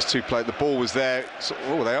just two players. The ball was there. So,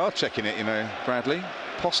 they are checking it, you know, Bradley.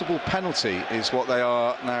 Possible penalty is what they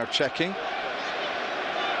are now checking.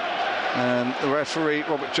 And the referee,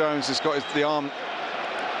 Robert Jones, has got the arm.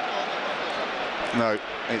 No,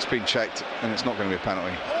 it's been checked, and it's not going to be a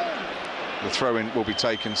penalty. The throw-in will be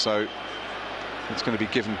taken, so it's going to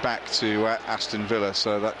be given back to Aston Villa.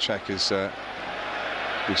 So that check is... it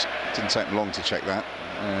didn't take them long to check that.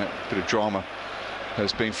 Bit of drama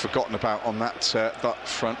has been forgotten about on that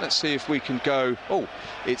front. Let's see if we can go... Oh,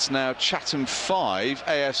 it's now Chatham 5,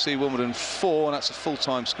 AFC Wimbledon 4, and that's a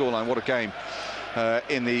full-time scoreline. What a game.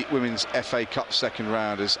 In the Women's FA Cup second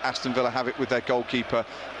round, as Aston Villa have it with their goalkeeper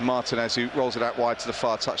Martinez, who rolls it out wide to the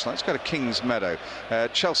far touchline. Let's go to Kings Meadow.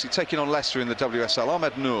 Chelsea taking on Leicester in the WSL.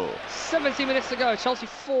 Ahmed Noor. 70 minutes to go. Chelsea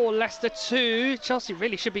 4, Leicester 2. Chelsea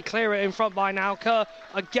really should be clearer in front by now. Kerr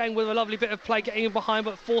again with a lovely bit of play, getting in behind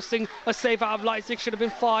but forcing a save out of Leipzig. Should have been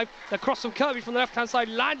 5. The cross from Kirby from the left hand side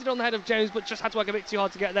landed on the head of James, but just had to work a bit too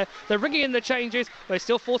hard to get there. They're ringing in the changes, but it's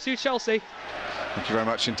still 4-2 Chelsea. Thank you very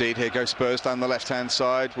much indeed. Here goes Spurs down the left-hand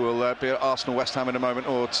side. We'll be at Arsenal-West Ham in a moment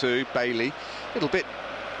or two. Bailey, a little bit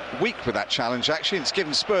weak with that challenge, actually. It's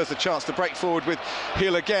given Spurs the chance to break forward with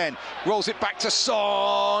Hill again. Rolls it back to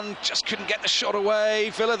Son. Just couldn't get the shot away.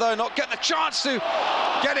 Villa, though, not getting the chance to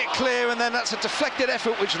get it clear. And then that's a deflected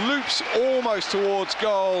effort which loops almost towards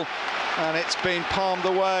goal. And it's been palmed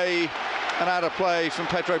away and out of play from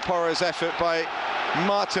Pedro Porro's effort by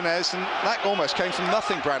Martinez, and that almost came from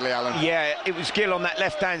nothing, Bradley Allen. Yeah, it was Gill on that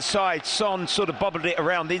left-hand side. Son sort of bobbled it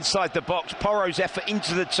around inside the box. Porro's effort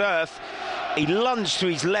into the turf. He lunged to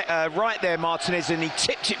his right there, Martinez, and he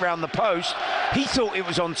tipped it round the post. He thought it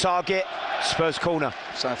was on target. Spurs corner.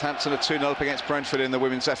 Southampton are 2-0 up against Brentford in the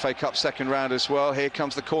Women's FA Cup second round as well. Here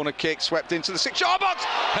comes the corner kick, swept into the 6-yard box,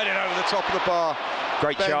 headed over the top of the bar.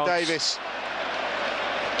 Great Ben chance. Davies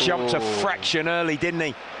Jumped a fraction early, didn't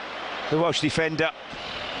he? The Welsh defender.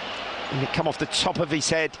 And it come off the top of his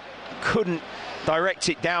head. Couldn't direct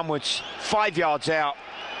it downwards. 5 yards out.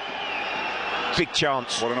 Big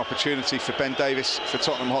chance. What an opportunity for Ben Davies for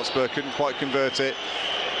Tottenham Hotspur. Couldn't quite convert it.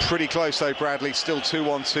 Pretty close though, Bradley. Still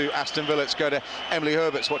 2-1 to Aston Villa. Let's go to Emily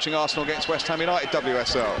Herberts watching Arsenal against West Ham United,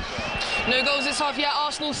 WSL. No goals this half yet.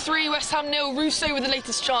 Arsenal 3, West Ham 0. Russo with the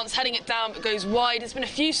latest chance, heading it down but goes wide. There's been a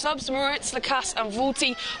few subs. Moritz, Lacasse and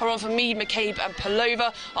Vulti are on for Mead, McCabe and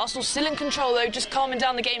Palova. Arsenal still in control though, just calming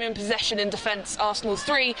down the game in possession in defence. Arsenal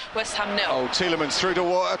 3, West Ham 0. Oh, Tielemans through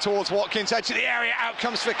to towards Watkins, edge of the area. Out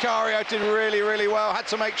comes Vicario. Did really, really well. Had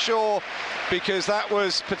to make sure, because that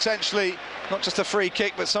was potentially not just a free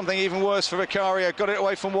kick, but something even worse for Vicario. Got it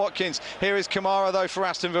away from Watkins. Here is Kamara, though, for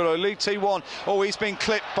Aston Villa. Lead T1. Oh, he's been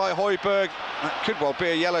clipped by Højbjerg. That could well be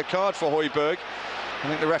a yellow card for Højbjerg. I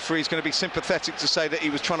think the referee's going to be sympathetic to say that he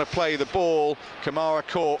was trying to play the ball. Kamara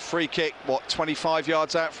caught. Free kick, what, 25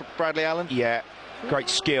 yards out for Bradley Allen? Yeah, great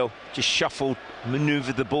skill. Just shuffled,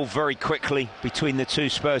 manoeuvred the ball very quickly between the two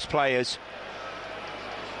Spurs players.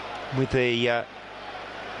 With the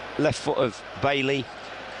left foot of Bailey.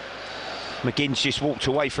 McGinn's just walked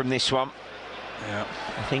away from this one. Yeah,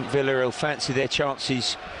 I think Villa will fancy their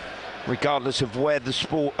chances regardless of where the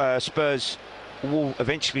Spurs wall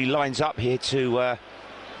eventually lines up here to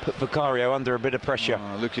put Vicario under a bit of pressure.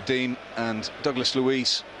 Luca Dean and Douglas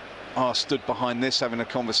Luiz are stood behind this, having a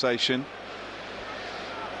conversation.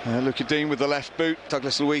 Luca Dean with the left boot.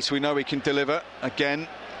 Douglas Luiz, we know he can deliver. Again,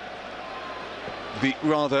 the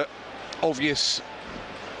rather obvious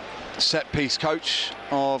set-piece coach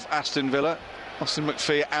of Aston Villa. Austin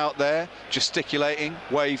McPhee out there, gesticulating,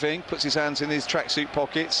 waving, puts his hands in his tracksuit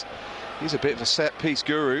pockets. He's a bit of a set-piece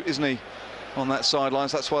guru, isn't he, on that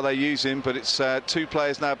sidelines? That's why they use him, but it's two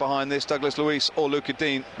players now behind this, Douglas Luiz or Luca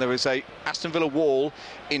Dean. There is a Aston Villa wall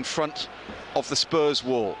in front of the Spurs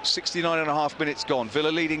wall. 69.5 minutes gone. Villa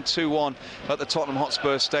leading 2-1 at the Tottenham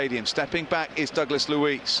Hotspur Stadium. Stepping back is Douglas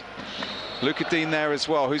Luiz. Luca Dean there as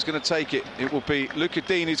well. Who's going to take it? It will be Luca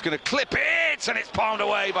Dean who's going to clip it, and it's palmed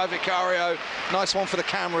away by Vicario. Nice one for the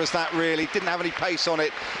cameras, that really. Didn't have any pace on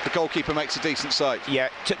it. The goalkeeper makes a decent save. Yeah,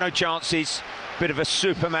 took no chances. Bit of a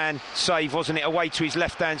Superman save, wasn't it? Away to his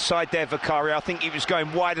left-hand side there, Vicario. I think he was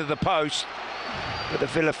going wide of the post. But the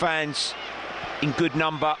Villa fans in good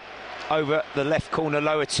number over the left corner,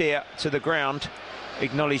 lower tier to the ground.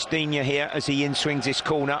 Acknowledge Digne here as he in-swings this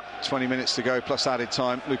corner. 20 minutes to go plus added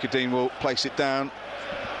time. Luca Dean will place it down.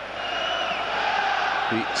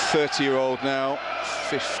 The 30-year-old now,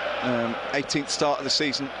 18th start of the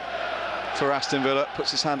season for Aston Villa. Puts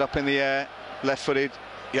his hand up in the air, left-footed,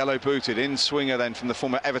 yellow-booted. In-swinger then from the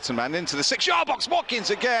former Everton man into the 6-yard box. Watkins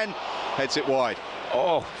again heads it wide.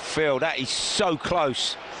 Oh, Phil, that is so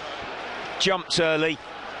close. Jumps early.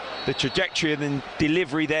 The trajectory and the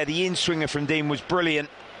delivery there, the in-swinger from Dean was brilliant.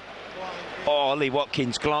 Oh, Ollie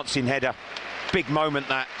Watkins, glancing header. Big moment,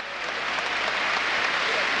 that.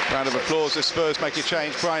 Round of applause as Spurs make a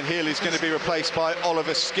change. Brian Healy's going to be replaced by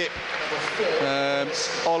Oliver Skipp.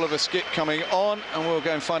 Oliver Skipp coming on, and we'll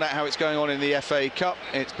go and find out how it's going on in the FA Cup.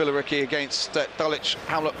 It's Billericay against Dulwich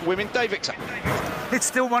Hamlet women. Dave Victor. It's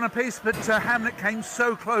still one apiece, but Hamlet came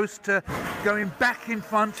so close to going back in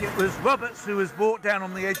front. It was Roberts who was brought down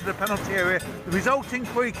on the edge of the penalty area. The resulting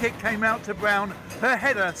free kick came out to Brown. Her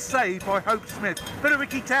header saved by Hope Smith.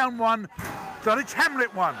 Billericay Town 1, Dulwich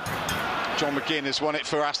Hamlet 1. John McGinn has won it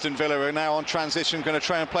for Aston Villa, who are now on transition, going to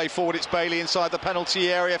try and play forward. It's Bailey inside the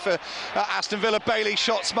penalty area for Aston Villa. Bailey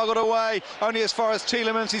shot smuggled away, only as far as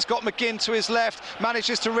Tielemans. He's got McGinn to his left,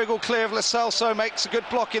 manages to wriggle clear of Lo Celso, makes a good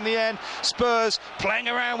block in the end. Spurs playing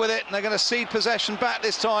around with it, and they're going to cede possession back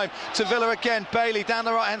this time to Villa again. Bailey down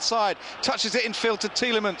the right-hand side, touches it infield to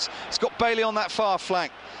Tielemans. He's got Bailey on that far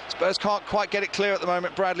flank. Spurs can't quite get it clear at the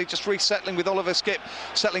moment. Bradley just resettling with Oliver Skipp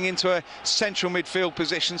settling into a central midfield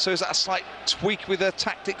position. So is that a slight tweak with the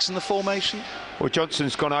tactics and the formation? Well,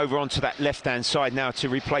 Johnson's gone over onto that left-hand side now to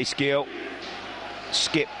replace Gill.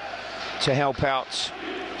 Skipp to help out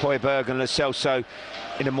Højbjerg and Lo Celso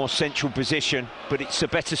in a more central position. But it's a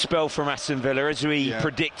better spell from Aston Villa, as we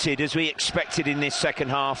predicted, as we expected in this second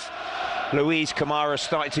half. Luis Kamara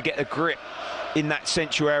started to get a grip in that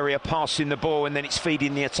central area, passing the ball, and then it's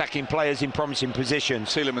feeding the attacking players in promising positions.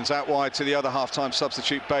 Tielemans out wide to the other half-time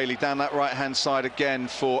substitute, Bailey, down that right-hand side again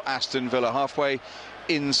for Aston Villa, halfway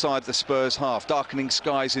inside the Spurs half. Darkening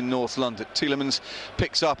skies in North London. Tielemans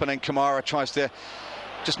picks up, and then Kamara tries to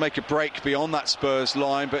just make a break beyond that Spurs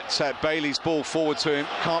line, but Bailey's ball forward to him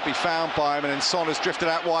can't be found by him, and then Son has drifted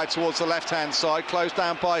out wide towards the left-hand side, closed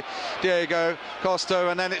down by Diego Costa,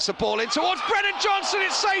 and then it's a ball in towards Brennan Johnson.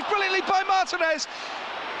 It's saved brilliantly by Martinez.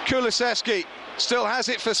 Kulusevski still has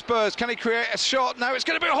it for Spurs. Can he create a shot? No, it's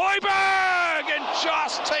going to be Højbjerg, and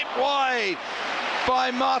just tipped wide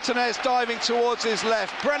by Martinez, diving towards his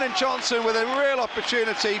left. Brennan Johnson with a real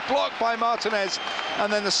opportunity, blocked by Martinez,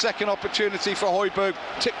 and then the second opportunity for Højbjerg,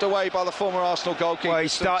 tipped away by the former Arsenal goalkeeper. Well, he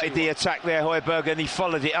started the attack there, Højbjerg, and he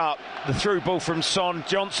followed it up. The through ball from Son,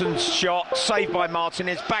 Johnson's shot, saved by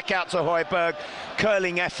Martinez, back out to Højbjerg,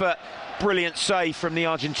 curling effort. Brilliant save from the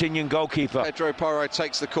Argentinian goalkeeper. Pedro Porro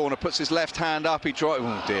takes the corner, puts his left hand up, he drives.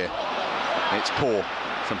 Oh dear, it's poor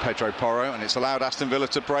from Pedro Porro, and it's allowed Aston Villa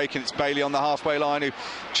to break, and it's Bailey on the halfway line who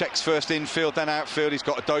checks first infield, then outfield. He's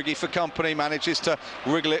got a Dogi for company, manages to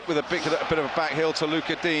wriggle it with a bit of a back heel to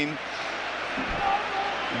Luca Dean.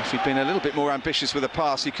 If he'd been a little bit more ambitious with a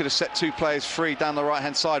pass, he could have set two players free down the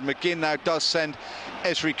right-hand side. McGinn now does send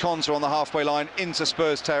Ezri Konsa on the halfway line into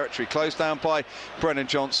Spurs territory, closed down by Brennan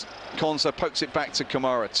Johnson. Konsa pokes it back to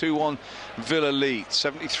Kamara. 2-1 Villa lead,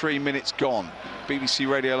 73 minutes gone. BBC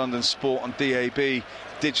Radio London Sport on DAB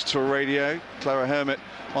digital radio. Clara Hermit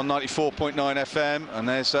on 94.9 FM, and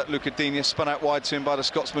there's Luca Digne spun out wide to him by the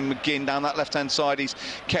Scotsman McGinn down that left-hand side. He's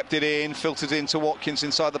kept it in, filtered into Watkins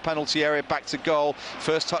inside the penalty area, back to goal.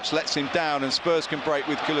 First touch lets him down, and Spurs can break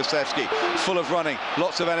with Kulusevski, full of running,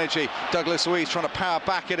 lots of energy. Douglas Luiz trying to power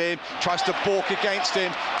back at him, tries to balk against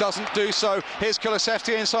him, doesn't do so. Here's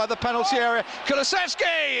Kulusevski inside the penalty area.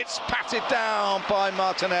 Kulusevski, it's patted down by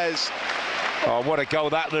Martinez. Oh, what a goal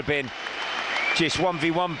that would have been. Just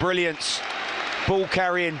 1v1 brilliance. Ball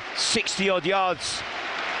carrying 60-odd yards.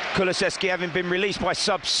 Kulusevski having been released by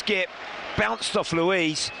sub Skipp, bounced off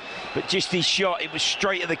Luiz, but just his shot, it was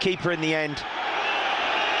straight at the keeper in the end.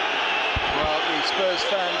 Well, the Spurs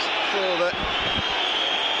fans feel that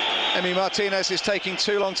Emi Martinez is taking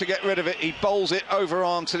too long to get rid of it. He bowls it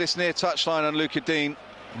overarm to this near touchline on Luca Dean,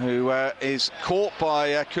 who is caught by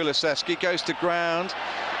Kulusevski, goes to ground.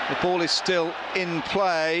 The ball is still in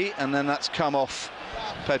play, and then that's come off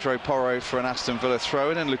Pedro Porro for an Aston Villa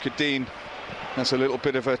throw-in, and Luca Dean has a little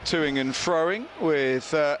bit of a toing and froing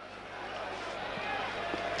with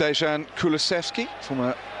Dejan Kulusevski,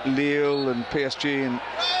 former Lille and PSG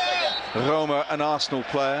and Roma, an Arsenal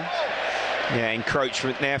player. Yeah,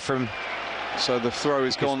 encroachment there from... So the throw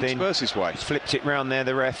is gone Spurs' way. He's flipped it round there,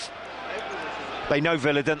 the ref. They know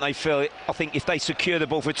Villa, don't they, Phil? I think if they secure the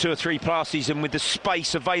ball for 2 or 3 passes, and with the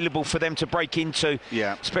space available for them to break into,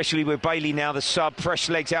 especially with Bailey now, the sub, fresh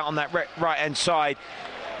legs out on that right-hand side,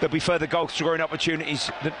 there'll be further goal-scoring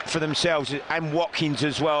opportunities for themselves, and Watkins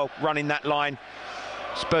as well, running that line.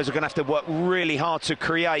 Spurs are going to have to work really hard to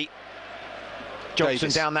create. Johnson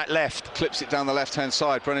Davis down that left. Clips it down the left-hand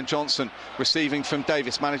side. Brennan Johnson receiving from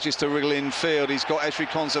Davis, manages to wriggle infield. He's got Ezri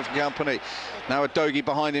Konsa for company. Now a Dogi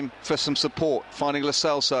behind him for some support, finding Lo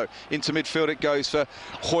Celso. Into midfield it goes for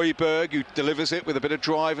Højbjerg, who delivers it with a bit of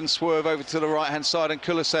drive and swerve over to the right-hand side, and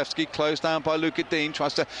Kulusevski, closed down by Luca Dean,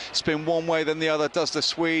 tries to spin one way then the other, does the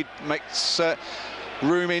Swede, makes...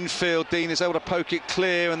 room infield. Dean is able to poke it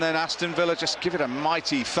clear, and then Aston Villa just give it a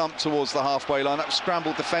mighty thump towards the halfway line. That was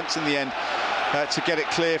scrambled defence in the end to get it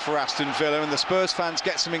clear for Aston Villa, and the Spurs fans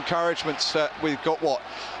get some encouragement. We've got, what,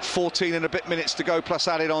 14 and a bit minutes to go plus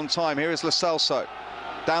added on time. Here is Lo Celso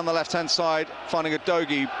down the left-hand side, finding a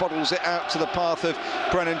Dogi, bottles it out to the path of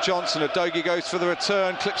Brennan Johnson. A Dogi goes for the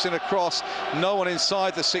return, clips in across. No one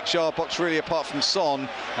inside the 6-yard box really apart from Son,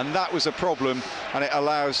 and that was a problem, and it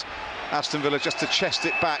allows Aston Villa just to chest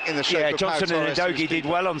it back in the shape of Johnson and Torres, Udogie did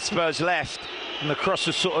well on Spurs left, and the cross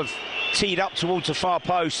was sort of teed up towards the far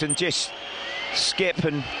post, and just Skip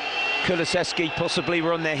and Kulusevski possibly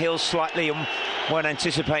were on their heels slightly and weren't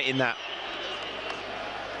anticipating that.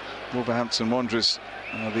 Wolverhampton Wanderers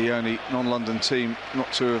are the only non-London team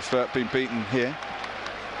not to have been beaten here.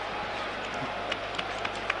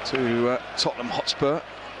 To Tottenham Hotspur.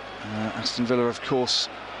 Aston Villa, of course,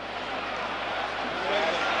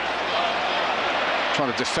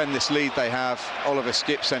 trying to defend this lead they have. Oliver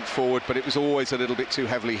Skip sent forward, but it was always a little bit too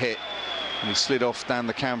heavily hit. And he slid off down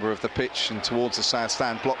the camber of the pitch and towards the south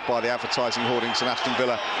stand, blocked by the advertising hoardings, and Aston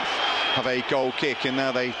Villa have a goal kick, and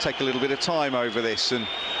now they take a little bit of time over this, and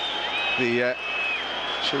the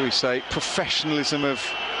shall we say professionalism of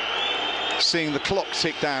seeing the clock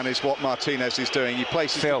tick down is what Martinez is doing. He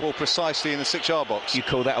places the ball precisely in the 6-yard box. You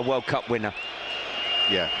call that a World Cup winner?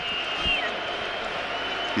 Yeah.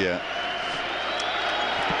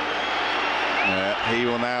 He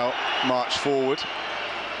will now march forward,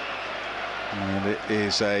 and it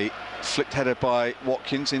is a flicked header by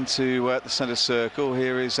Watkins into the centre circle.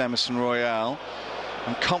 Here is Emerson Royal,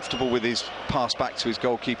 uncomfortable with his pass back to his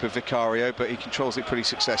goalkeeper Vicario, but he controls it pretty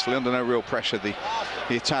successfully under no real pressure. The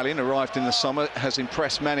Italian arrived in the summer, has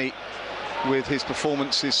impressed many with his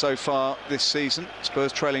performances so far this season.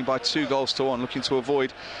 Spurs trailing by 2-1, looking to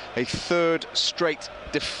avoid a third straight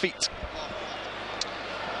defeat.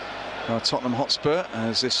 Tottenham Hotspur,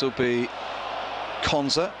 as this will be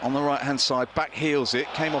Konza on the right hand side, back heels it,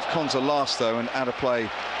 came off Konza last though, and out of play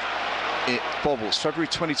it bobbles. February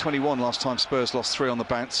 2021 last time Spurs lost 3 on the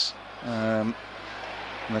bounce, and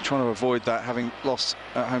they're trying to avoid that, having lost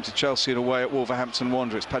at home to Chelsea and away at Wolverhampton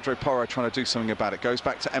Wanderers. Pedro Porro trying to do something about it. Goes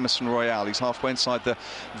back to Emerson Royal. He's halfway inside the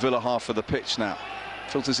Villa half of the pitch now.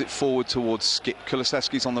 Filters it forward towards Skip.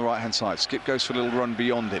 Kulusevski's on the right hand side. Skip goes for a little run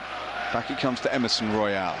beyond him. Back it comes to Emerson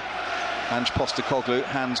Royal. Ange Postecoglou,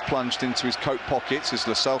 hands plunged into his coat pockets as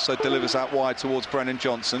Lo Celso delivers out wide towards Brennan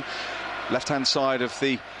Johnson. Left-hand side of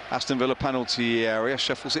the Aston Villa penalty area,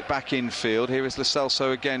 shuffles it back infield. Here is Lo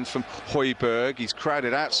Celso again from Højbjerg. He's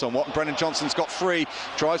crowded out somewhat, and Brennan Johnson's got free,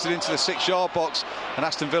 drives it into the 6-yard box, and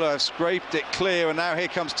Aston Villa have scraped it clear, and now here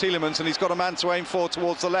comes Tielemans, and he's got a man to aim for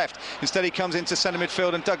towards the left. Instead he comes into centre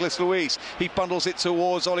midfield, and Douglas Luiz, he bundles it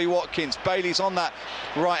towards Ollie Watkins. Bailey's on that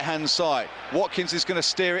right-hand side. Watkins is going to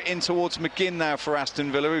steer it in towards McGinn now for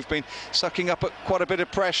Aston Villa, who've been sucking up at quite a bit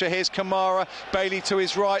of pressure. Here's Kamara, Bailey to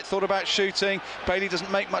his right, thought about shooting. Bailey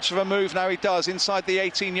doesn't make much of a move. Now he does inside the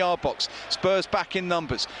 18-yard box. Spurs back in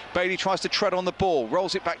numbers. Bailey tries to tread on the ball,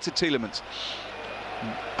 rolls it back to Tielemans.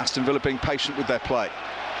 Aston Villa being patient with their play.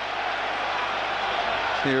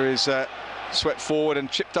 Here is swept forward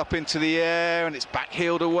and chipped up into the air, and it's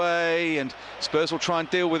back-heeled away, and Spurs will try and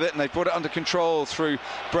deal with it, and they've brought it under control through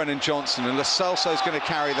Brennan Johnson, and Lo Celso is going to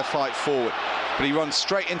carry the fight forward, but he runs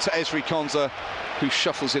straight into Ezri Konsa, who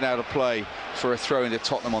shuffles it out of play for a throw into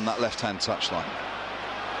Tottenham on that left-hand touchline.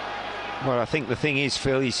 Well, I think the thing is,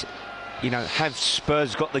 Phil, is, you know, have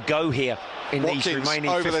Spurs got the go here in Watkins these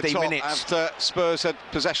remaining over 15 the top minutes? After Spurs had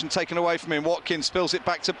possession taken away from him, Watkins spills it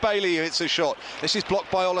back to Bailey, who hits a shot. This is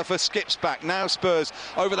blocked by Oliver. Skips back. Now Spurs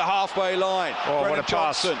over the halfway line. Oh, Brennan what a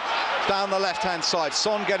pass. Johnson down the left-hand side.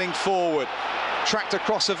 Son getting forward. Tracked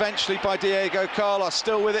across eventually by Diego Carlos.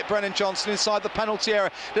 Still with it, Brennan Johnson inside the penalty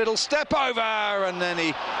area. Little step over, and then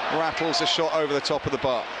he rattles a shot over the top of the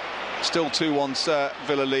bar. Still 2-1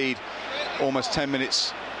 Villa lead. Almost 10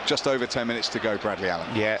 minutes, just over 10 minutes to go, Bradley Allen.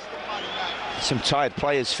 Yeah. Some tired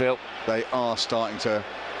players, Phil. They are starting to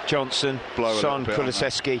Johnson, blow Son,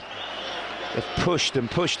 Kulusevski. They've pushed and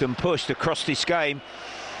pushed and pushed across this game.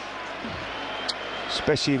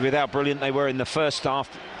 Especially with how brilliant they were in the first half.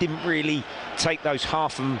 Didn't really take those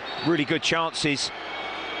half and really good chances.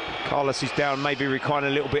 Carlos is down, maybe requiring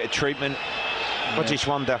a little bit of treatment. I just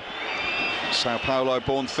wonder. Sao Paulo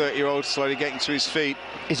born 30-year-old slowly getting to his feet.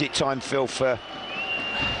 Is it time, Phil, for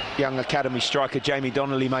young academy striker Jamie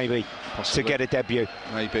Donnelly maybe Possibly. To get a debut?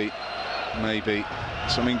 Maybe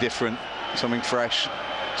something different, something fresh,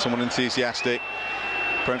 someone enthusiastic.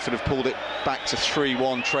 Brentford have pulled it back to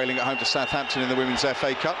 3-1, trailing at home to Southampton in the Women's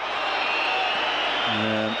FA Cup.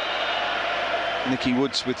 Nicky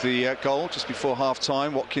Woods with the goal just before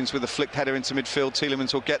half-time. Watkins with a flicked header into midfield.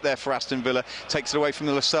 Tielemans will get there for Aston Villa. Takes it away from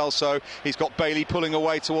the Lo Celso. He's got Bailey pulling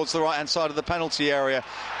away towards the right-hand side of the penalty area.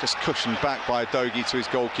 Just cushioned back by Udogie to his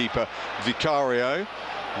goalkeeper, Vicario.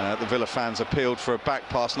 The Villa fans appealed for a back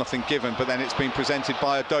pass, nothing given, but then it's been presented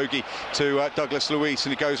by Udogie to Douglas Luiz,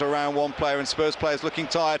 and he goes around one player, and Spurs players looking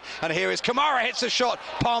tired, and here is Kamara, hits a shot,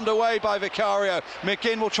 palmed away by Vicario.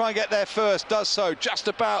 McGinn will try and get there first, does so just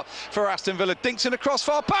about for Aston Villa, dinks in across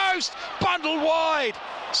far post, bundled wide,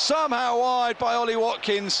 somehow wide by Ollie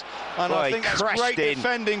Watkins, and I think that's great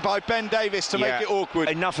defending by Ben Davies to make it awkward.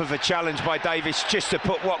 Enough of a challenge by Davies just to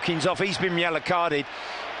put Watkins off. He's been yellow carded.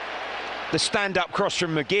 The stand-up cross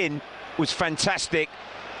from McGinn was fantastic.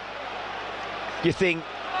 You think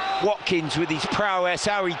Watkins with his prowess,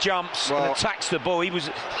 how he jumps and attacks the ball. He was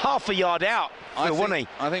half a yard out, wasn't he?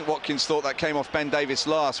 I think Watkins thought that came off Ben Davies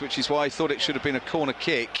last, which is why he thought it should have been a corner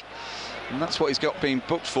kick. And that's what he's got being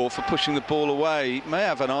booked for pushing the ball away. He may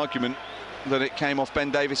have an argument that it came off Ben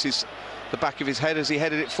Davies' the back of his head as he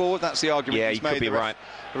headed it forward. That's the argument he's made. Could be right.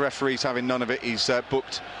 The referee's having none of it. He's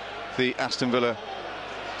booked the Aston Villa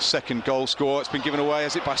second goal score. It's been given away,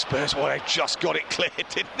 has it, by Spurs? Well, they just got it cleared,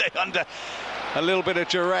 didn't they? Under a little bit of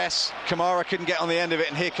duress. Kamara couldn't get on the end of it,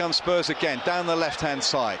 and here comes Spurs again, down the left-hand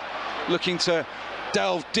side, looking to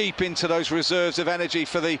delve deep into those reserves of energy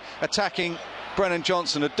for the attacking Brennan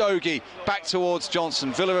Johnson. Udogie back towards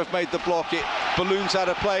Johnson. Villa have made the block. It balloons out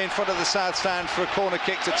of play in front of the south stand for a corner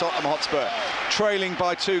kick to Tottenham Hotspur, trailing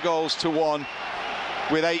by 2-1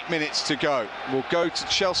 with 8 minutes to go. We'll go to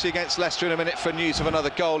Chelsea against Leicester in a minute for news of another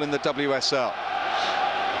goal in the WSL.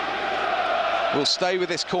 We'll stay with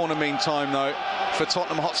this corner meantime, though, for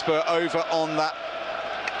Tottenham Hotspur over on that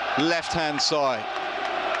left-hand side.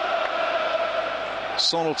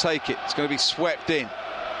 Son will take it. It's going to be swept in.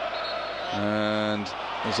 And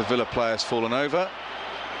there's a Villa player's fallen over.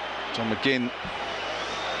 John McGinn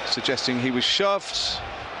suggesting he was shoved.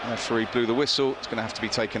 Referee blew the whistle. It's going to have to be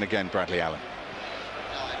taken again, Bradley Allen.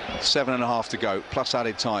 7.5 to go, plus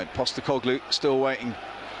added time. Postecoglou still waiting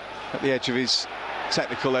at the edge of his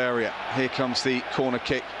technical area. Here comes the corner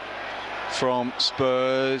kick from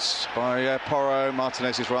Spurs by Porro.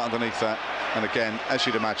 Martinez is right underneath that, and again, as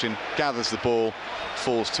you'd imagine, gathers the ball,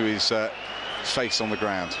 falls to his face on the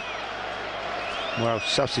ground. Well,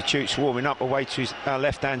 substitutes warming up away to his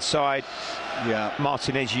left-hand side. Yeah,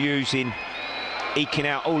 Martinez eking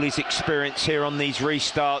out all his experience here on these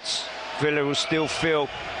restarts. Villa will still feel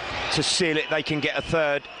to seal it they can get a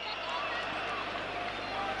third.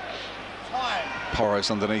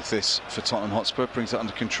 Porro's underneath this for Tottenham Hotspur, brings it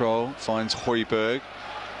under control, finds Højbjerg.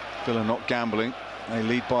 Villa not gambling. They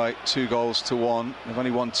lead by 2-1. They've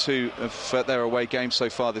only won 2 of their away games so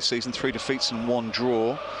far this season, 3 defeats and 1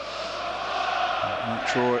 draw. That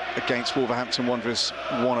draw against Wolverhampton Wanderers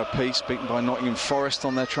 1 apiece, beaten by Nottingham Forest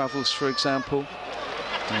on their travels, for example.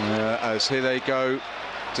 As here they go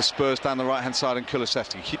to Spurs down the right-hand side, and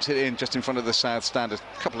Kulusevski keeps it in just in front of the south stand, a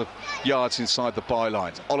couple of yards inside the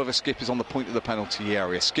byline. Oliver Skipp is on the point of the penalty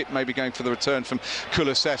area. Skipp maybe going for the return from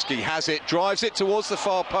Kulusevski. Has it, drives it towards the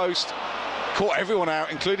far post. Caught everyone out,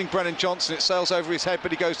 including Brennan Johnson. It sails over his head,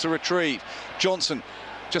 but he goes to retrieve. Johnson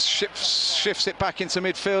just shifts it back into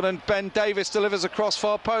midfield, and Ben Davies delivers across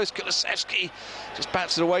far post. Kulusevski just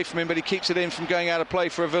bats it away from him, but he keeps it in from going out of play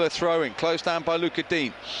for a Villa throw-in. Closed down by Luca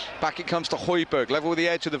Dean. Back it comes to Højbjerg, level with the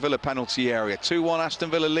edge of the Villa penalty area. 2-1 Aston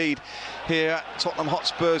Villa lead here at Tottenham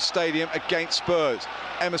Hotspur Stadium against Spurs.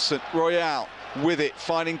 Emerson Royale with it,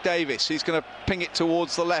 finding Davies. He's going to ping it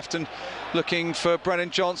towards the left and looking for Brennan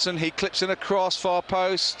Johnson. He clips in across far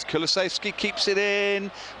post. Kulusevski keeps it in.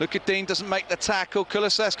 Luca Dean doesn't make the tackle.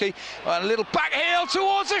 Kulusevski, a little back heel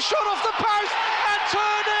towards the shot off the post and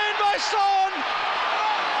turned in by Son.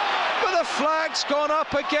 But the flag's gone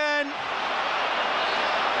up again.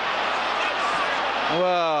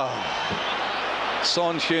 Well,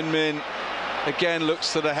 Son Heung-min again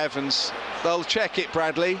looks to the heavens. They'll check it,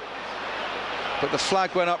 Bradley. But the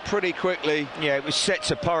flag went up pretty quickly. Yeah, it was set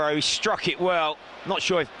to Porro. He struck it well. Not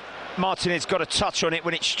sure if Martinez got a touch on it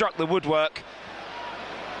when it struck the woodwork.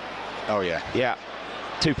 Oh, yeah. Yeah.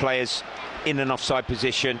 2 players in an offside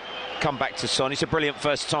position. Come back to Son. It's a brilliant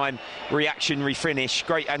first time reactionary finish.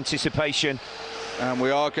 Great anticipation. And we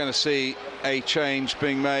are going to see a change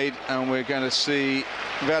being made, and we're going to see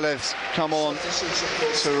Velez come on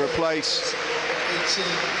to replace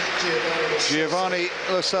Giovanni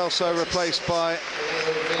Lo Celso, replaced by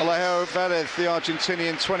Alejo Velez, the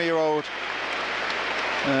Argentinian 20-year-old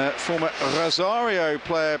former Rosario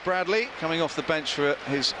player. Bradley coming off the bench for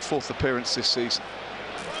his 4th appearance this season.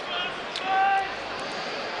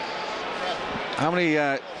 How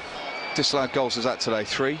many disallowed goals is that today?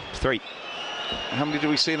 3? 3. How many did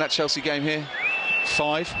we see in that Chelsea game here?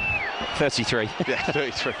 5? 33. Yeah,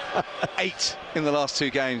 33. 8 in the last 2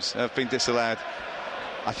 games have been disallowed.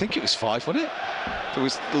 I think it was 5, wasn't it? There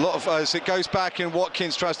was a lot of, as it goes back, and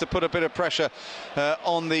Watkins tries to put a bit of pressure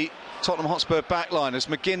on the Tottenham Hotspur backline as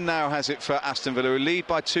McGinn now has it for Aston Villa, who lead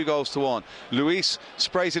by 2-1. Luis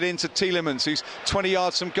sprays it into Tielemans, who's 20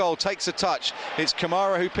 yards from goal, takes a touch. It's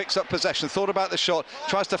Kamara who picks up possession, thought about the shot,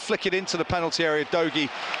 tries to flick it into the penalty area. Dogi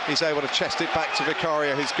is able to chest it back to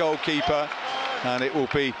Vicaria, his goalkeeper, and it will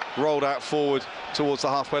be rolled out forward towards the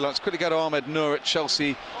halfway line. Let's quickly go to Ahmed Noor at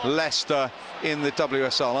Chelsea, Leicester in the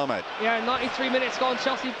WSL. Ahmed. Yeah, 93 minutes gone.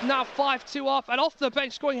 Chelsea now 5-2 off, and off the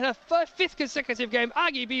bench scoring in her fifth consecutive game.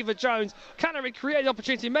 Aggie Beaver-Jones Canary created the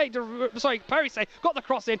opportunity, Perise got the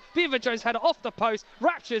cross in. Beaver-Jones had it off the post.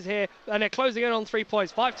 Raptures here, and they're closing in on 3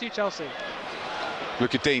 points. 5-2 Chelsea.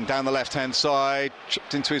 Luca Dean down the left-hand side,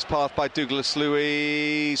 chipped into his path by Douglas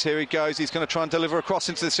Luiz. Here he goes, he's going to try and deliver a cross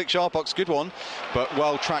into the 6-yard box. Good one, but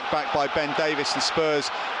well tracked back by Ben Davis, and Spurs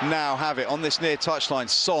now have it on this near touchline.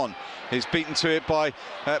 Son is beaten to it by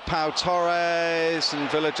Pau Torres, and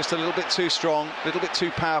Villa just a little bit too strong, a little bit too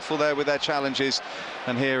powerful there with their challenges.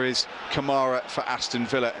 And here is Kamara for Aston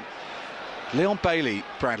Villa. Leon Bailey,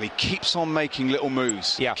 Bradley, keeps on making little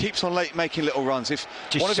moves. Yeah. Keeps on making little runs. If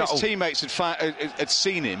just one of his teammates had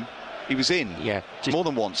seen him, he was in. Yeah, more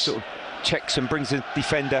than once. Sort of checks and brings the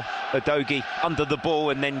defender, Udogie, under the ball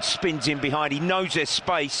and then spins in behind. He knows there's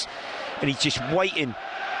space and he's just waiting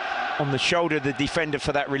on the shoulder of the defender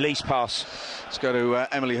for that release pass. Let's go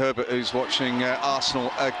to Emily Herbert, who's watching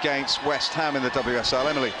Arsenal against West Ham in the WSL.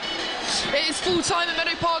 Emily. It is full time at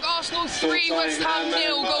Meadow Park. Arsenal 3, West Ham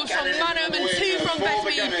 0. Goals from Manham and 2 from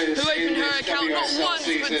Bethany, who opened her account not once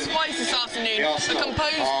but twice this afternoon. A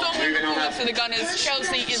composed, dominant performance for the Gunners.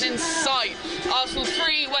 Chelsea is in sight. Arsenal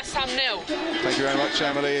 3, West Ham 0. Thank you very much,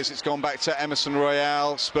 Emily. As it's gone back to Emerson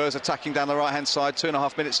Royale. Spurs attacking down the right-hand side.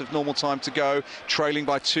 2.5 minutes of normal time to go. Trailing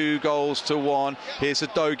by 2-1. Here's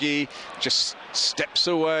Udogie. Just steps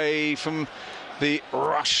away from the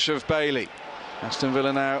rush of Bailey. Aston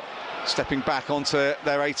Villa now stepping back onto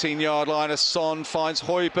their 18-yard line as Son finds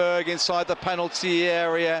Højbjerg inside the penalty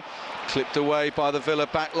area. Clipped away by the Villa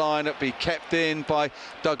back line. It'll be kept in by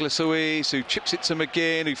Douglas Luiz, who chips it to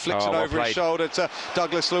McGinn, who flicks it over his shoulder to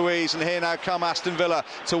Douglas Luiz. And here now come Aston Villa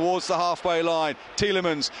towards the halfway line.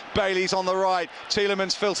 Tielemans, Bailey's on the right.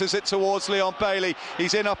 Tielemans filters it towards Leon Bailey.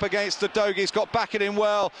 He's in up against Udogie. He's got back it in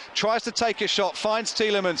well. Tries to take a shot, finds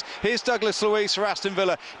Tielemans. Here's Douglas Luiz for Aston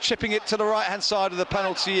Villa, chipping it to the right-hand side of the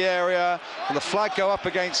penalty area. And the flag go up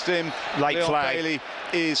against him. Late Leon flag. Bailey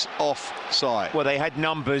is offside. Well, they had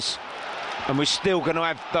numbers, and we're still going to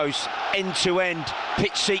have those end-to-end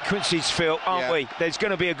pitch sequences, Phil, aren't we? There's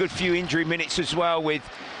going to be a good few injury minutes as well, with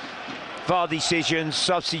VAR decisions,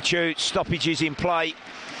 substitutes, stoppages in play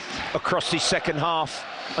across this second half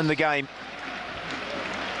and the game.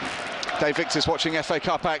 Dave Victor's watching FA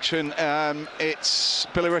Cup action. It's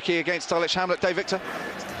Billericay against Dulwich Hamlet. Dave Victor.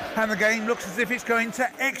 And the game looks as if it's going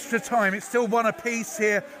to extra time. It's still 1 apiece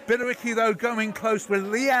here. Billericay, though, going close with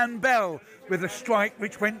Leanne Bell with a strike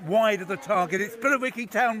which went wide of the target. It's Billericay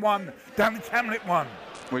Town 1, Dulwich Hamlet 1.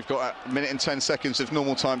 We've got 1 minute and 10 seconds of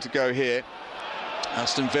normal time to go here.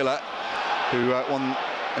 Aston Villa, who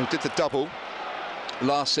did the double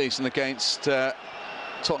last season against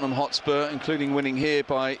Tottenham Hotspur, including winning here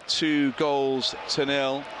by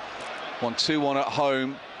 2-0. Won 2-1 at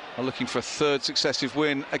home. Are looking for a 3rd successive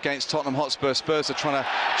win against Tottenham Hotspur. Spurs are trying to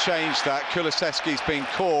change that. Kulusevski's been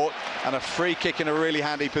caught, and a free kick in a really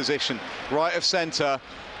handy position. Right of centre,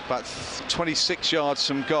 about 26 yards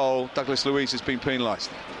from goal. Douglas Luiz has been penalised.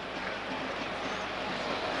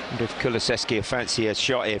 And if Kulusevski will fancy a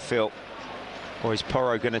shot here, Phil, or is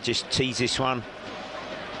Porro going to just tease this one?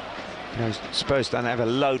 You know, Spurs don't have a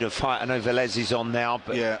load of height. I know Velez is on now,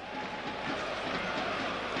 but yeah.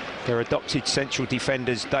 Their adopted central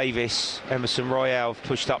defenders, Davis, Emerson Royale, have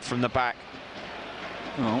pushed up from the back.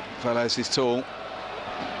 Oh, Velez is tall.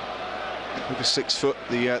 Over 6 foot,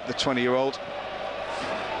 the 20-year-old.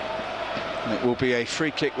 And it will be a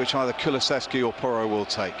free kick which either Kulusevski or Porro will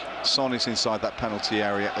take. Son is inside that penalty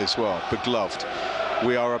area as well, begloved.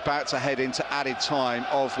 We are about to head into added time,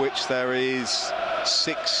 of which there is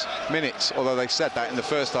 6 minutes, although they said that in the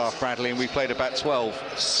first half, Bradley, and we played about 12,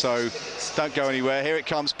 so don't go anywhere. Here it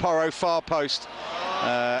comes, Porro, far post,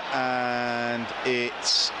 and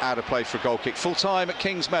it's out of play for a goal kick. Full time at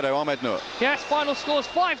Kings Meadow. Ahmed Noor. Yes, final scores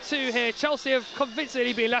 5-2 here. Chelsea have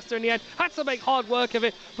convincingly beaten Leicester in the end. Had to make hard work of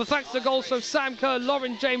it, but thanks to goals from Sam Kerr,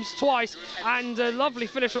 Lauren James twice, and a lovely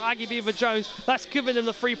finish from Aggie Beaver-Jones, that's given them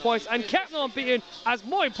the 3 points and kept them unbeaten, as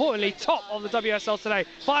more importantly, top of the WSL today.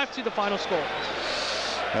 5-2 the final score.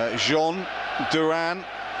 Jean Duran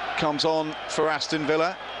comes on for Aston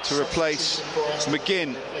Villa to replace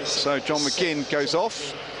McGinn. So John McGinn goes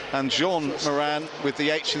off And Jean Moran, with the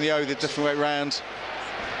H and the O the different way round,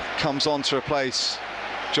 comes on to replace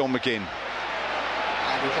John McGinn.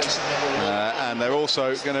 And they're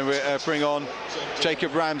also going to bring on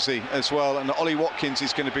Jacob Ramsey as well, and Ollie Watkins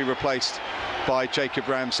is going to be replaced by Jacob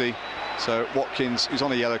Ramsey. So Watkins, who's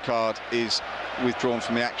on a yellow card, is withdrawn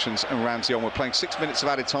from the actions, and Ramsey on. We're playing 6 minutes of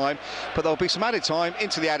added time, but there'll be some added time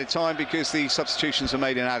into the added time because the substitutions are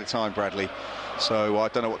made in added time, Bradley. So I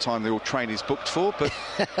don't know what time the all train is booked for, but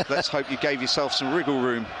let's hope you gave yourself some wriggle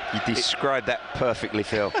room. You described that perfectly,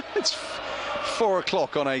 Phil. It's 4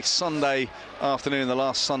 o'clock on a Sunday afternoon, the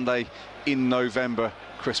last Sunday in November.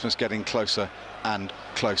 Christmas getting closer and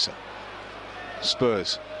closer.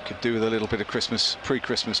 Spurs could do with a little bit of Christmas,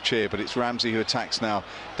 pre-Christmas cheer, but it's Ramsey who attacks now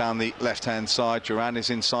down the left-hand side. Duran is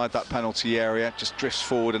inside that penalty area, just drifts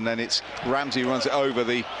forward, and then it's Ramsey who runs it over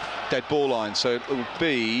the dead ball line. So it will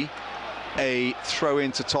be a throw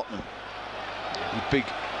into Tottenham. The big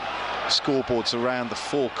scoreboards around the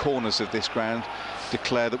four corners of this ground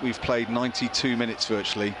declare that we've played 92 minutes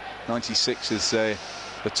virtually. 96 is the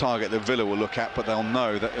target that Villa will look at, but they'll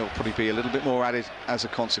know that it'll probably be a little bit more added as a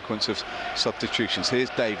consequence of substitutions.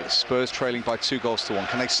 Here's Davis. Spurs trailing by 2-1.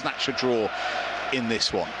 Can they snatch a draw in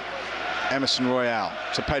this one? Emerson Royale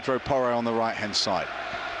to Pedro Porro on the right-hand side.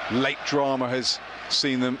 Late drama has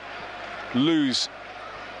seen them lose,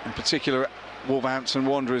 in particular Wolverhampton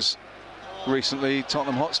Wanderers recently.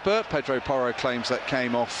 Tottenham Hotspur. Pedro Porro claims that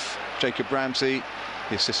came off Jacob Ramsey.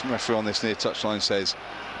 The assistant referee on this near touchline says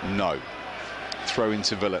no. Throw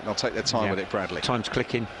into Villa. They'll take their time with it, Bradley. Time's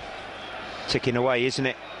ticking away, isn't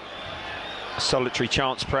it? A solitary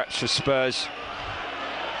chance perhaps for Spurs.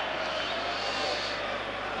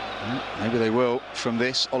 Maybe they will from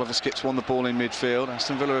this. Oliver Skipp's won the ball in midfield.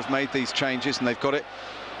 Aston Villa have made these changes and they've got it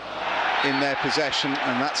in their possession,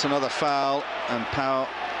 and that's another foul, and Pau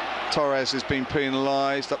Torres has been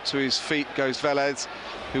penalised. Up to his feet goes Velez,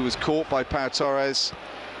 who was caught by Pau Torres,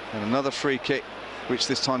 and another free kick, which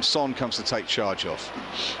this time Son comes to take charge of.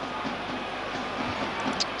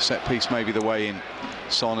 Set piece may be the way in.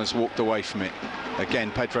 Son has walked away from it.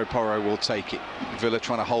 Again, Pedro Porro will take it. Villa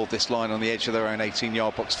trying to hold this line on the edge of their own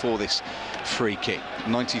 18-yard box for this free kick.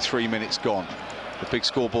 93 minutes gone. The big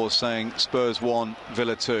scoreboard saying Spurs 1,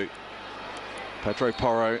 Villa 2. Pedro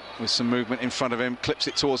Porro with some movement in front of him, clips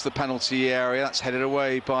it towards the penalty area. That's headed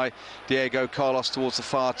away by Diego Carlos towards the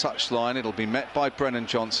far touchline. It'll be met by Brennan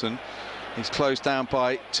Johnson. He's closed down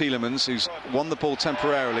by Tielemans, who's won the ball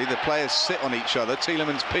temporarily. The players sit on each other.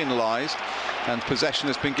 Tielemans penalised, and possession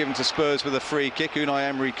has been given to Spurs with a free kick. Unai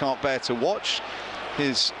Emery can't bear to watch.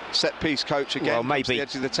 His set-piece coach again, well, maybe the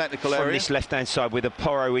edge of the technical from area. This left-hand side with a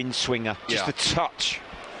Porro in-swinger. Just a touch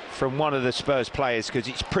from one of the Spurs players, because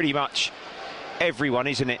it's pretty much everyone,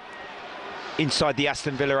 isn't it, inside the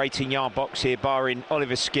Aston Villa 18-yard box here, barring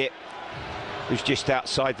Oliver Skipp, who's just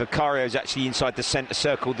outside. Vicario's actually inside the centre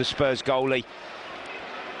circle, the Spurs goalie.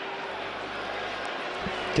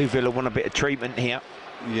 Do Villa want a bit of treatment here?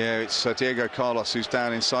 Yeah, it's Diego Carlos who's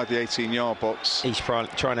down inside the 18-yard box. He's trying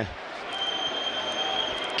to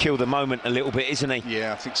kill the moment a little bit, isn't he?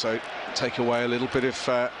 Yeah, I think so. Take away a little bit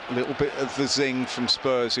of the zing from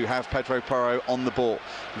Spurs, who have Pedro Porro on the ball.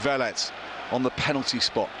 Velez on the penalty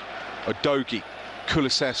spot. Udogie,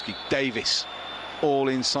 Kulusevski, Davis, all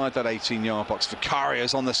inside that 18-yard box.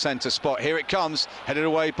 Vicario's on the centre spot. Here it comes, headed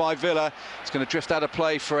away by Villa. It's going to drift out of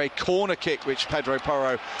play for a corner kick, which Pedro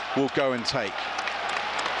Porro will go and take.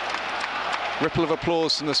 Ripple of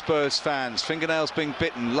applause from the Spurs fans. Fingernails being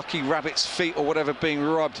bitten, lucky rabbit's feet or whatever being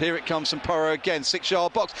rubbed. Here it comes from Porro again,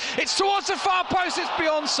 6-yard box. It's towards the far post, it's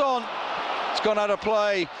beyond Son. It's gone out of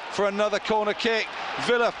play for another corner kick.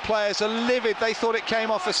 Villa players are livid. They thought it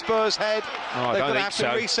came off a Spurs head. Oh, They're going to have to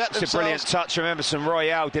reset themselves. It's a brilliant touch from Emerson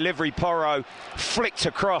Royale. Delivery Porro, flicked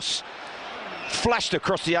across, flashed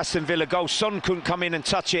across the Aston Villa goal. Son couldn't come in and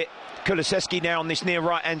touch it. Kulusevski now on this near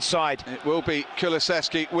right-hand side. It will be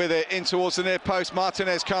Kulusevski with it in towards the near post.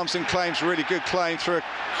 Martinez comes and claims, really good claim through a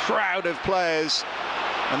crowd of players.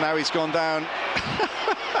 And now he's gone down.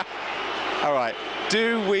 All right.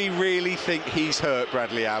 Do we really think he's hurt,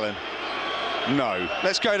 Bradley Allen? No.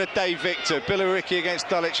 Let's go to Dave Victor. Billericay against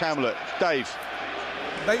Dulwich Hamlet. Dave.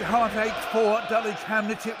 Late heartache for Dulwich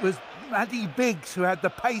Hamlet. It was Maddie Biggs, who had the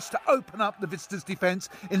pace to open up the visitors' defence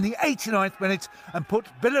in the 89th minute and put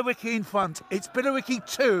Billericay in front. It's Billericay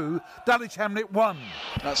 2, Dulwich Hamlet 1.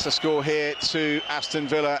 That's the score here to Aston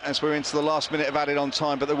Villa as we're into the last minute of added on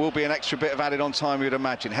time, but there will be an extra bit of added on time, you'd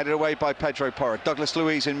imagine. Headed away by Pedro Porro. Douglas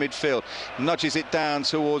Luiz in midfield, nudges it down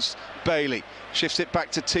towards Bailey, shifts it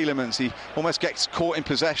back to Tielemans. He almost gets caught in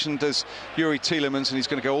possession, does Yuri Tielemans, and he's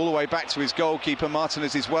going to go all the way back to his goalkeeper.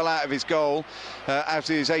 Martinez is well out of his goal, out of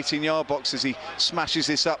his 18-yard box as he smashes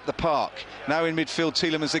this up the park. Now in midfield,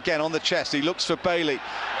 Tielemans again on the chest. He looks for Bailey,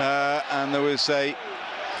 and there was a...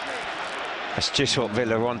 That's just what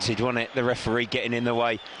Villa wanted, wasn't it? The referee getting in the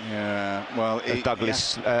way. Yeah, well...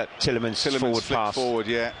 Douglas Tielemans forward pass. Forward,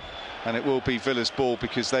 yeah. And it will be Villa's ball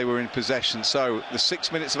because they were in possession. So the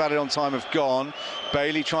 6 minutes of added on time have gone.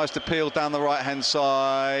 Bailey tries to peel down the right-hand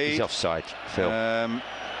side. He's offside, Phil.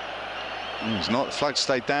 He's not. The flag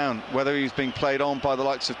stayed down. Whether he's being played on by the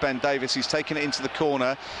likes of Ben Davis, he's taken it into the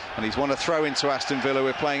corner and he's won a throw into Aston Villa.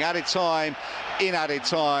 We're playing added time,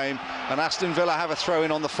 and Aston Villa have a throw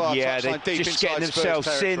in on the far touchline, deep just inside getting themselves,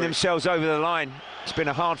 seeing themselves over the line. It's been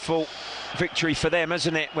a hard-fought victory for them,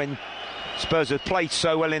 hasn't it? When Spurs have played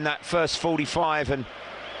so well in that first 45 and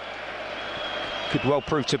could well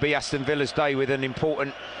prove to be Aston Villa's day with an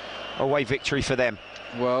important away victory for them.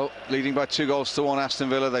 Well, leading by 2-1, Aston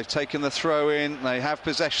Villa. They've taken the throw in. They have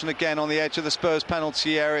possession again on the edge of the Spurs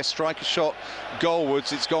penalty area. Striker shot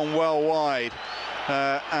goalwards. It's gone well wide.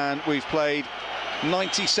 And we've played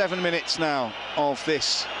 97 minutes now of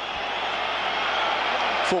this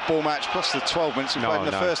football match, plus the 12 minutes we played in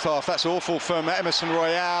the first half. That's awful from Emerson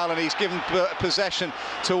Royale, and he's given possession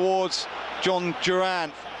towards John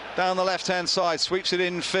Duran down the left-hand side, sweeps it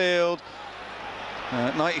infield.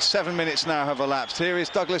 97 minutes now have elapsed. Here is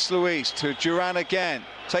Douglas Luiz to Duran again.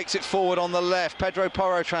 Takes it forward on the left. Pedro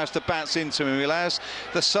Porro tries to bounce into him. He allows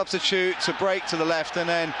the substitute to break to the left, and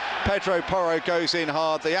then Pedro Porro goes in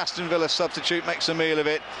hard. The Aston Villa substitute makes a meal of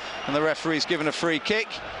it, and the referee's given a free kick.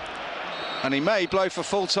 And he may blow for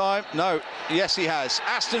full time. No, yes he has.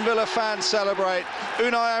 Aston Villa fans celebrate.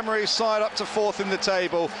 Unai Emery's side up to 4th in the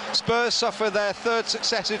table. Spurs suffer their 3rd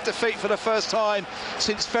successive defeat for the first time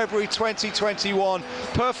since February 2021.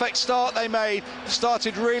 Perfect start they made.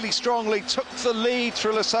 Started really strongly. Took the lead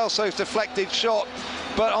through Lo Celso's deflected shot.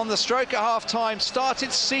 But on the stroke at half-time,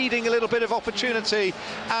 started ceding a little bit of opportunity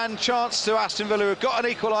and chance to Aston Villa, who got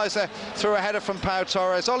an equaliser through a header from Pau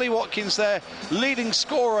Torres. Ollie Watkins there, leading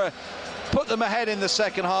scorer, put them ahead in the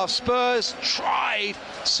second half. Spurs tried,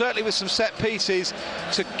 certainly with some set pieces,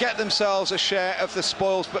 to get themselves a share of the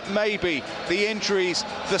spoils, but maybe the injuries,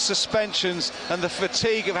 the suspensions and the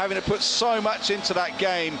fatigue of having to put so much into that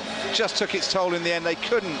game just took its toll in the end. They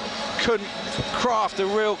couldn't craft a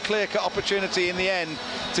real clear-cut opportunity in the end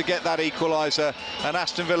to get that equaliser, and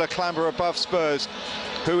Aston Villa clamber above Spurs,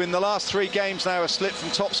 who in the last 3 games now have slipped from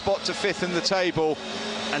top spot to 5th in the table,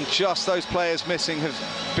 and just those players missing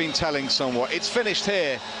have been telling somewhat. It's finished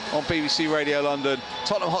here on BBC Radio London.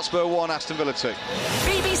 Tottenham Hotspur 1, Aston Villa 2.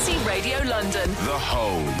 BBC Radio London. The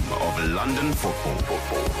home of London football.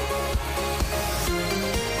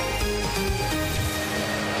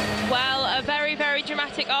 Well, a very, very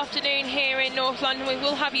dramatic afternoon here in North London. We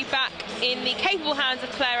will have you back in the capable hands of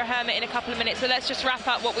Clara Hermit in a couple of minutes. So let's just wrap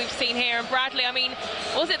up what we've seen here. And Bradley, I mean,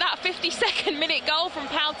 was it that 52nd minute goal from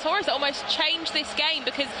Pau Torres that almost changed this game?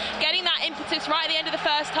 Because getting that impetus right at the end of the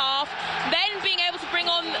first half, then being able to bring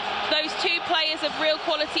on those 2 players of real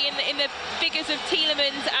quality in the figures of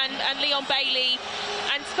Tielemans and Leon Bailey,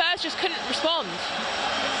 and Spurs just couldn't respond.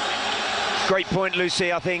 Great point,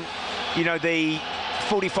 Lucy. I think, you know, the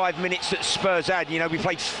 45 minutes that Spurs had, you know, we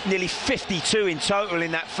played nearly 52 in total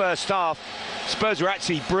in that first half. Spurs were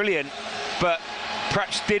actually brilliant, but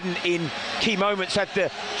perhaps didn't in key moments have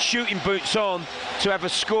the shooting boots on to have a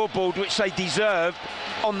scoreboard which they deserved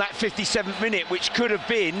on that 57th minute, which could have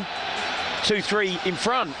been 2-3 in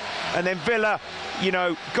front. And then Villa, you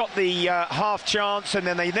know, got the half chance, and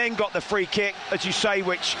then they got the free kick, as you say,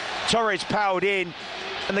 which Torres powered in,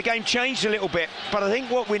 and the game changed a little bit. But I think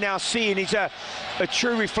what we're now seeing is a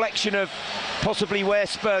true reflection of possibly where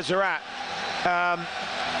Spurs are at.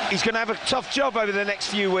 He's going to have a tough job over the next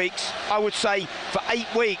few weeks, I would say for 8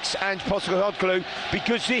 weeks, Ange Postecoglou,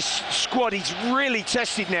 because this squad is really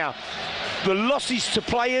tested now. The losses to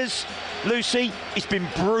players, Lucy, it's been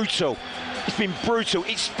brutal. It's been brutal.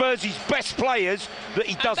 It's Spurs' best players that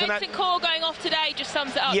he doesn't have. Bentancur going off today just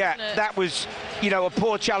sums it up, yeah, doesn't it? That was, you know, a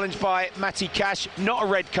poor challenge by Matty Cash. Not a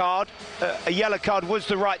red card. A yellow card was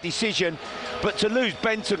the right decision. But to lose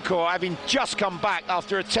Bentancur, having just come back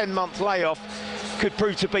after a 10-month layoff, could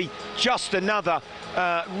prove to be just another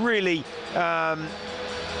really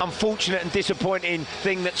unfortunate and disappointing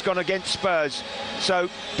thing that's gone against Spurs. So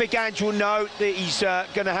Big Ange will know that he's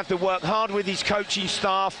going to have to work hard with his coaching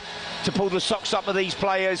staff to pull the socks up of these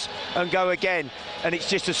players and go again. And it's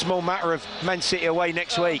just a small matter of Man City away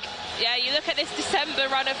next week. Yeah, you look at this December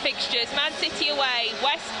run of fixtures. Man City away,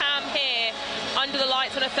 West Ham here under the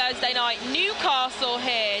lights on a Thursday night, Newcastle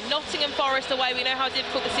here, Nottingham Forest away, we know how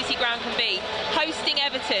difficult the City ground can be, hosting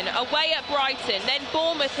Everton, away at Brighton, then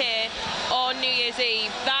Bournemouth here on New Year's Eve.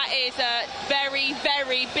 That is a very,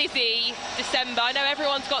 very busy December. I know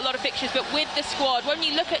everyone's got a lot of fixtures, but with the squad, when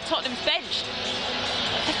you look at Tottenham's bench,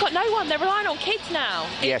 they've got no one. They're relying on kids now.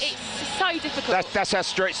 Yes. It's so difficult. That's how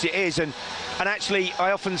stretched it is. And actually,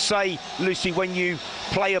 I often say, Lucy, when you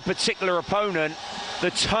play a particular opponent,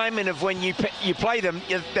 the timing of when you play them,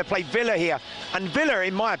 they play Villa here. And Villa,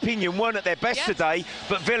 in my opinion, weren't at their best today,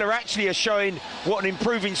 but Villa actually are showing what an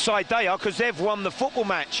improving side they are because they've won the football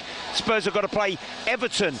match. Spurs have got to play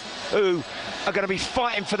Everton, who are going to be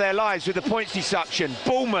fighting for their lives with the points deduction.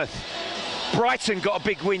 Bournemouth. Brighton got a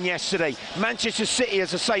big win yesterday. Manchester City,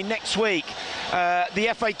 as I say, next week.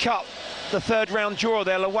 The FA Cup, the third round draw,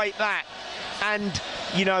 they'll await that. And,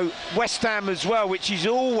 you know, West Ham as well, which is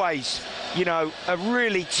always, you know, a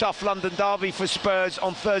really tough London derby for Spurs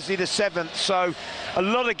on Thursday the 7th. So a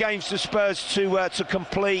lot of games for Spurs to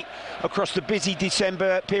complete across the busy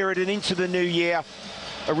December period and into the new year.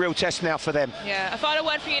 A real test now for them. Yeah, a final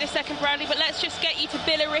word for you in a second, Bradley, but let's just get you to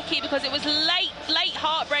Billericay because it was late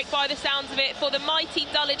heartbreak by the sounds of it for the mighty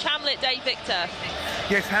Dulwich Hamlet, Dave Victor.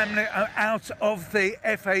 Yes, Hamlet are out of the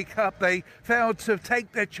FA Cup. They failed to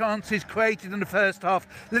take their chances created in the first half.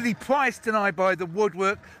 Lily Price denied by the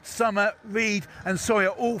woodwork. Summer, Reed and Sawyer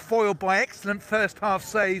all foiled by excellent first half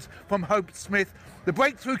saves from Hope Smith. The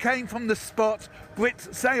breakthrough came from the spot, Britt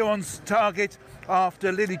Sayon's target,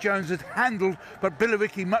 after Lily Jones had handled, but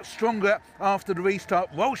Billericay much stronger after the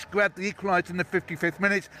restart. Walsh grabbed the equaliser in the 55th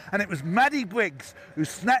minute, and it was Maddie Briggs who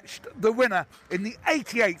snatched the winner in the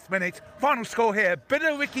 88th minute. Final score here,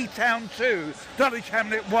 Billericay Town 2, Dulwich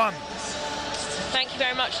Hamlet 1. Thank you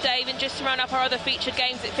very much, Dave. And just to round up our other featured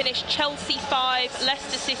games, it finished Chelsea 5,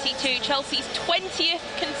 Leicester City 2. Chelsea's 20th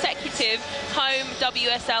consecutive home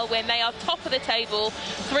WSL win. They are top of the table,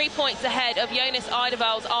 3 points ahead of Jonas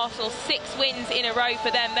Eidevall's Arsenal. 6 wins in a row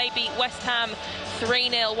for them. They beat West Ham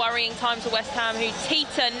 3-0. Worrying times for West Ham, who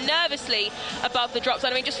teeter nervously above the drop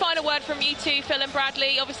zone. I mean, just final word from you two, Phil and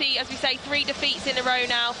Bradley. Obviously, as we say, 3 defeats in a row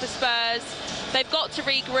now for Spurs. They've got to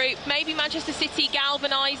regroup. Maybe Manchester City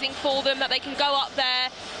galvanising for them that they can go up there.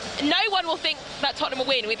 No one will think that Tottenham will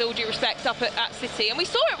win, with all due respect, up at City. And we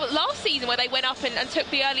saw it last season where they went up and took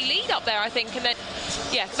the early lead up there, I think. And then,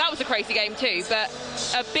 yeah, that was a crazy game too. But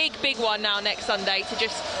a big, big one now next Sunday to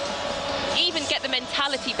just even get the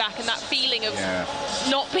mentality back and that feeling of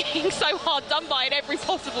not being so hard done by in every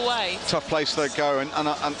possible way. Tough place to go, and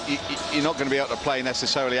you're not going to be able to play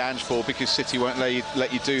necessarily Ange ball because City won't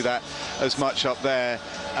let you do that as much up there.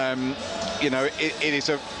 You know, it is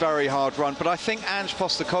a very hard run, but I think Ange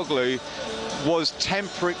Postecoglou was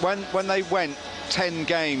tempering when they went 10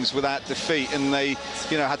 games without defeat, and they,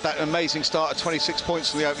 you know, had that amazing start of 26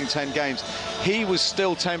 points in the opening 10 games. He was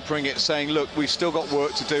still tempering it, saying, look, we've still got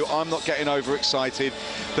work to do. I'm not getting overexcited.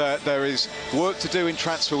 There is work to do in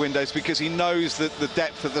transfer windows, because he knows that the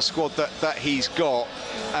depth of the squad that he's got,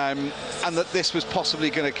 and that this was possibly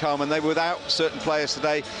going to come, and they were without certain players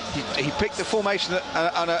today. He picked a formation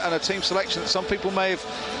and a team selection that some people may have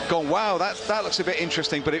gone, wow, that looks a bit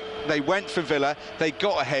interesting, but they went for Villa. They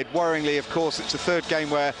got ahead. Worryingly, of course, it's the third game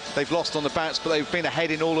where they've lost on the bounce, but they've been ahead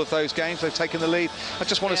in all of those games. They've taken the lead. I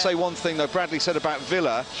just want to say one thing, though. Bradley said about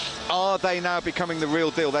Villa, are they now becoming the real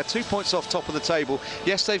deal? They're 2 points off top of the table.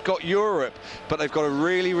 Yes, they've got Europe, but they've got a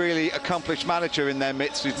really, really accomplished manager in their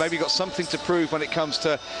midst who's maybe got something to prove when it comes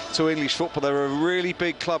to English football. They're a really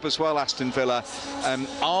big club as well, Aston Villa.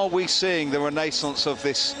 Are we seeing the renaissance of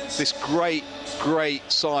this great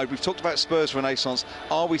side? We've talked about Spurs' renaissance.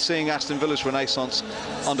 Are we seeing Aston Villa's renaissance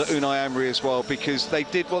under Unai Emery as well? Because they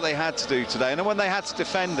did what they had to do today, and when they had to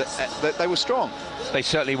defend, they were strong. They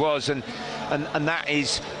certainly was, and that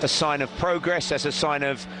is a sign of progress. That's a sign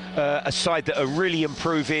of a side that are really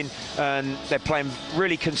improving, and they're playing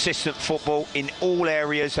really consistent football in all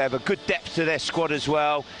areas. They have a good depth to their squad as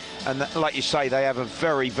well, and like you say, they have a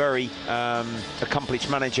very, very accomplished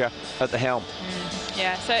manager at the helm.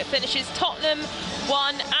 Yeah, so it finishes Tottenham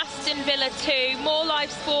 1, Aston Aston Villa 2. More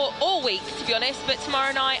live sport all week, to be honest, but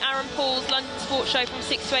tomorrow night Aaron Paul's London Sports Show from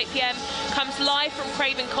 6 to 8 p.m. comes live from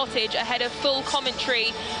Craven Cottage ahead of full commentary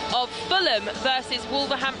of Fulham versus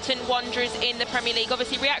Wolverhampton Wanderers in the Premier League.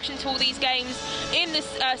 Obviously, reaction to all these games in the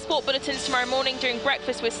sport bulletins tomorrow morning during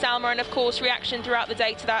breakfast with Salma, and of course reaction throughout the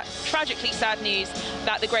day to that tragically sad news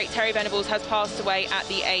that the great Terry Venables has passed away at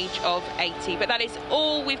the age of 80. But that is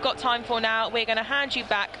all we've got time for now. We're going to hand you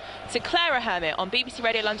back to Clara Hermit on BBC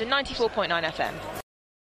Radio London 94.9 FM.